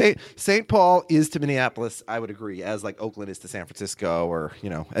St. Paul? No, St. Paul is to Minneapolis, I would agree, as like Oakland is to San Francisco, or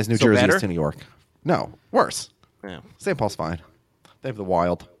as New Jersey is to New York. No, worse. Yeah. St. Paul's fine. They have the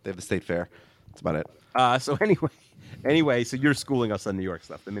Wild. They have the State Fair. That's about it. So anyway, so you're schooling us on New York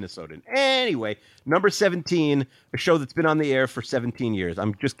stuff, the Minnesotan. Anyway, number 17, a show that's been on the air for 17 years.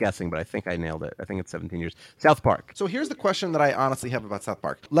 I'm just guessing, but I think I nailed it. I think it's 17 years. South Park. So here's the question that I honestly have about South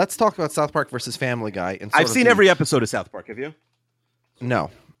Park. Let's talk about South Park versus Family Guy. I've seen every episode of South Park. Have you?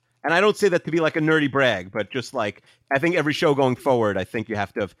 No. And I don't say that to be like a nerdy brag, but just like, I think every show going forward, I think you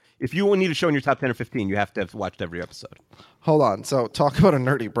have to have, if you need a show in your top 10 or 15, you have to have watched every episode. Hold on. So talk about a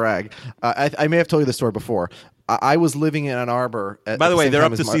nerdy brag. I may have told you this story before. I was living in Ann Arbor. By the way, they're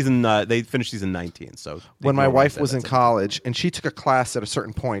up to season, they finished season 19. So when my wife was in college and she took a class at a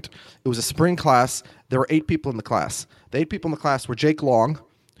certain point, it was a spring class. There were 8 people in the class. The 8 people in the class were Jake Long,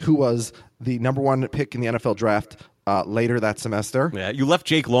 who was the number 1 pick in the NFL draft later that semester. Yeah, you left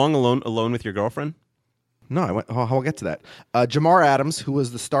Jake Long alone with your girlfriend? No, I went. Oh, I'll get to that. Jamar Adams, who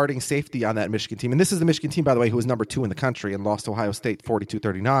was the starting safety on that Michigan team, and this is the Michigan team, by the way, who was number 2 in the country and lost to Ohio State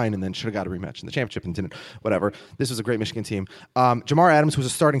 42-39, and then should have got a rematch in the championship and didn't. Whatever. This was a great Michigan team. Jamar Adams, who was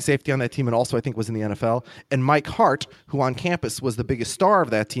a starting safety on that team and also I think was in the NFL, and Mike Hart, who on campus was the biggest star of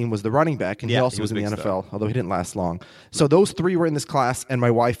that team, was the running back, and he also was in the NFL, although he didn't last long. So those 3 were in this class, and my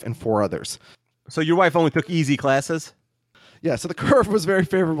wife and 4 others. So your wife only took easy classes? Yeah, so the curve was very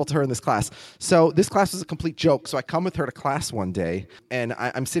favorable to her in this class. So this class was a complete joke. So I come with her to class one day, and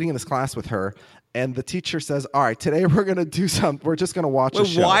I'm sitting in this class with her, and the teacher says, all right, today we're going to do something. We're just going to watch a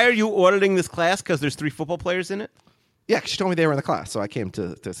show. Why are you auditing this class? Because there's 3 football players in it? Yeah, 'cause she told me they were in the class, so I came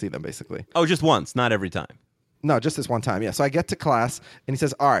to see them, basically. Oh, just once, not every time. No, just this one time, yeah. So I get to class, and he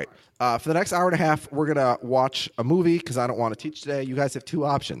says, all right, for the next hour and a half, we're going to watch a movie because I don't want to teach today. You guys have 2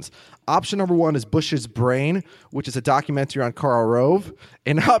 options. Option number 1 is Bush's Brain, which is a documentary on Karl Rove.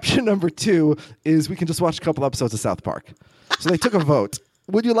 And option number 2 is we can just watch a couple episodes of South Park. So they took a vote.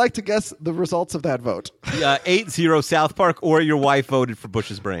 Would you like to guess the results of that vote? 8-0 South Park, or your wife voted for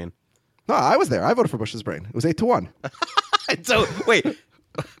Bush's Brain? No, I was there. I voted for Bush's Brain. It was 8-1. So, wait.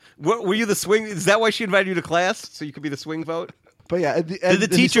 Were you the swing? Is that why she invited you to class? So you could be the swing vote? But yeah. Did the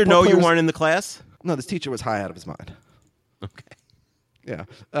teacher know you weren't in the class? No, this teacher was high out of his mind. Okay. Yeah.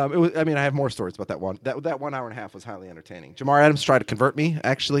 It was. I mean, I have more stories about that one. That 1 hour and a half was highly entertaining. Jamar Adams tried to convert me,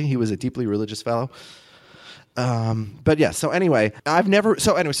 actually. He was a deeply religious fellow. But yeah, so anyway,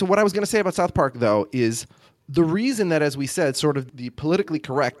 so what I was going to say about South Park, though, is the reason that, as we said, sort of the politically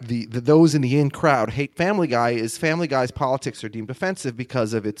correct, the those in the in crowd hate Family Guy is Family Guy's politics are deemed offensive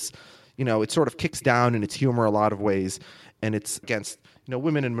because of its, it sort of kicks down in its humor a lot of ways, and it's against,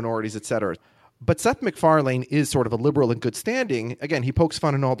 women and minorities, etc. But Seth MacFarlane is sort of a liberal in good standing. Again, he pokes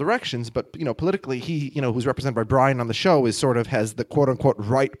fun in all directions, but politically, he, who's represented by Brian on the show, is sort of has the quote unquote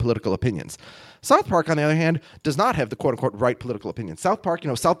right political opinions. South Park, on the other hand, does not have the quote unquote right political opinions. South Park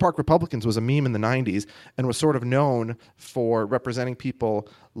Republicans was a meme in the 90s and was sort of known for representing people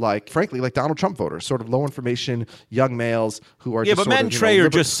frankly, like Donald Trump voters, sort of low information young males who are but Matt and Trey are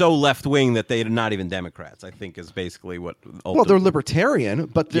just so left wing that they're not even Democrats, I think, is basically what. Well, they're libertarian,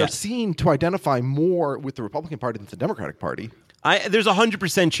 but they're seen to identify more with the Republican Party than the Democratic Party. There's a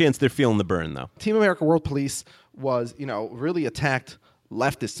 100% chance they're feeling the burn, though. Team America World Police was, really attacked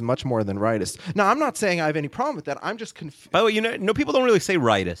leftists much more than rightists. Now, I'm not saying I have any problem with that. I'm just confused. By the way, people don't really say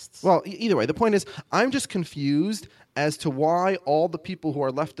rightists. Well, either way, the point is, I'm just confused as to why all the people who are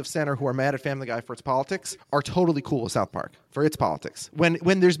left of center who are mad at Family Guy for its politics are totally cool with South Park for its politics.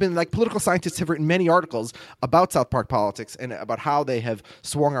 When there's been, political scientists have written many articles about South Park politics and about how they have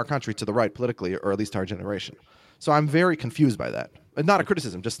swung our country to the right politically, or at least our generation. So I'm very confused by that. Not a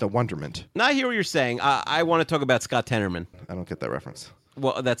criticism, just a wonderment. Now I hear what you're saying. I want to talk about Scott Tenorman. I don't get that reference.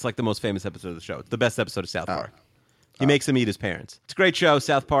 Well, that's the most famous episode of the show. It's the best episode of South Park. He makes him eat his parents. It's a great show,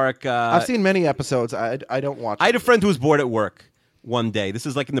 South Park. I've seen many episodes. I don't watch I had a friend who was bored at work one day. This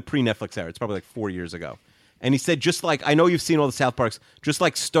is in the pre-Netflix era. It's probably 4 years ago. And he said, I know you've seen all the South Parks. Just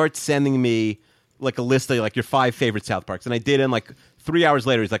start sending me a list of your 5 favorite South Parks. And I did, and 3 hours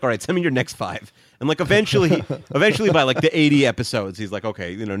later, he's like, all right, send me your next 5. And eventually by the 80 episodes, he's like,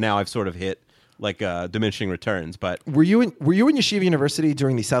 okay, now I've sort of hit diminishing returns. But were you in Yeshiva University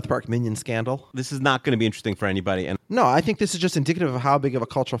during the South Park Minion scandal? This is not going to be interesting for anybody. And no, I think this is just indicative of how big of a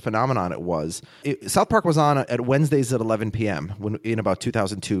cultural phenomenon it was. South Park was on at Wednesdays at 11 p.m. in about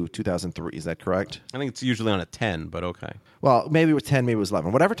 2002, 2003. Is that correct? I think it's usually on at 10, but okay. Well, maybe it was 10, maybe it was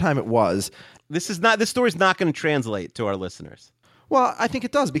 11. Whatever time it was. This story's not going to translate to our listeners. Well, I think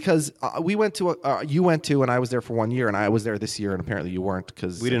it does because you went to, and I was there for 1 year, and I was there this year, and apparently you weren't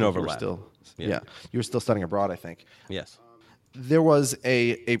because we didn't overlap. You were still studying abroad, I think. Yes. There was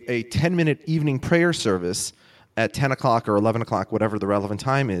a 10-minute evening prayer service at 10 o'clock or 11 o'clock, whatever the relevant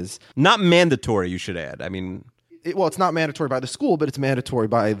time is. Not mandatory, you should add. I mean... it's not mandatory by the school, but it's mandatory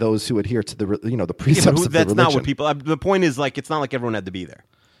by those who adhere to the precepts of the religion. That's not what people... the point is, it's not like everyone had to be there.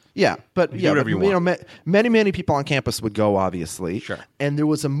 Yeah, but want. Many people on campus would go, obviously. Sure. And there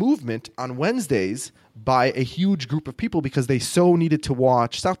was a movement on Wednesdays by a huge group of people because they so needed to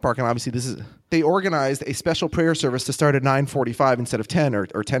watch South Park, and obviously they organized a special prayer service to start at 9:45 instead of 10, or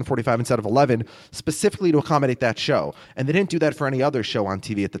 10:45 instead of 11, specifically to accommodate that show. And they didn't do that for any other show on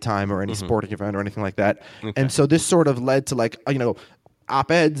TV at the time, or any sporting event or anything like that. Okay. And so this sort of led to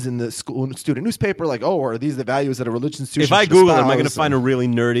op-eds in the school student newspaper, are these the values that a religious institution If I should Google it, espouse? am I going to find a really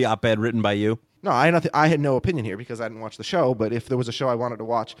nerdy op-ed written by you? No, I had no opinion here because I didn't watch the show, but if there was a show I wanted to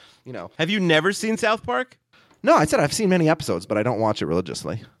watch, Have you never seen South Park? No, I said I've seen many episodes, but I don't watch it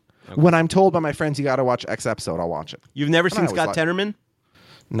religiously. Okay. When I'm told by my friends you got to watch X episode, I'll watch it. You've never seen Scott Tenorman?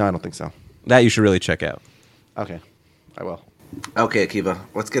 No, I don't think so. That you should really check out. Okay, I will. Okay, Akiva,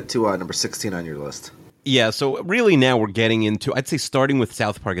 let's get to number 16 on your list. Yeah, so really now we're getting into, I'd say starting with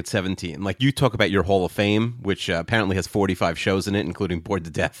South Park at 17. Like you talk about your Hall of Fame, which apparently has 45 shows in it, including Bored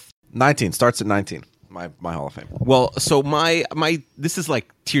to Death. 19, starts at 19, my Hall of Fame. Well, so my this is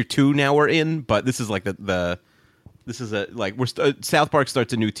like tier 2 now we're in, but this is like this is South Park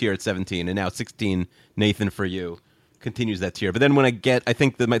starts a new tier at 17, and now 16, Nathan For You, continues that tier. But then when I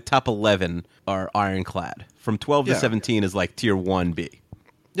think that my top 11 are Ironclad. From 12 to 17 is like tier 1B.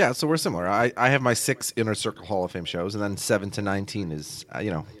 Yeah, so we're similar. I have my 6 Inner Circle Hall of Fame shows, and then 7 to 19 is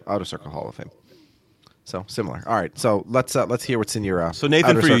Outer Circle Hall of Fame. So similar. All right, so let's hear what's in your. So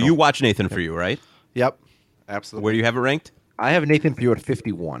Nathan For You, you watch Nathan For You, right? Yep, absolutely. Where do you have it ranked? I have Nathan For You at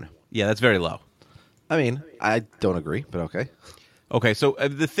 51. Yeah, that's very low. I mean, I don't agree, but okay. Okay, so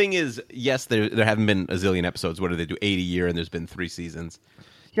the thing is, yes, there haven't been a zillion episodes. What do they do? 80 a year, and there's been 3 seasons.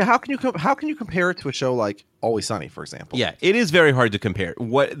 Yeah, how can you compare it to a show like Always Sunny, for example? Yeah, it is very hard to compare.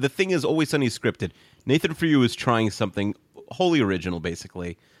 What the thing is, Always Sunny is scripted. Nathan For You is trying something wholly original,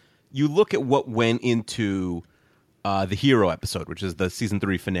 basically. You look at what went into the Hero episode, which is the season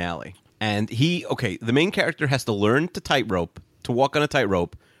 3 finale, and the main character has to learn to walk on a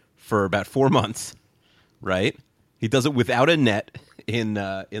tightrope for about 4 months, right? He does it without a net in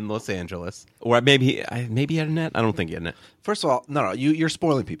Los Angeles, or maybe he had a net. I don't think he had a net. First of all, no, you're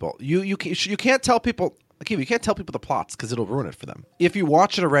spoiling people. You can't tell people. Okay, you can't tell people the plots because it'll ruin it for them. If you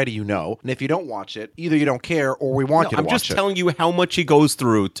watch it already, you know, and if you don't watch it, either you don't care or we want you to watch it. I'm just telling you how much he goes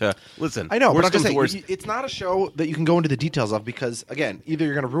through to listen. I know, but I'm just saying it's not a show that you can go into the details of because again, either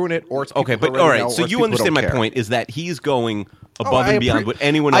you're going to ruin it or it's okay. But all right, so you understand my point is that he's going above and beyond what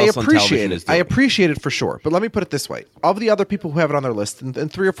anyone else on television is doing. I appreciate it for sure, but let me put it this way: of the other people who have it on their list,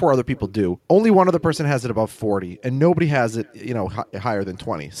 and 3 or 4 other people do, only one other person has it above 40, and nobody has it, higher than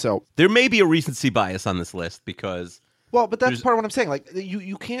 20. So there may be a recency bias on this list because. Well, but that's part of what I'm saying. Like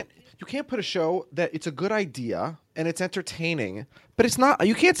you can't put a show that it's a good idea and it's entertaining, but it's not.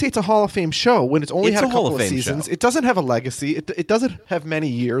 You can't say it's a Hall of Fame show when it's only had a couple of seasons. Show. It doesn't have a legacy. It doesn't have many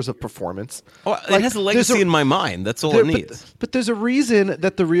years of performance. Oh, it has a legacy in my mind. That's all it needs. But there's a reason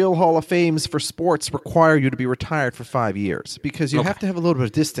that the real Hall of Fames for sports require you to be retired for 5 years because you have to have a little bit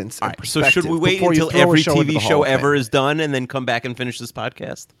of distance. And so should we wait until every TV show ever is done and then come back and finish this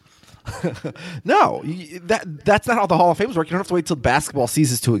podcast? No, that's not how the Hall of Fames work. You don't have to wait till basketball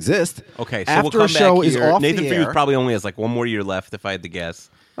ceases to exist. Okay, so after we'll come a show back is here. off Nathan the For You air, probably only has like 1 more year left, if I had to guess.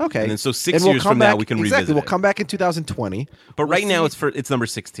 Okay, and then so 6 years from now we can revisit it. We'll come back in 2020. But right now it's number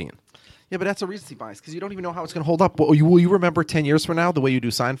 16. Yeah, but that's a recency bias because you don't even know how it's going to hold up. Will you remember 10 years from now the way you do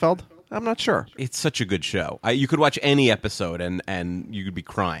Seinfeld? I'm not sure. It's such a good show. You could watch any episode and you could be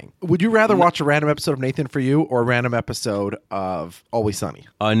crying. Would you rather watch a random episode of Nathan For You or a random episode of Always Sunny?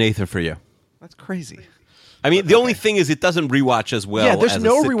 Nathan For You. That's crazy. I mean, the only thing is it doesn't rewatch as well. Yeah, there's as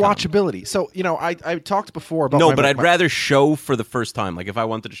no a sitcom. rewatchability. So, I talked before about No, but I'd rather show for the first time. Like if I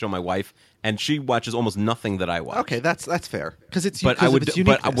wanted to show my wife and she watches almost nothing that I watch. Okay, that's fair. Because it's but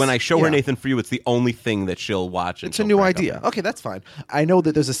when I show her Nathan For You, it's the only thing that she'll watch. It's a new idea. Okay, that's fine. I know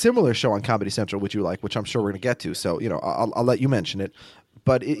that there's a similar show on Comedy Central which you like, which I'm sure we're going to get to. So, I'll let you mention it.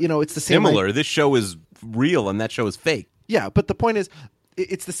 But it's the same. Similar. This show is real and that show is fake. Yeah, but the point is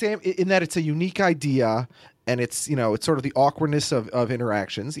it's the same in that it's a unique idea and it's it's sort of the awkwardness of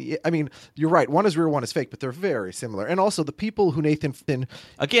interactions. I mean, you're right. One is real, one is fake, but they're very similar. And also the people who Nathan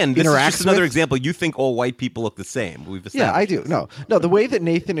again, this is just another example. You think all white people look the same. Yeah, I do. No, the way that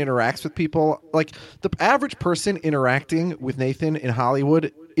Nathan interacts with people, like the average person interacting with Nathan in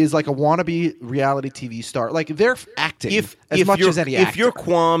Hollywood is like a wannabe reality TV star. Like they're acting as much as any actor. If your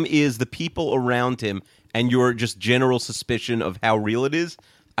qualm is the people around him and your just general suspicion of how real it is,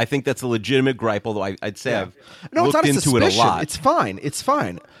 I think that's a legitimate gripe, although I'd say I've looked into it a lot. It's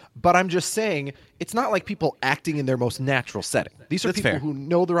fine. But I'm just saying, it's not like people acting in their most natural setting. These are people who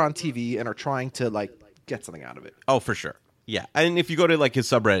know they're on TV and are trying to get something out of it. Oh, for sure. Yeah. And if you go to his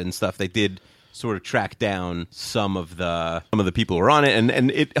subreddit and stuff, they did sort of track down some of the people who are on it,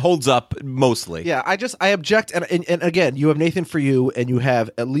 and it holds up mostly. Yeah, I object, and again, you have Nathan For You, and you have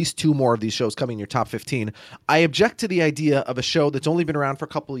at least 2 more of these shows coming in your top 15. I object to the idea of a show that's only been around for a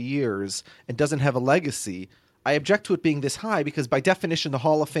couple of years and doesn't have a legacy. I object to it being this high because by definition, the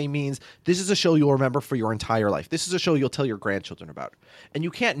Hall of Fame means this is a show you'll remember for your entire life. This is a show you'll tell your grandchildren about. And you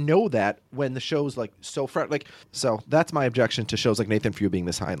can't know that when the show's so fresh. So that's my objection to shows like Nathan For You being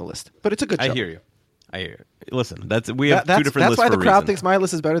this high on the list. But it's a good show. I hear you. Listen. We have two different that's lists why for the a crowd reason. thinks my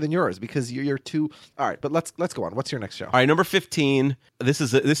list is better than yours because you're too. All right, but let's go on. What's your next show? All right, number 15. This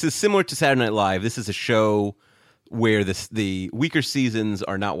is similar to Saturday Night Live. This is a show where the weaker seasons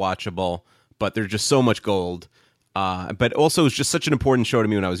are not watchable, but there's just so much gold. But also, it's just such an important show to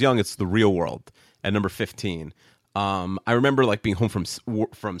me when I was young. It's The Real World at number 15. I remember like being home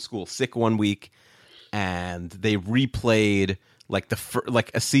from school sick one week, and they replayed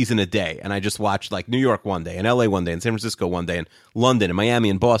like a season a day, and I just watched like New York one day, and LA one day, and San Francisco one day, and London, and Miami,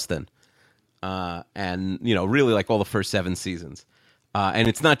 and Boston, and really like all the first 7 seasons. And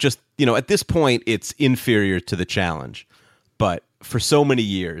it's not just at this point it's inferior to The Challenge, but for so many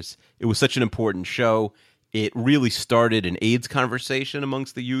years it was such an important show. It really started an AIDS conversation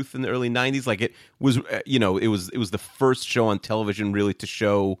amongst the youth in the early 90s. Like it was, it was the first show on television really to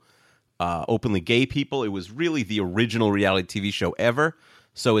show openly gay people. It was really the original reality TV show ever.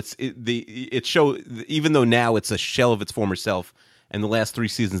 So it show, even though now it's a shell of its former self, and the last 3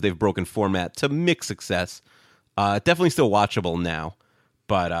 seasons they've broken format to mixed success. Definitely still watchable now,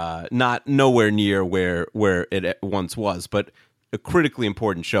 but not nowhere near where it once was. But a critically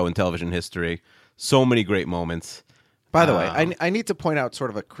important show in television history. So many great moments. By the way, I need to point out sort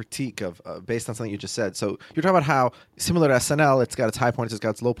of a critique of based on something you just said. So you're talking about how similar to SNL, it's got its high points, it's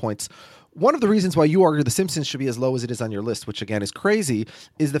got its low points. One of the reasons why you argue The Simpsons should be as low as it is on your list, which again is crazy,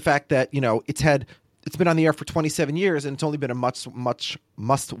 is the fact that it's been on the air for 27 years and it's only been a much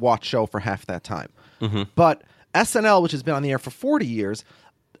must-watch show for half that time. Mm-hmm. But SNL, which has been on the air for 40 years,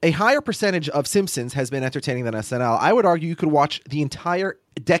 a higher percentage of Simpsons has been entertaining than SNL. I would argue you could watch the entire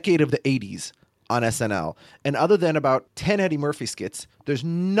decade of the 80s on SNL, and other than about 10 Eddie Murphy skits, there's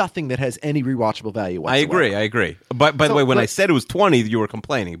nothing that has any rewatchable value whatsoever. I agree. But by the way, when I said it was 20, you were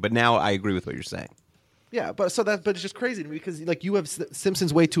complaining, but now I agree with what you're saying. Yeah, but it's just crazy to me because like you have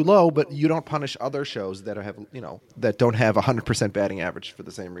Simpsons way too low, but you don't punish other shows that have that don't have 100% batting average for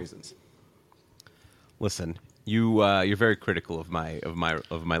the same reasons. Listen, you're very critical of my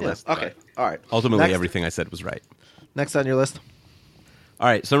list. Okay, all right. Ultimately, everything I said was right. Next on your list. All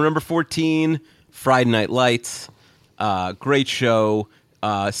right, so number 14, Friday Night Lights. Great show.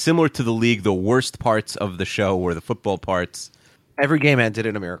 Similar to The League, the worst parts of the show were the football parts. Every game ended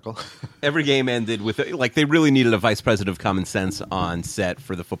in a miracle. Every game ended with they really needed a vice president of common sense on set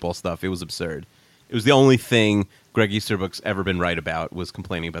for the football stuff. It was absurd. It was the only thing Greg Easterbrook's ever been right about, was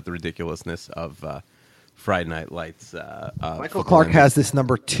complaining about the ridiculousness of Friday Night Lights. Michael Clark has this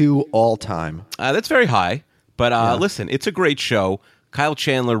number 2 all time. That's very high, but listen, it's a great show. Kyle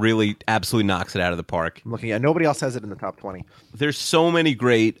Chandler really absolutely knocks it out of the park. I'm looking at nobody else has it in the top 20. There's so many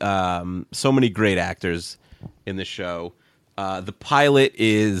great actors in the show. The pilot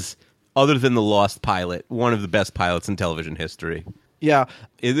is, other than The Lost pilot, one of the best pilots in television history. Yeah.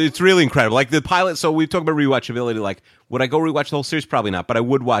 It's really incredible. Like the pilot, so we've talked about rewatchability. Like, would I go rewatch the whole series? Probably not, but I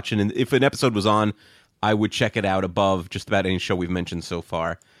would watch it. And if an episode was on, I would check it out above just about any show we've mentioned so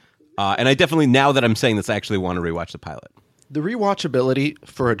far. And I definitely, now that I'm saying this, I actually want to rewatch the pilot. The rewatchability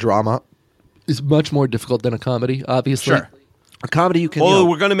for a drama is much more difficult than a comedy, obviously. Sure. A comedy you can... Well,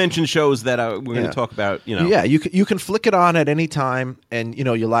 we're going to mention shows that we're going to talk about, Yeah, you can flick it on at any time and,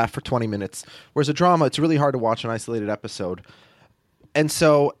 you laugh for 20 minutes. Whereas a drama, it's really hard to watch an isolated episode. And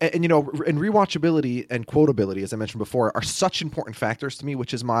so, and rewatchability and quotability, as I mentioned before, are such important factors to me,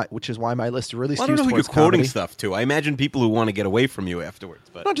 which is why my list really skews I don't know who you're towards quoting comedy. stuff to. I imagine people who want to get away from you afterwards.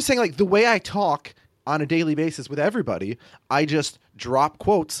 But I'm just saying, like, the way I talk on a daily basis with everybody, I just drop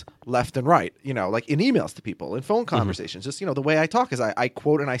quotes left and right, like in emails to people, in phone conversations. Just, the way I talk is I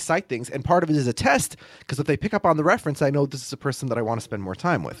quote and I cite things, and part of it is a test, because if they pick up on the reference, I know this is a person that I want to spend more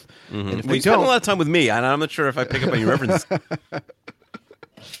time with. And if you spend a lot of time with me, and I'm not sure if I pick up on your references.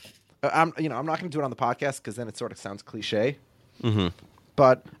 I'm not going to do it on the podcast because then it sort of sounds cliche. Mm-hmm.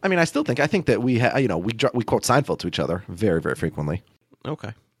 But I think that we quote Seinfeld to each other very, very frequently.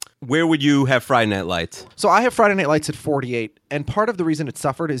 Okay. Where would you have Friday Night Lights? So I have Friday Night Lights at 48, and part of the reason it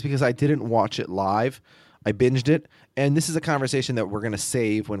suffered is because I didn't watch it live. I binged it, and this is a conversation that we're going to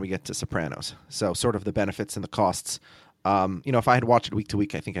save when we get to Sopranos. So sort of the benefits and the costs. If I had watched it week to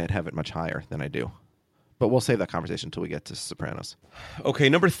week, I think I'd have it much higher than I do. But we'll save that conversation until we get to Sopranos. Okay,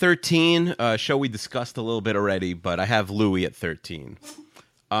 number 13, show we discussed a little bit already, but I have Louis at 13.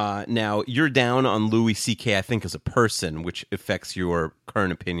 Now, you're down on Louis C.K., I think, as a person, which affects your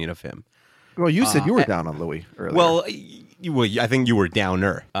current opinion of him. Well, you said you were down on Louis earlier. Well, I think you were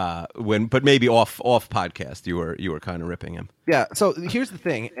downer but maybe off podcast you were kind of ripping him. Yeah. So here's the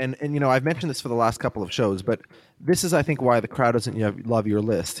thing, and I've mentioned this for the last couple of shows, but this is, I think, why the crowd doesn't love your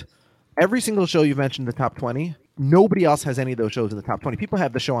list. every single show you've mentioned in the top 20, nobody else has any of those shows in the top 20. People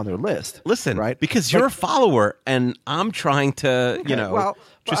have the show on their list. Listen, right? Because you're a follower, and I'm trying to,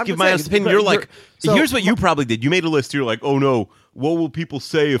 just I'm give my honest saying, opinion. You're like, so- here's what you probably did. You made a list. You're like, oh no, what will people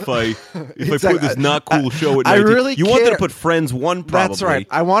say if I put this not cool show at 19? I really You wanted to care. put Friends 1, probably. That's right.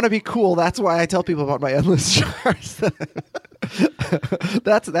 I want to be cool. That's why I tell people about my endless charts.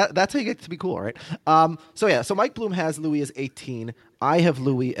 That's how you get to be cool, right? So Mike Bloom has Louis as 18. I have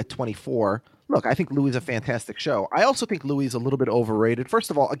Louis at 24. Look, I think Louis is a fantastic show. I also think Louis is a little bit overrated.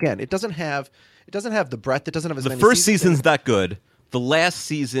 First of all, again, it doesn't have the breadth. It doesn't have as many. The first seasons. season's not good. The last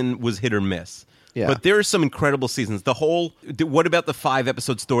season was hit or miss. Yeah. But there are some incredible seasons. What about the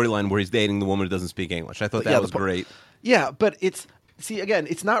 5-episode storyline where he's dating the woman who doesn't speak English? I thought that was great. Yeah, but it's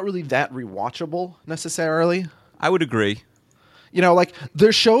not really that rewatchable necessarily. I would agree. Like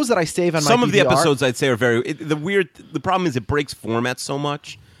there's shows that I save on my Some of the DVR. episodes I'd say are the problem is it breaks format so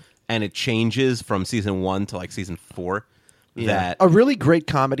much and it changes from season 1 to like season 4 that a really great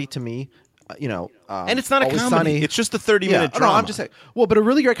comedy to me, and it's not a Always comedy. Sunny. It's just a 30-minute drama. No, I'm just saying. Well, but a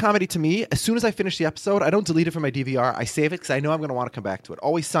really great comedy to me, as soon as I finish the episode, I don't delete it from my DVR. I save it because I know I'm going to want to come back to it.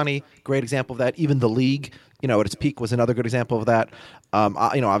 Always Sunny, great example of that. Even The League, at its peak was another good example of that.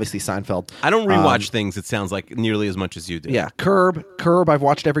 Obviously Seinfeld. I don't rewatch things, it sounds like, nearly as much as you do. Yeah, Curb, I've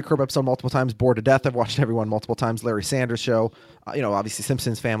watched every Curb episode multiple times. Bored to Death, I've watched everyone multiple times. Larry Sanders Show, obviously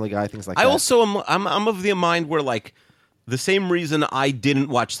Simpsons, Family Guy, things like that. I also I'm of the mind where like the same reason I didn't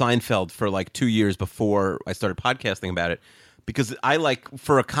watch Seinfeld for like 2 years before I started podcasting about it, because I like,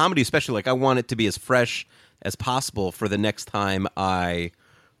 for a comedy especially, like I want it to be as fresh as possible for the next time I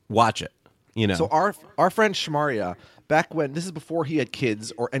watch it. So our friend Shmaria, back when, this is before he had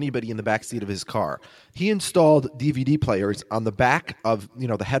kids or anybody in the back seat of his car, he installed DVD players on the back of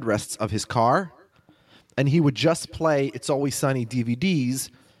the headrests of his car, and he would just play It's Always Sunny DVDs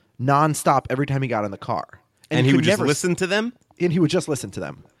nonstop every time he got in the car. And he would just listen to them? And he would just listen to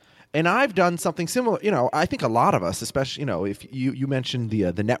them. And I've done something similar. I think a lot of us, especially, if you mentioned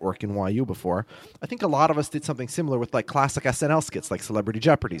the network in YU before, I think a lot of us did something similar with like classic SNL skits, like Celebrity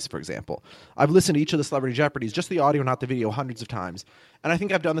Jeopardies, for example. I've listened to each of the Celebrity Jeopardies, just the audio, not the video, hundreds of times. And I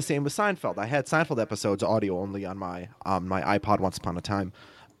think I've done the same with Seinfeld. I had Seinfeld episodes audio only on my iPod once upon a time.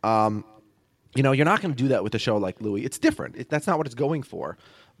 You're not going to do that with a show like Louis. It's different. That's not what it's going for.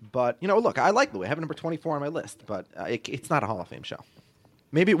 But, look, I like Louis. I have it number 24 on my list, but it's not a Hall of Fame show.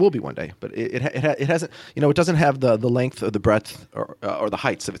 Maybe it will be one day, but it hasn't. It doesn't have the length or the breadth or the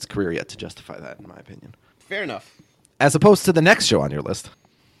heights of its career yet to justify that, in my opinion. Fair enough. As opposed to the next show on your list.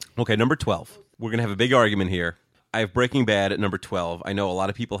 Okay, number 12. We're gonna have a big argument here. I have Breaking Bad at number 12. I know a lot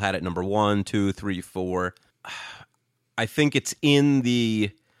of people had it number 1, 2, 3, 4. I think it's in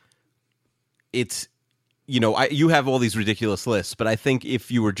the. You have all these ridiculous lists, but I think if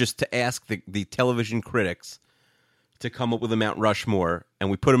you were just to ask the television critics to come up with a Mount Rushmore, and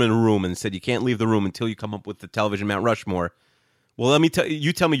we put them in a room and said, you can't leave the room until you come up with the television Mount Rushmore. Well, let me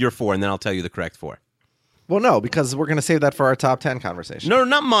tell me your 4, and then I'll tell you the correct 4. Well, no, because we're going to save that for our top 10 conversation. No,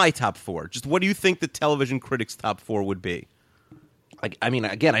 not my top 4. Just what do you think the television critics' top 4 would be? I mean,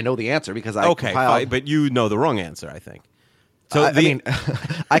 again, I know the answer because I okay, fine, but you know the wrong answer, I think. So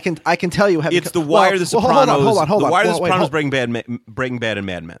I can tell you. It's The Wire, The Sopranos. Hold on. The Wire, The Sopranos, Breaking Bad, and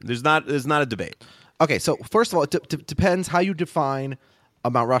Mad Men. There's not a debate. Okay, so first of all, it depends how you define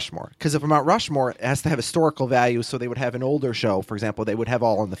a Mount Rushmore. Because if a Mount Rushmore has to have historical value, so they would have an older show, for example, they would have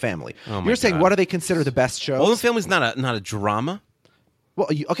All in the Family. Oh You're saying, what do they consider the best shows? All in the Family is not a drama. Well,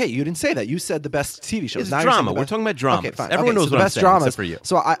 you didn't say that. You said the best TV shows. It's now drama. We're talking about dramas. Okay, fine. Everyone knows so what the I'm best saying, dramas, except for you.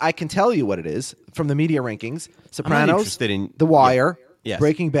 So I can tell you what it is from the media rankings: Sopranos, interested in The Wire, yes.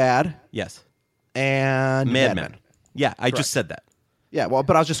 Breaking Bad, yes, and Mad Men. Yeah, I just said that. Yeah, well,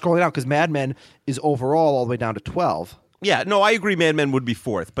 but I was just scrolling down because Mad Men is overall all the way down to 12. Yeah, no, I agree Mad Men would be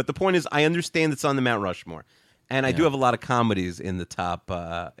 4th. But the point is, I understand it's on the Mount Rushmore. And I do have a lot of comedies in the top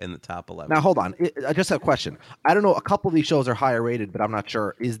 11. Now, hold on. I just have a question. I don't know. A couple of these shows are higher rated, but I'm not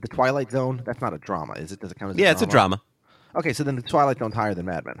sure. Is The Twilight Zone? That's not a drama, is it? Does it count as a drama? Yeah, it's a drama. Okay, so then The Twilight Zone's higher than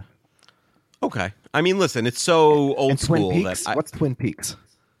Mad Men. Okay. I mean, listen, it's so old and school. Twin Peaks? What's Twin Peaks?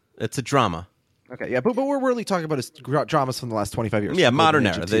 It's a drama. Okay, yeah, but we're really talking about dramas from the last 25 years. Yeah, modern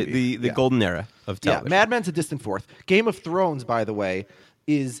era, the golden era of television. Yeah, Mad Men's a distant fourth. Game of Thrones, by the way,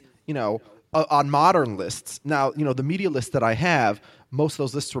 is, on modern lists. Now, the media list that I have, most of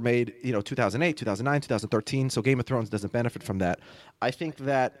those lists were made, 2008, 2009, 2013, so Game of Thrones doesn't benefit from that. I think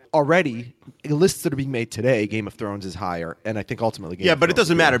that already, the lists that are being made today, Game of Thrones is higher, and I think ultimately Game of but Thrones it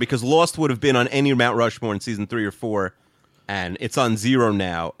doesn't matter because Lost would have been on any Mount Rushmore in season 3 or 4, and it's on 0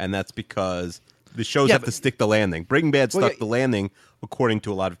 now, and that's because The shows have to stick the landing. Breaking Bad stuck the landing, according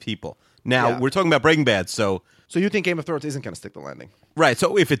to a lot of people. Now we're talking about Breaking Bad, so you think Game of Thrones isn't going to stick the landing, right?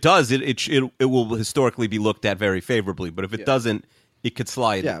 So if it does, it will historically be looked at very favorably. But if it doesn't, it could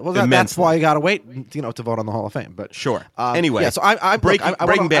slide. Yeah, well, that's why you got to wait, to vote on the Hall of Fame. But sure. Anyway, so I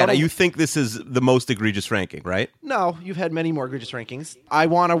Breaking Bad. You think this is the most egregious ranking, right? No, you've had many more egregious rankings. I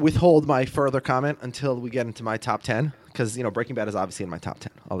want to withhold my further comment until we get into my top 10 because Breaking Bad is obviously in my top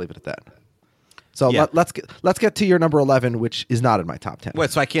 10. I'll leave it at that. So let's get to your number 11, which is not in my top 10. Wait,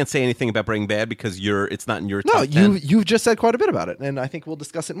 so I can't say anything about Breaking Bad because it's not in your top 10? No, you've just said quite a bit about it, and I think we'll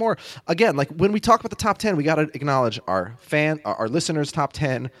discuss it more. Again, like when we talk about the top 10, we got to acknowledge our listeners' top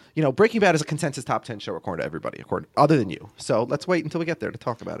 10. Breaking Bad is a consensus top 10 show according to everybody, other than you. So let's wait until we get there to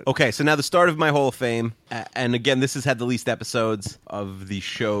talk about it. Okay, so now the start of my Hall of Fame, and again, this has had the least episodes of the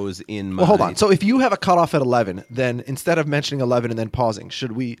shows in my... Well, hold on. So if you have a cutoff at 11, then instead of mentioning 11 and then pausing,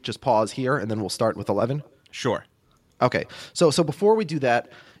 should we just pause here and then we'll start with 11? Sure. Okay. So before we do that,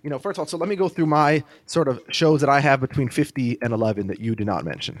 first of all, so let me go through my sort of shows that I have between 50 and 11 that you did not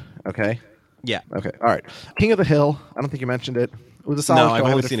mention. Okay? Yeah. Okay. All right. King of the Hill. I don't think you mentioned it. It was a solid show. No, I've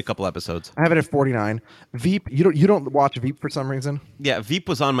only seen a couple episodes. I have it at 49. Veep. You don't watch Veep for some reason? Yeah, Veep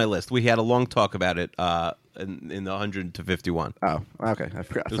was on my list. We had a long talk about it in the 100 to 51. Oh, okay. I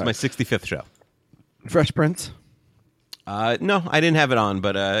forgot. It was my 65th show. Fresh Prince? No, I didn't have it on,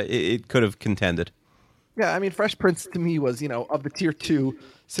 but it could have contended. Yeah, I mean, Fresh Prince to me was, of the tier 2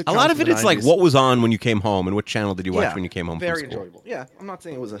 sitcoms. A lot of it, it's 90s. Like what was on when you came home, and what channel did you watch when you came home from very school? enjoyable. Yeah, I'm not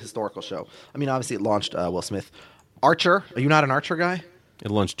saying it was a historical show. I mean, obviously it launched Will Smith. Archer, are you not an Archer guy?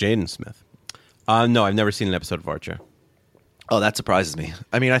 It launched Jaden Smith. No, I've never seen an episode of Archer. Oh, that surprises me.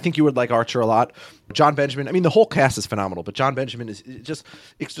 I mean, I think you would like Archer a lot. John Benjamin, I mean, the whole cast is phenomenal, but John Benjamin is just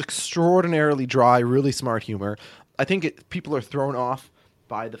extraordinarily dry, really smart humor. I think people are thrown off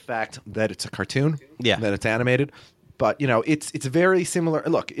by the fact that it's a cartoon, that it's animated. But, it's very similar.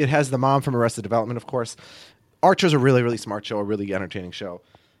 Look, it has the mom from Arrested Development, of course. Archer's a really, really smart show, a really entertaining show.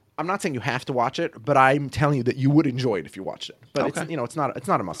 I'm not saying you have to watch it, but I'm telling you that you would enjoy it if you watched it. But it's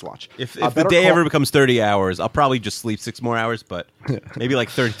not a must watch. If the day ever becomes 30 hours, I'll probably just sleep 6 more hours, but maybe like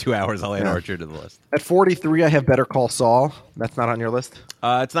 32 hours I'll add Archer to the list. At 43, I have Better Call Saul. That's not on your list?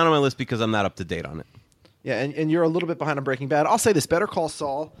 It's not on my list because I'm not up to date on it. Yeah, and you're a little bit behind on Breaking Bad. I'll say this, Better Call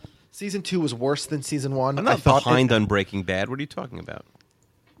Saul, Season 2 was worse than Season 1. I'm not behind on Breaking Bad. What are you talking about?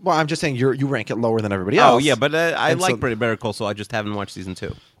 Well, I'm just saying you rank it lower than everybody else. Oh, yeah, but I like Better Call Saul. I just haven't watched Season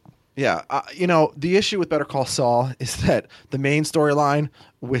 2. Yeah, the issue with Better Call Saul is that the main storyline,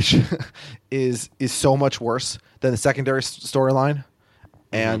 which is so much worse than the secondary storyline,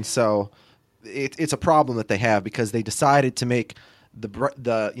 and so it's a problem that they have because they decided to make the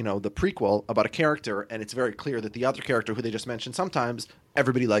prequel about a character, and it's very clear that the other character who they just mentioned sometimes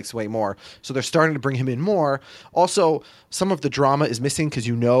everybody likes way more. So they're starting to bring him in more. Also, some of the drama is missing because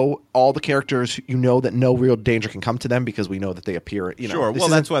all the characters, that no real danger can come to them because we know that they appear. Sure. Well,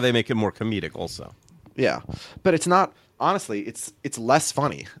 that's why they make it more comedic also. Yeah. But it's not, honestly, it's less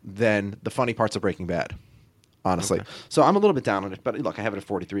funny than the funny parts of Breaking Bad. Honestly. Okay. So I'm a little bit down on it, but look, I have it at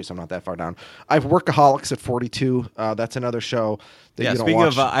 43, so I'm not that far down. I have Workaholics at 42. That's another show that you don't speaking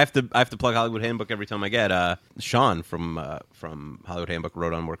watch. of, I have to plug Hollywood Handbook every time I get. Sean from Hollywood Handbook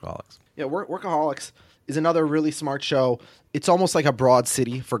wrote on Workaholics. Yeah, Workaholics is another really smart show. It's almost like a Broad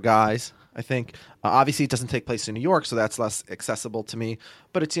City for guys, I think. Obviously, it doesn't take place in New York, so that's less accessible to me.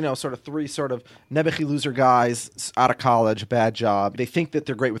 But it's, sort of three sort of nebuchy loser guys out of college, bad job. They think that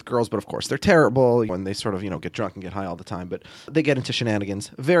they're great with girls, but of course they're terrible when they sort of, get drunk and get high all the time. But they get into shenanigans.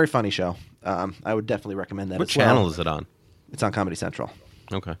 Very funny show. I would definitely recommend that. What channel is it on? It's on Comedy Central.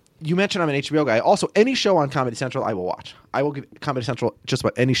 Okay. You mentioned I'm an HBO guy. Also, any show on Comedy Central, I will watch. I will give Comedy Central just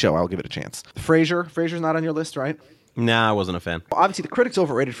about any show. I will give it a chance. Frasier's not on your list, right? Nah, I wasn't a fan. Well, obviously, the critics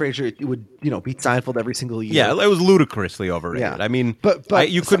overrated Frasier. It would, beat Seinfeld every single year. Yeah, it was ludicrously overrated. Yeah. I mean,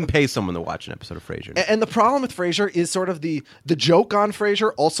 but you couldn't pay someone to watch an episode of Frasier. And the problem with Frasier is sort of the joke on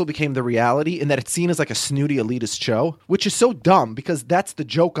Frasier also became the reality in that it's seen as like a snooty elitist show, which is so dumb because that's the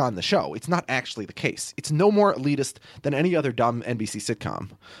joke on the show. It's not actually the case. It's no more elitist than any other dumb NBC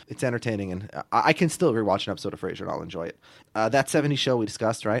sitcom. It's entertaining, and I can still rewatch an episode of Frasier and I'll enjoy it. That 70s show we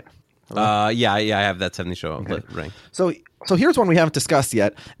discussed, right? Yeah, I have that 70s show ring. So here's one we haven't discussed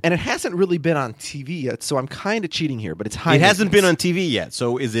yet, and it hasn't really been on TV yet, so I'm kind of cheating here, but it's High Maintenance. It hasn't been on TV yet,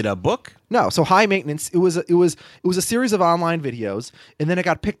 so is it a book? No, so High Maintenance, it was a series of online videos, and then it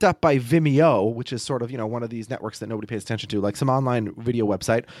got picked up by Vimeo, which is sort of, one of these networks that nobody pays attention to, like some online video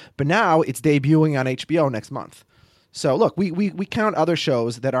website, but now it's debuting on HBO next month. So look, we count other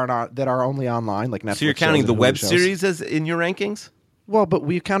shows that are only online, like Netflix. So you're counting the web shows. series as in your rankings? Well, but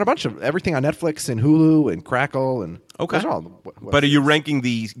we count a bunch of everything on Netflix and Hulu and Crackle and Okay. those are all But are you ranking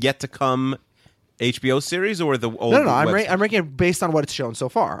the yet to come HBO series or the old? No. I'm web- ranking it based on what it's shown so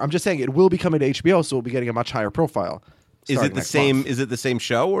far. I'm just saying it will be coming to HBO, so we'll be getting a much higher profile. Is starting it the next same? month. Is it the same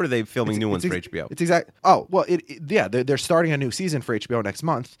show, or are they filming new ones for ex- HBO? It's exact. Oh well, yeah. They're starting a new season for HBO next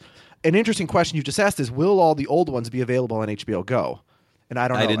month. An interesting question you just asked is, will all the old ones be available on HBO Go? And I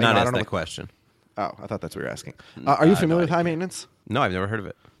don't know. I did not I ask don't know that what- question. Oh, I thought that's what you're asking. Are you familiar with High Maintenance? No, I've never heard of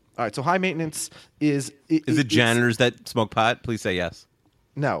it. All right, so High Maintenance is Is it janitors that smoke pot? Please say yes.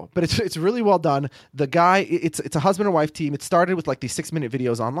 No, but it's really well done. The guy, it's a husband and wife team. It started with like these 6-minute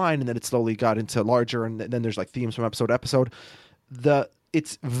videos online, and then it slowly got into larger, and then there's like themes from episode to episode.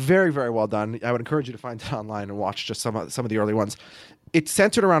 It's very, very well done. I would encourage you to find it online and watch just some of the early ones. It's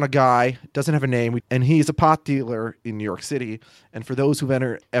centered around a guy, doesn't have a name, and he's a pot dealer in New York City. And for those who've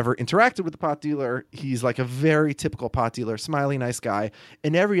ever interacted with the pot dealer, he's like a very typical pot dealer, smiley, nice guy.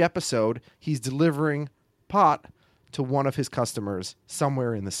 In every episode, he's delivering pot to one of his customers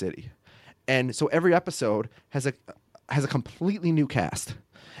somewhere in the city. And so every episode has a completely new cast.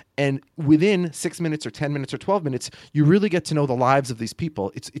 And within 6 minutes or 10 minutes or 12 minutes, you really get to know the lives of these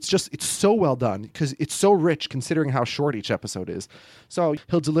people. It's so well done because it's so rich considering how short each episode is. So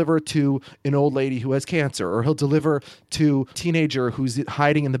he'll deliver to an old lady who has cancer, or he'll deliver to a teenager who's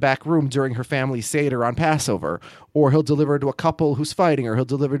hiding in the back room during her family Seder on Passover, or he'll deliver to a couple who's fighting, or he'll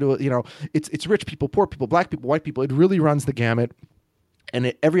deliver to it's rich people, poor people, black people, white people. It really runs the gamut.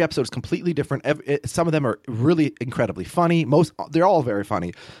 And every episode is completely different. Some of them are really incredibly funny. They're all very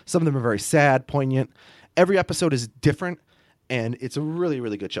funny. Some of them are very sad, poignant. Every episode is different, and it's a really,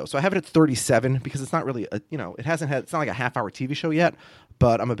 really good show. So I have it at 37 because it's not really it's not like a half-hour TV show yet,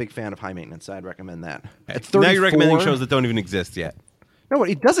 but I'm a big fan of High Maintenance, so I'd recommend that. At 34, Now you're recommending shows that don't even exist yet. No,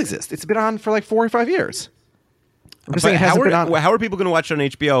 it does exist. It's been on for like 4 or 5 years. I'm just saying it how hasn't been on. are people going to watch it on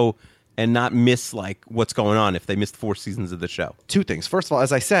HBO and not miss like what's going on if they missed 4 seasons of the show? Two things. First of all,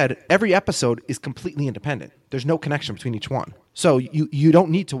 as I said, every episode is completely independent. There's no connection between each one. So you don't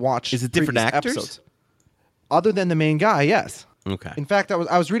need to watch. Is it different previous actors? episodes. Other than the main guy, yes. Okay. In fact, I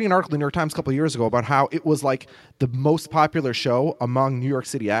was reading an article in the New York Times a couple of years ago about how it was like the most popular show among New York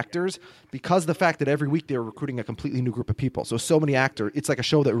City actors because of the fact that every week they were recruiting a completely new group of people. So many actors. It's like a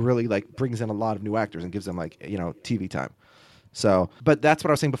show that really like brings in a lot of new actors and gives them like TV time. So, but that's what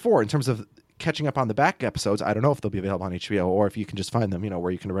I was saying before in terms of catching up on the back episodes. I don't know if they'll be available on HBO or if you can just find them,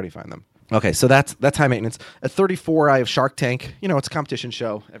 where you can already find them. Okay, so that's High Maintenance. At 34, I have Shark Tank. It's a competition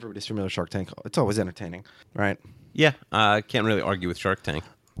show. Everybody's familiar with Shark Tank. It's always entertaining, right? Yeah, I can't really argue with Shark Tank.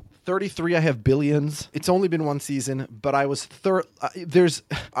 33, I have Billions. It's only been one season, but I was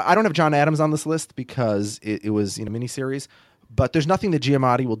I don't have John Adams on this list because it was a miniseries. But there's nothing that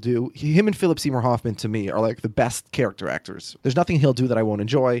Giamatti will do. Him and Philip Seymour Hoffman, to me, are like the best character actors. There's nothing he'll do that I won't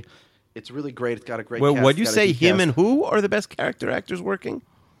enjoy. It's really great. It's got a great cast. What'd you It's got a say? deep Him cast. and who are the best character actors working?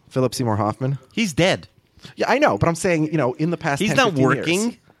 Philip Seymour Hoffman. He's dead. Yeah, I know, but I'm saying, in the past He's 10, not 15 working.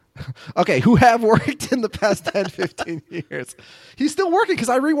 years. Okay, who have worked in the past 10, 15 years. He's still working because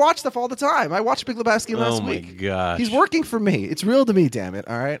I rewatch stuff all the time. I watched Big Lebowski last week. Oh, my gosh. He's working for me. It's real to me, damn it,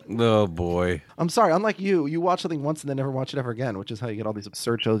 all right? Oh, boy. I'm sorry. Unlike you watch something once and then never watch it ever again, which is how you get all these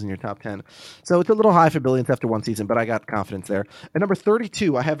absurd shows in your top 10. So it's a little high for Billions after one season, but I got confidence there. At number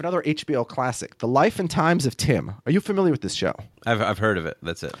 32, I have another HBO classic, The Life and Times of Tim. Are you familiar with this show? I've heard of it.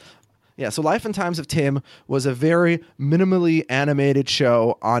 That's it. Yeah, so Life and Times of Tim was a very minimally animated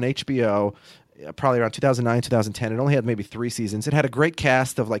show on HBO, probably around 2009, 2010. It only had maybe 3 seasons. It had a great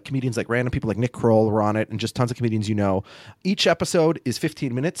cast of like comedians, like random people like Nick Kroll were on it, and just tons of comedians Each episode is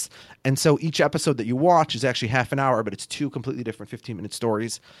 15 minutes, and so each episode that you watch is actually half an hour, but it's 2 completely different 15-minute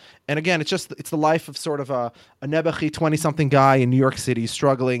stories. And again, it's the life of sort of a Nebuchadnezzar 20-something guy in New York City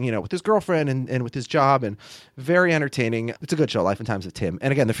struggling, with his girlfriend and with his job, and very entertaining. It's a good show, Life and Times of Tim.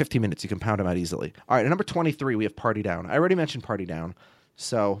 And again, they're 15 minutes. You can pound them out easily. All right, at number 23, we have Party Down. I already mentioned Party Down,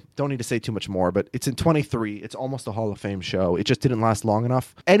 so don't need to say too much more, but it's in 23. It's almost a Hall of Fame show. It just didn't last long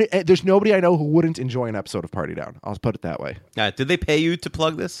enough. And there's nobody I know who wouldn't enjoy an episode of Party Down. I'll put it that way. Did they pay you to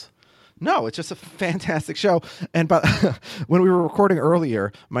plug this? No, it's just a fantastic show. And when we were recording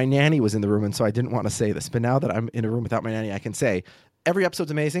earlier, my nanny was in the room, and so I didn't want to say this. But now that I'm in a room without my nanny, I can say every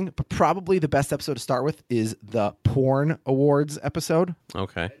episode's amazing, but probably the best episode to start with is the Porn Awards episode.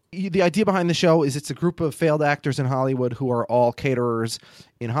 Okay. The idea behind the show is it's a group of failed actors in Hollywood who are all caterers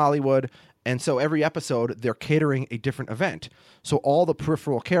in Hollywood. And so every episode, they're catering a different event. So all the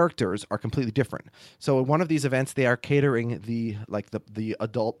peripheral characters are completely different. So in one of these events, they are catering the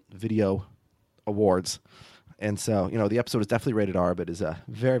adult video awards. And so, the episode is definitely rated R, but is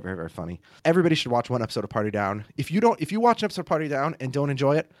very, very, very funny. Everybody should watch one episode of Party Down. If you watch an episode of Party Down and don't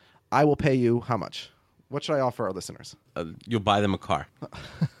enjoy it, I will pay you how much? What should I offer our listeners? You'll buy them a car.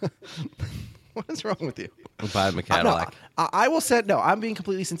 What is wrong with you? We'll buy them a Cadillac. I will say, no, I'm being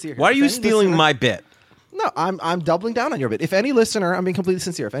completely sincere here. Why are you stealing my bit? No, I'm doubling down on your bit. If any listener, I'm being completely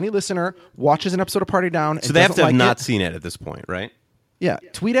sincere. If any listener watches an episode of Party Down and so they have to have like not seen it at this point, right? Yeah,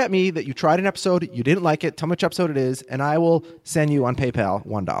 tweet at me that you tried an episode, you didn't like it, tell me which episode it is, and I will send you on PayPal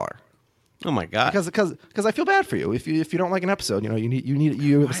 $1. Oh my God! Because I feel bad for you if you don't like an episode.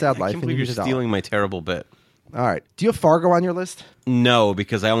 You have a sad life. I can't believe you're stealing my terrible bit. All right, do you have Fargo on your list? No,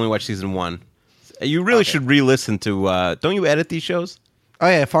 because I only watched season 1. You really should re-listen to. Don't you edit these shows? Oh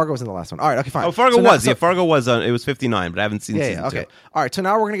yeah, Fargo was in the last one. All right, okay, fine. Oh, Fargo Fargo was on. It was 59, but I haven't seen season 2. Okay. All right, so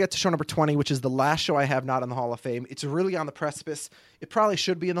now we're gonna get to show number 20, which is the last show I have not in the Hall of Fame. It's really on the precipice. It probably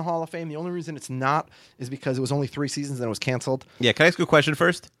should be in the Hall of Fame. The only reason it's not is because it was only 3 seasons and it was canceled. Yeah, can I ask you a question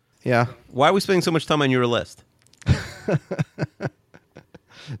first? Yeah. Why are we spending so much time on your list?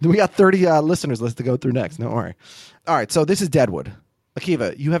 We got 30 listeners list to go through next. Don't worry. All right, so this is Deadwood.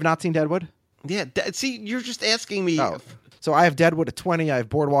 Akiva, you have not seen Deadwood? Yeah. See, you're just asking me. Oh. So I have Deadwood at 20. I have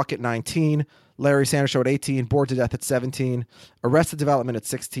Boardwalk at 19. Larry Sanders Show at 18. Bored to Death at 17. Arrested Development at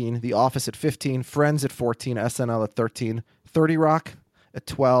 16. The Office at 15. Friends at 14. SNL at 13. 30 Rock at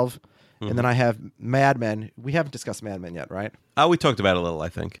 12. And then I have Mad Men. We haven't discussed Mad Men yet, right? Oh, we talked about it a little, I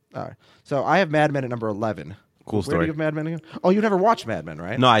think. All right. So I have Mad Men at number 11. Cool story. Where do you have Mad Men again? Oh, you never watched Mad Men,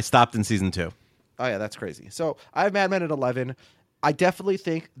 right? No, I stopped in season 2. Oh, yeah, that's crazy. So I have Mad Men at 11. I definitely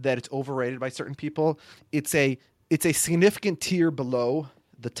think that it's overrated by certain people. It's a significant tier below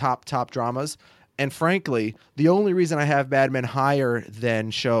the top dramas. And frankly, the only reason I have Mad Men higher than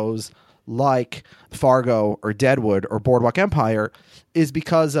shows like Fargo or Deadwood or Boardwalk Empire is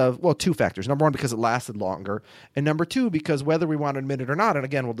because of, 2 factors. Number 1, because it lasted longer. And number 2, because whether we want to admit it or not, and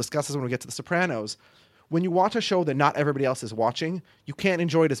again, we'll discuss this when we get to The Sopranos, when you watch a show that not everybody else is watching, you can't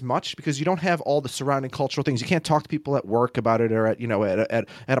enjoy it as much because you don't have all the surrounding cultural things. You can't talk to people at work about it or at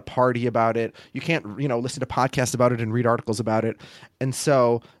a party about it. You can't listen to podcasts about it and read articles about it. And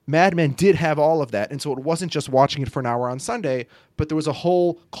so Mad Men did have all of that. And so it wasn't just watching it for an hour on Sunday, but there was a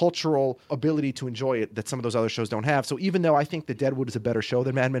whole cultural ability to enjoy it that some of those other shows don't have. So even though I think that Deadwood is a better show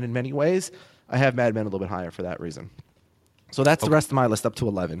than Mad Men in many ways, I have Mad Men a little bit higher for that reason. So that's the rest of my list up to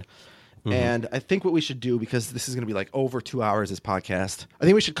 11. Mm-hmm. And I think what we should do, because this is going to be like over 2 hours, this podcast, I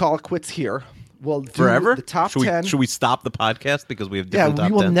think we should call it quits here. We'll do forever? The top 10. Should we stop the podcast because we have different top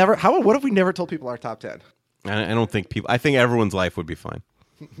 10? We will never. What if we never told people our top 10? I don't think people. I think everyone's life would be fine.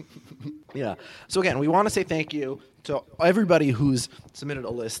 Yeah. So again, we want to say thank you to everybody who's submitted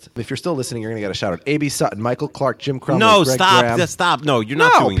a list. If you're still listening, you're going to get a shout out. A.B. Sutton, Michael Clark, Jim Crumley, No, Greg stop. Graham. Stop. No, you're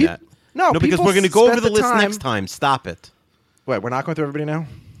not doing that. No, because we're going to go over the list next time. Stop it. Wait, we're not going through everybody now?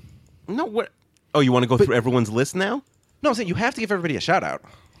 No, what? Oh, you want to go through everyone's list now? No, I'm saying you have to give everybody a shout out.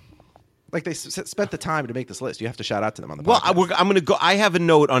 Like they spent the time to make this list. You have to shout out to them on the podcast. Well, I'm going to go. I have a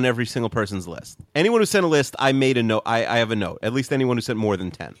note on every single person's list. Anyone who sent a list, I made a note. I have a note. At least anyone who sent more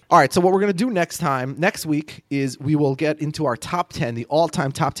than 10. All right. So what we're going to do next week, is we will get into our top 10, the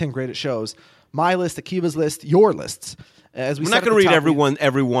all-time top 10 greatest shows. My list, Akiva's list, your lists. We're not going to read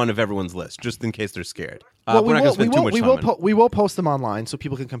every one of everyone's list, just in case they're scared. We're not going to spend too much time. We will post them online so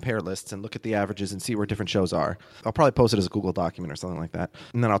people can compare lists and look at the averages and see where different shows are. I'll probably post it as a Google document or something like that,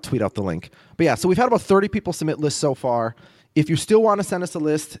 and then I'll tweet out the link. But yeah, so we've had about 30 people submit lists so far. If you still want to send us a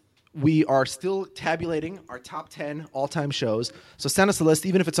list, we are still tabulating our top 10 all-time shows. So send us a list,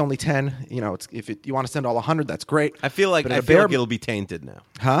 even if it's only 10. You want to send all 100, that's great. I feel like it'll be tainted now.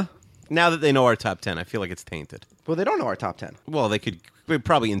 Huh? Now that they know our top 10, I feel like it's tainted. Well, they don't know our top 10. Well, they could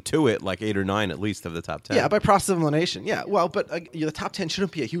probably intuit like 8 or 9 at least of the top 10. Yeah, by process of elimination. Yeah, well, but the top 10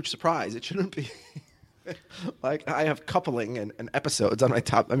 shouldn't be a huge surprise. It shouldn't be like I have coupling and episodes on my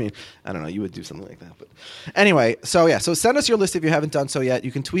top. I mean, I don't know. You would do something like that. But anyway, so send us your list if you haven't done so yet.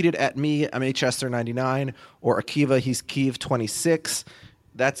 You can tweet it at me, I'm Chester99, or Akiva, he's Keev26.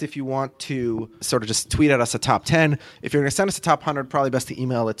 That's if you want to sort of just tweet at us a top 10. If you're going to send us a top 100, probably best to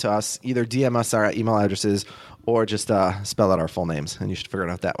email it to us. Either DM us our email addresses or just spell out our full names, and you should figure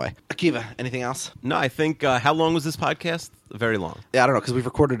it out that way. Akiva, anything else? No, I think, how long was this podcast? Very long. Yeah, I don't know, because we've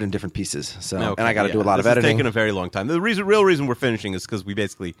recorded in different pieces, and I got to do a lot of editing. It's taken a very long time. The real reason we're finishing is because we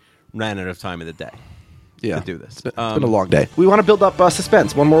basically ran out of time in the day. Yeah, to do this. It's been a long day. We want to build up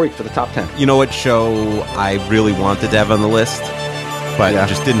suspense. One more week for the top 10. You know what show I really wanted to have on the list, but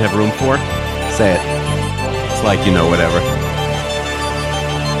just didn't have room for? Say it. It's like, whatever.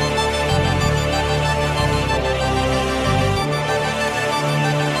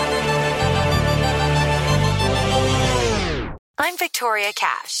 Victoria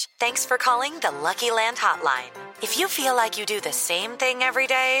Cash. Thanks for calling the Lucky Land Hotline. If you feel like you do the same thing every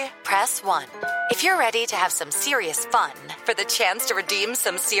day, press 1. If you're ready to have some serious fun for the chance to redeem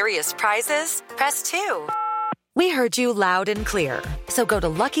some serious prizes, press 2. We heard you loud and clear. So go to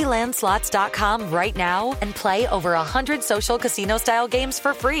LuckyLandSlots.com right now and play over 100 social casino-style games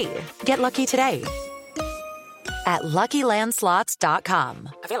for free. Get lucky today at LuckyLandSlots.com.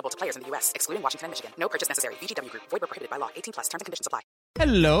 Available to players in the U.S., excluding Washington and Michigan. No purchase necessary. VGW Group. Void where prohibited by law. 18+. Terms and conditions apply.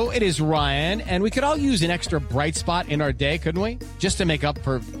 Hello, it is Ryan, and we could all use an extra bright spot in our day, couldn't we? Just to make up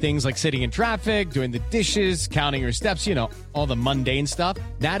for things like sitting in traffic, doing the dishes, counting your steps, you know, all the mundane stuff.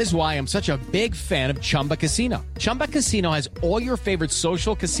 That is why I'm such a big fan of Chumba Casino. Chumba Casino has all your favorite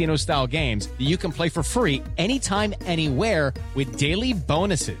social casino-style games that you can play for free anytime, anywhere with daily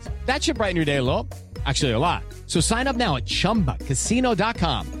bonuses. That should brighten your day a little. Actually, a lot. So sign up now at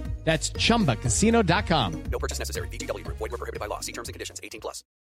ChumbaCasino.com. That's ChumbaCasino.com. No purchase necessary. VGW Group. Void where prohibited by law. See terms and conditions. 18+.